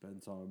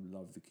 Spend time,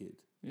 love the kid.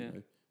 Yeah. You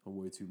know? I'm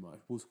way too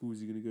much. What school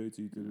is he going to go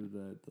to?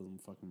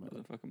 Doesn't fucking matter.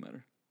 Doesn't fucking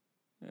matter.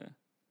 Yeah.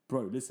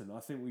 Bro, listen, I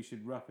think we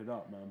should wrap it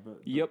up, man.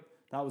 But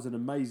that was an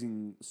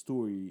amazing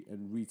story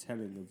and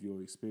retelling of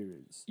your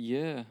experience.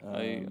 Yeah.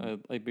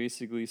 I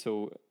basically,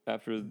 so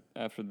after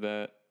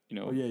that, you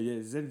know. Oh, yeah.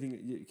 Is there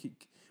anything...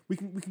 We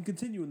can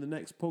continue in the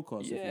next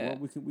podcast if you want.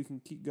 We can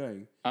keep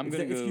going.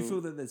 If you feel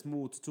that there's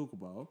more to talk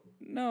about.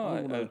 No,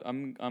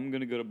 I'm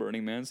gonna go to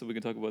Burning Man, so we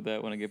can talk about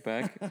that when I get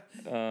back.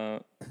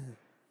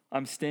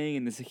 I'm staying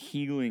in this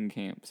healing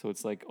camp, so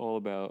it's like all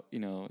about, you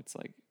know, it's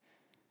like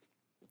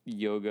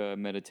yoga,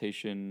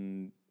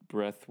 meditation,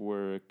 breath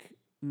work,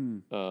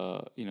 you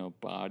know,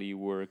 body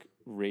work,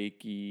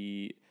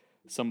 Reiki.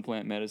 Some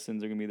plant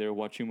medicines are gonna be there.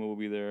 Wachuma will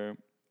be there.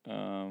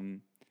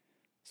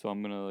 So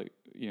I'm gonna, like,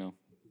 you know,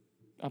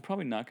 I'm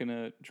probably not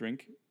gonna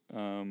drink,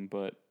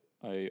 but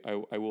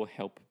I will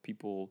help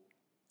people,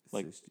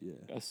 like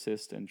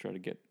assist and try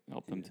to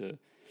help them to,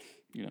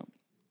 you know,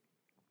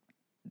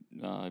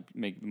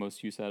 make the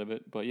most use out of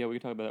it. But yeah, we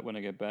can talk about that when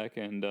I get back.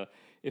 And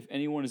if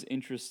anyone is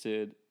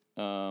interested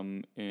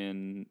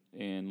in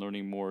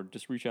learning more,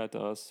 just reach out to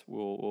us.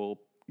 We'll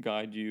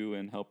guide you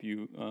and help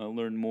you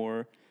learn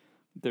more.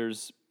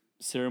 There's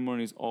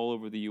ceremonies all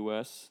over the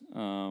U.S.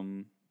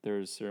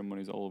 There's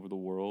ceremonies all over the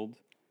world.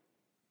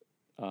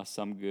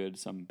 Some good,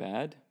 some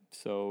bad.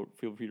 So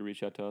feel free to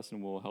reach out to us,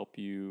 and we'll help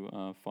you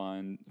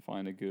find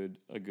a good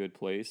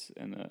place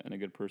and a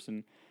good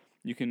person.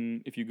 You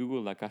can, if you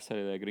Google La Casa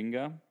de la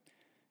Gringa,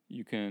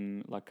 you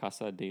can La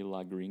Casa de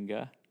la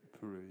Gringa.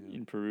 Peru, yeah.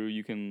 In Peru,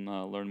 you can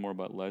learn more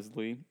about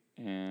Leslie,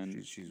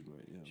 and she's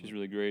great. Yeah, she's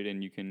really great,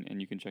 and you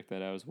can check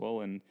that out as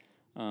well. And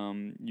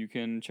you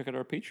can check out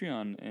our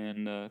Patreon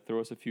and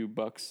throw us a few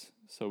bucks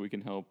so we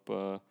can help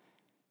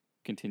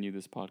continue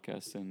this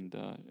podcast and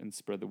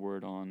spread the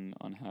word on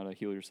how to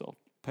heal yourself.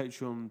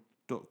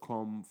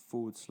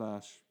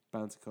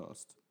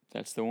 Patreon.com/Bantercast.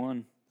 That's the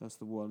one.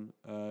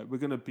 We're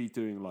going to be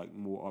doing like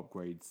more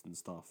upgrades and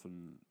stuff,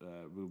 and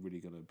we're really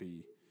going to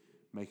be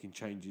making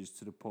changes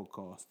to the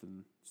podcast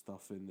and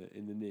stuff in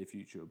the near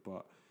future.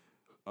 But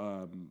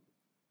I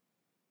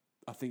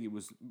think it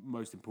was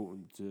most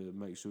important to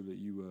make sure that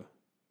you were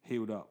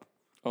healed up.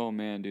 Oh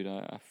man, dude,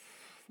 I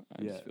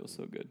just feel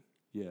so good.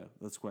 Yeah,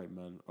 that's great,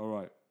 man. All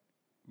right.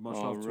 Much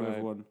love to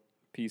everyone.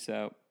 Peace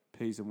out.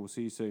 Peace, and we'll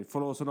see you soon.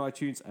 Follow us on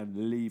iTunes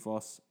and leave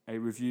us a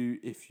review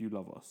if you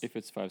love us. If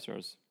it's 5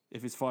 stars.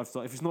 If it's 5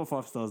 stars, if it's not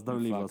 5 stars,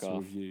 don't leave us a off.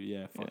 review.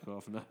 Yeah, fuck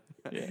off. No.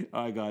 Yeah.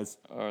 All right, guys.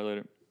 All right,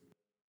 later.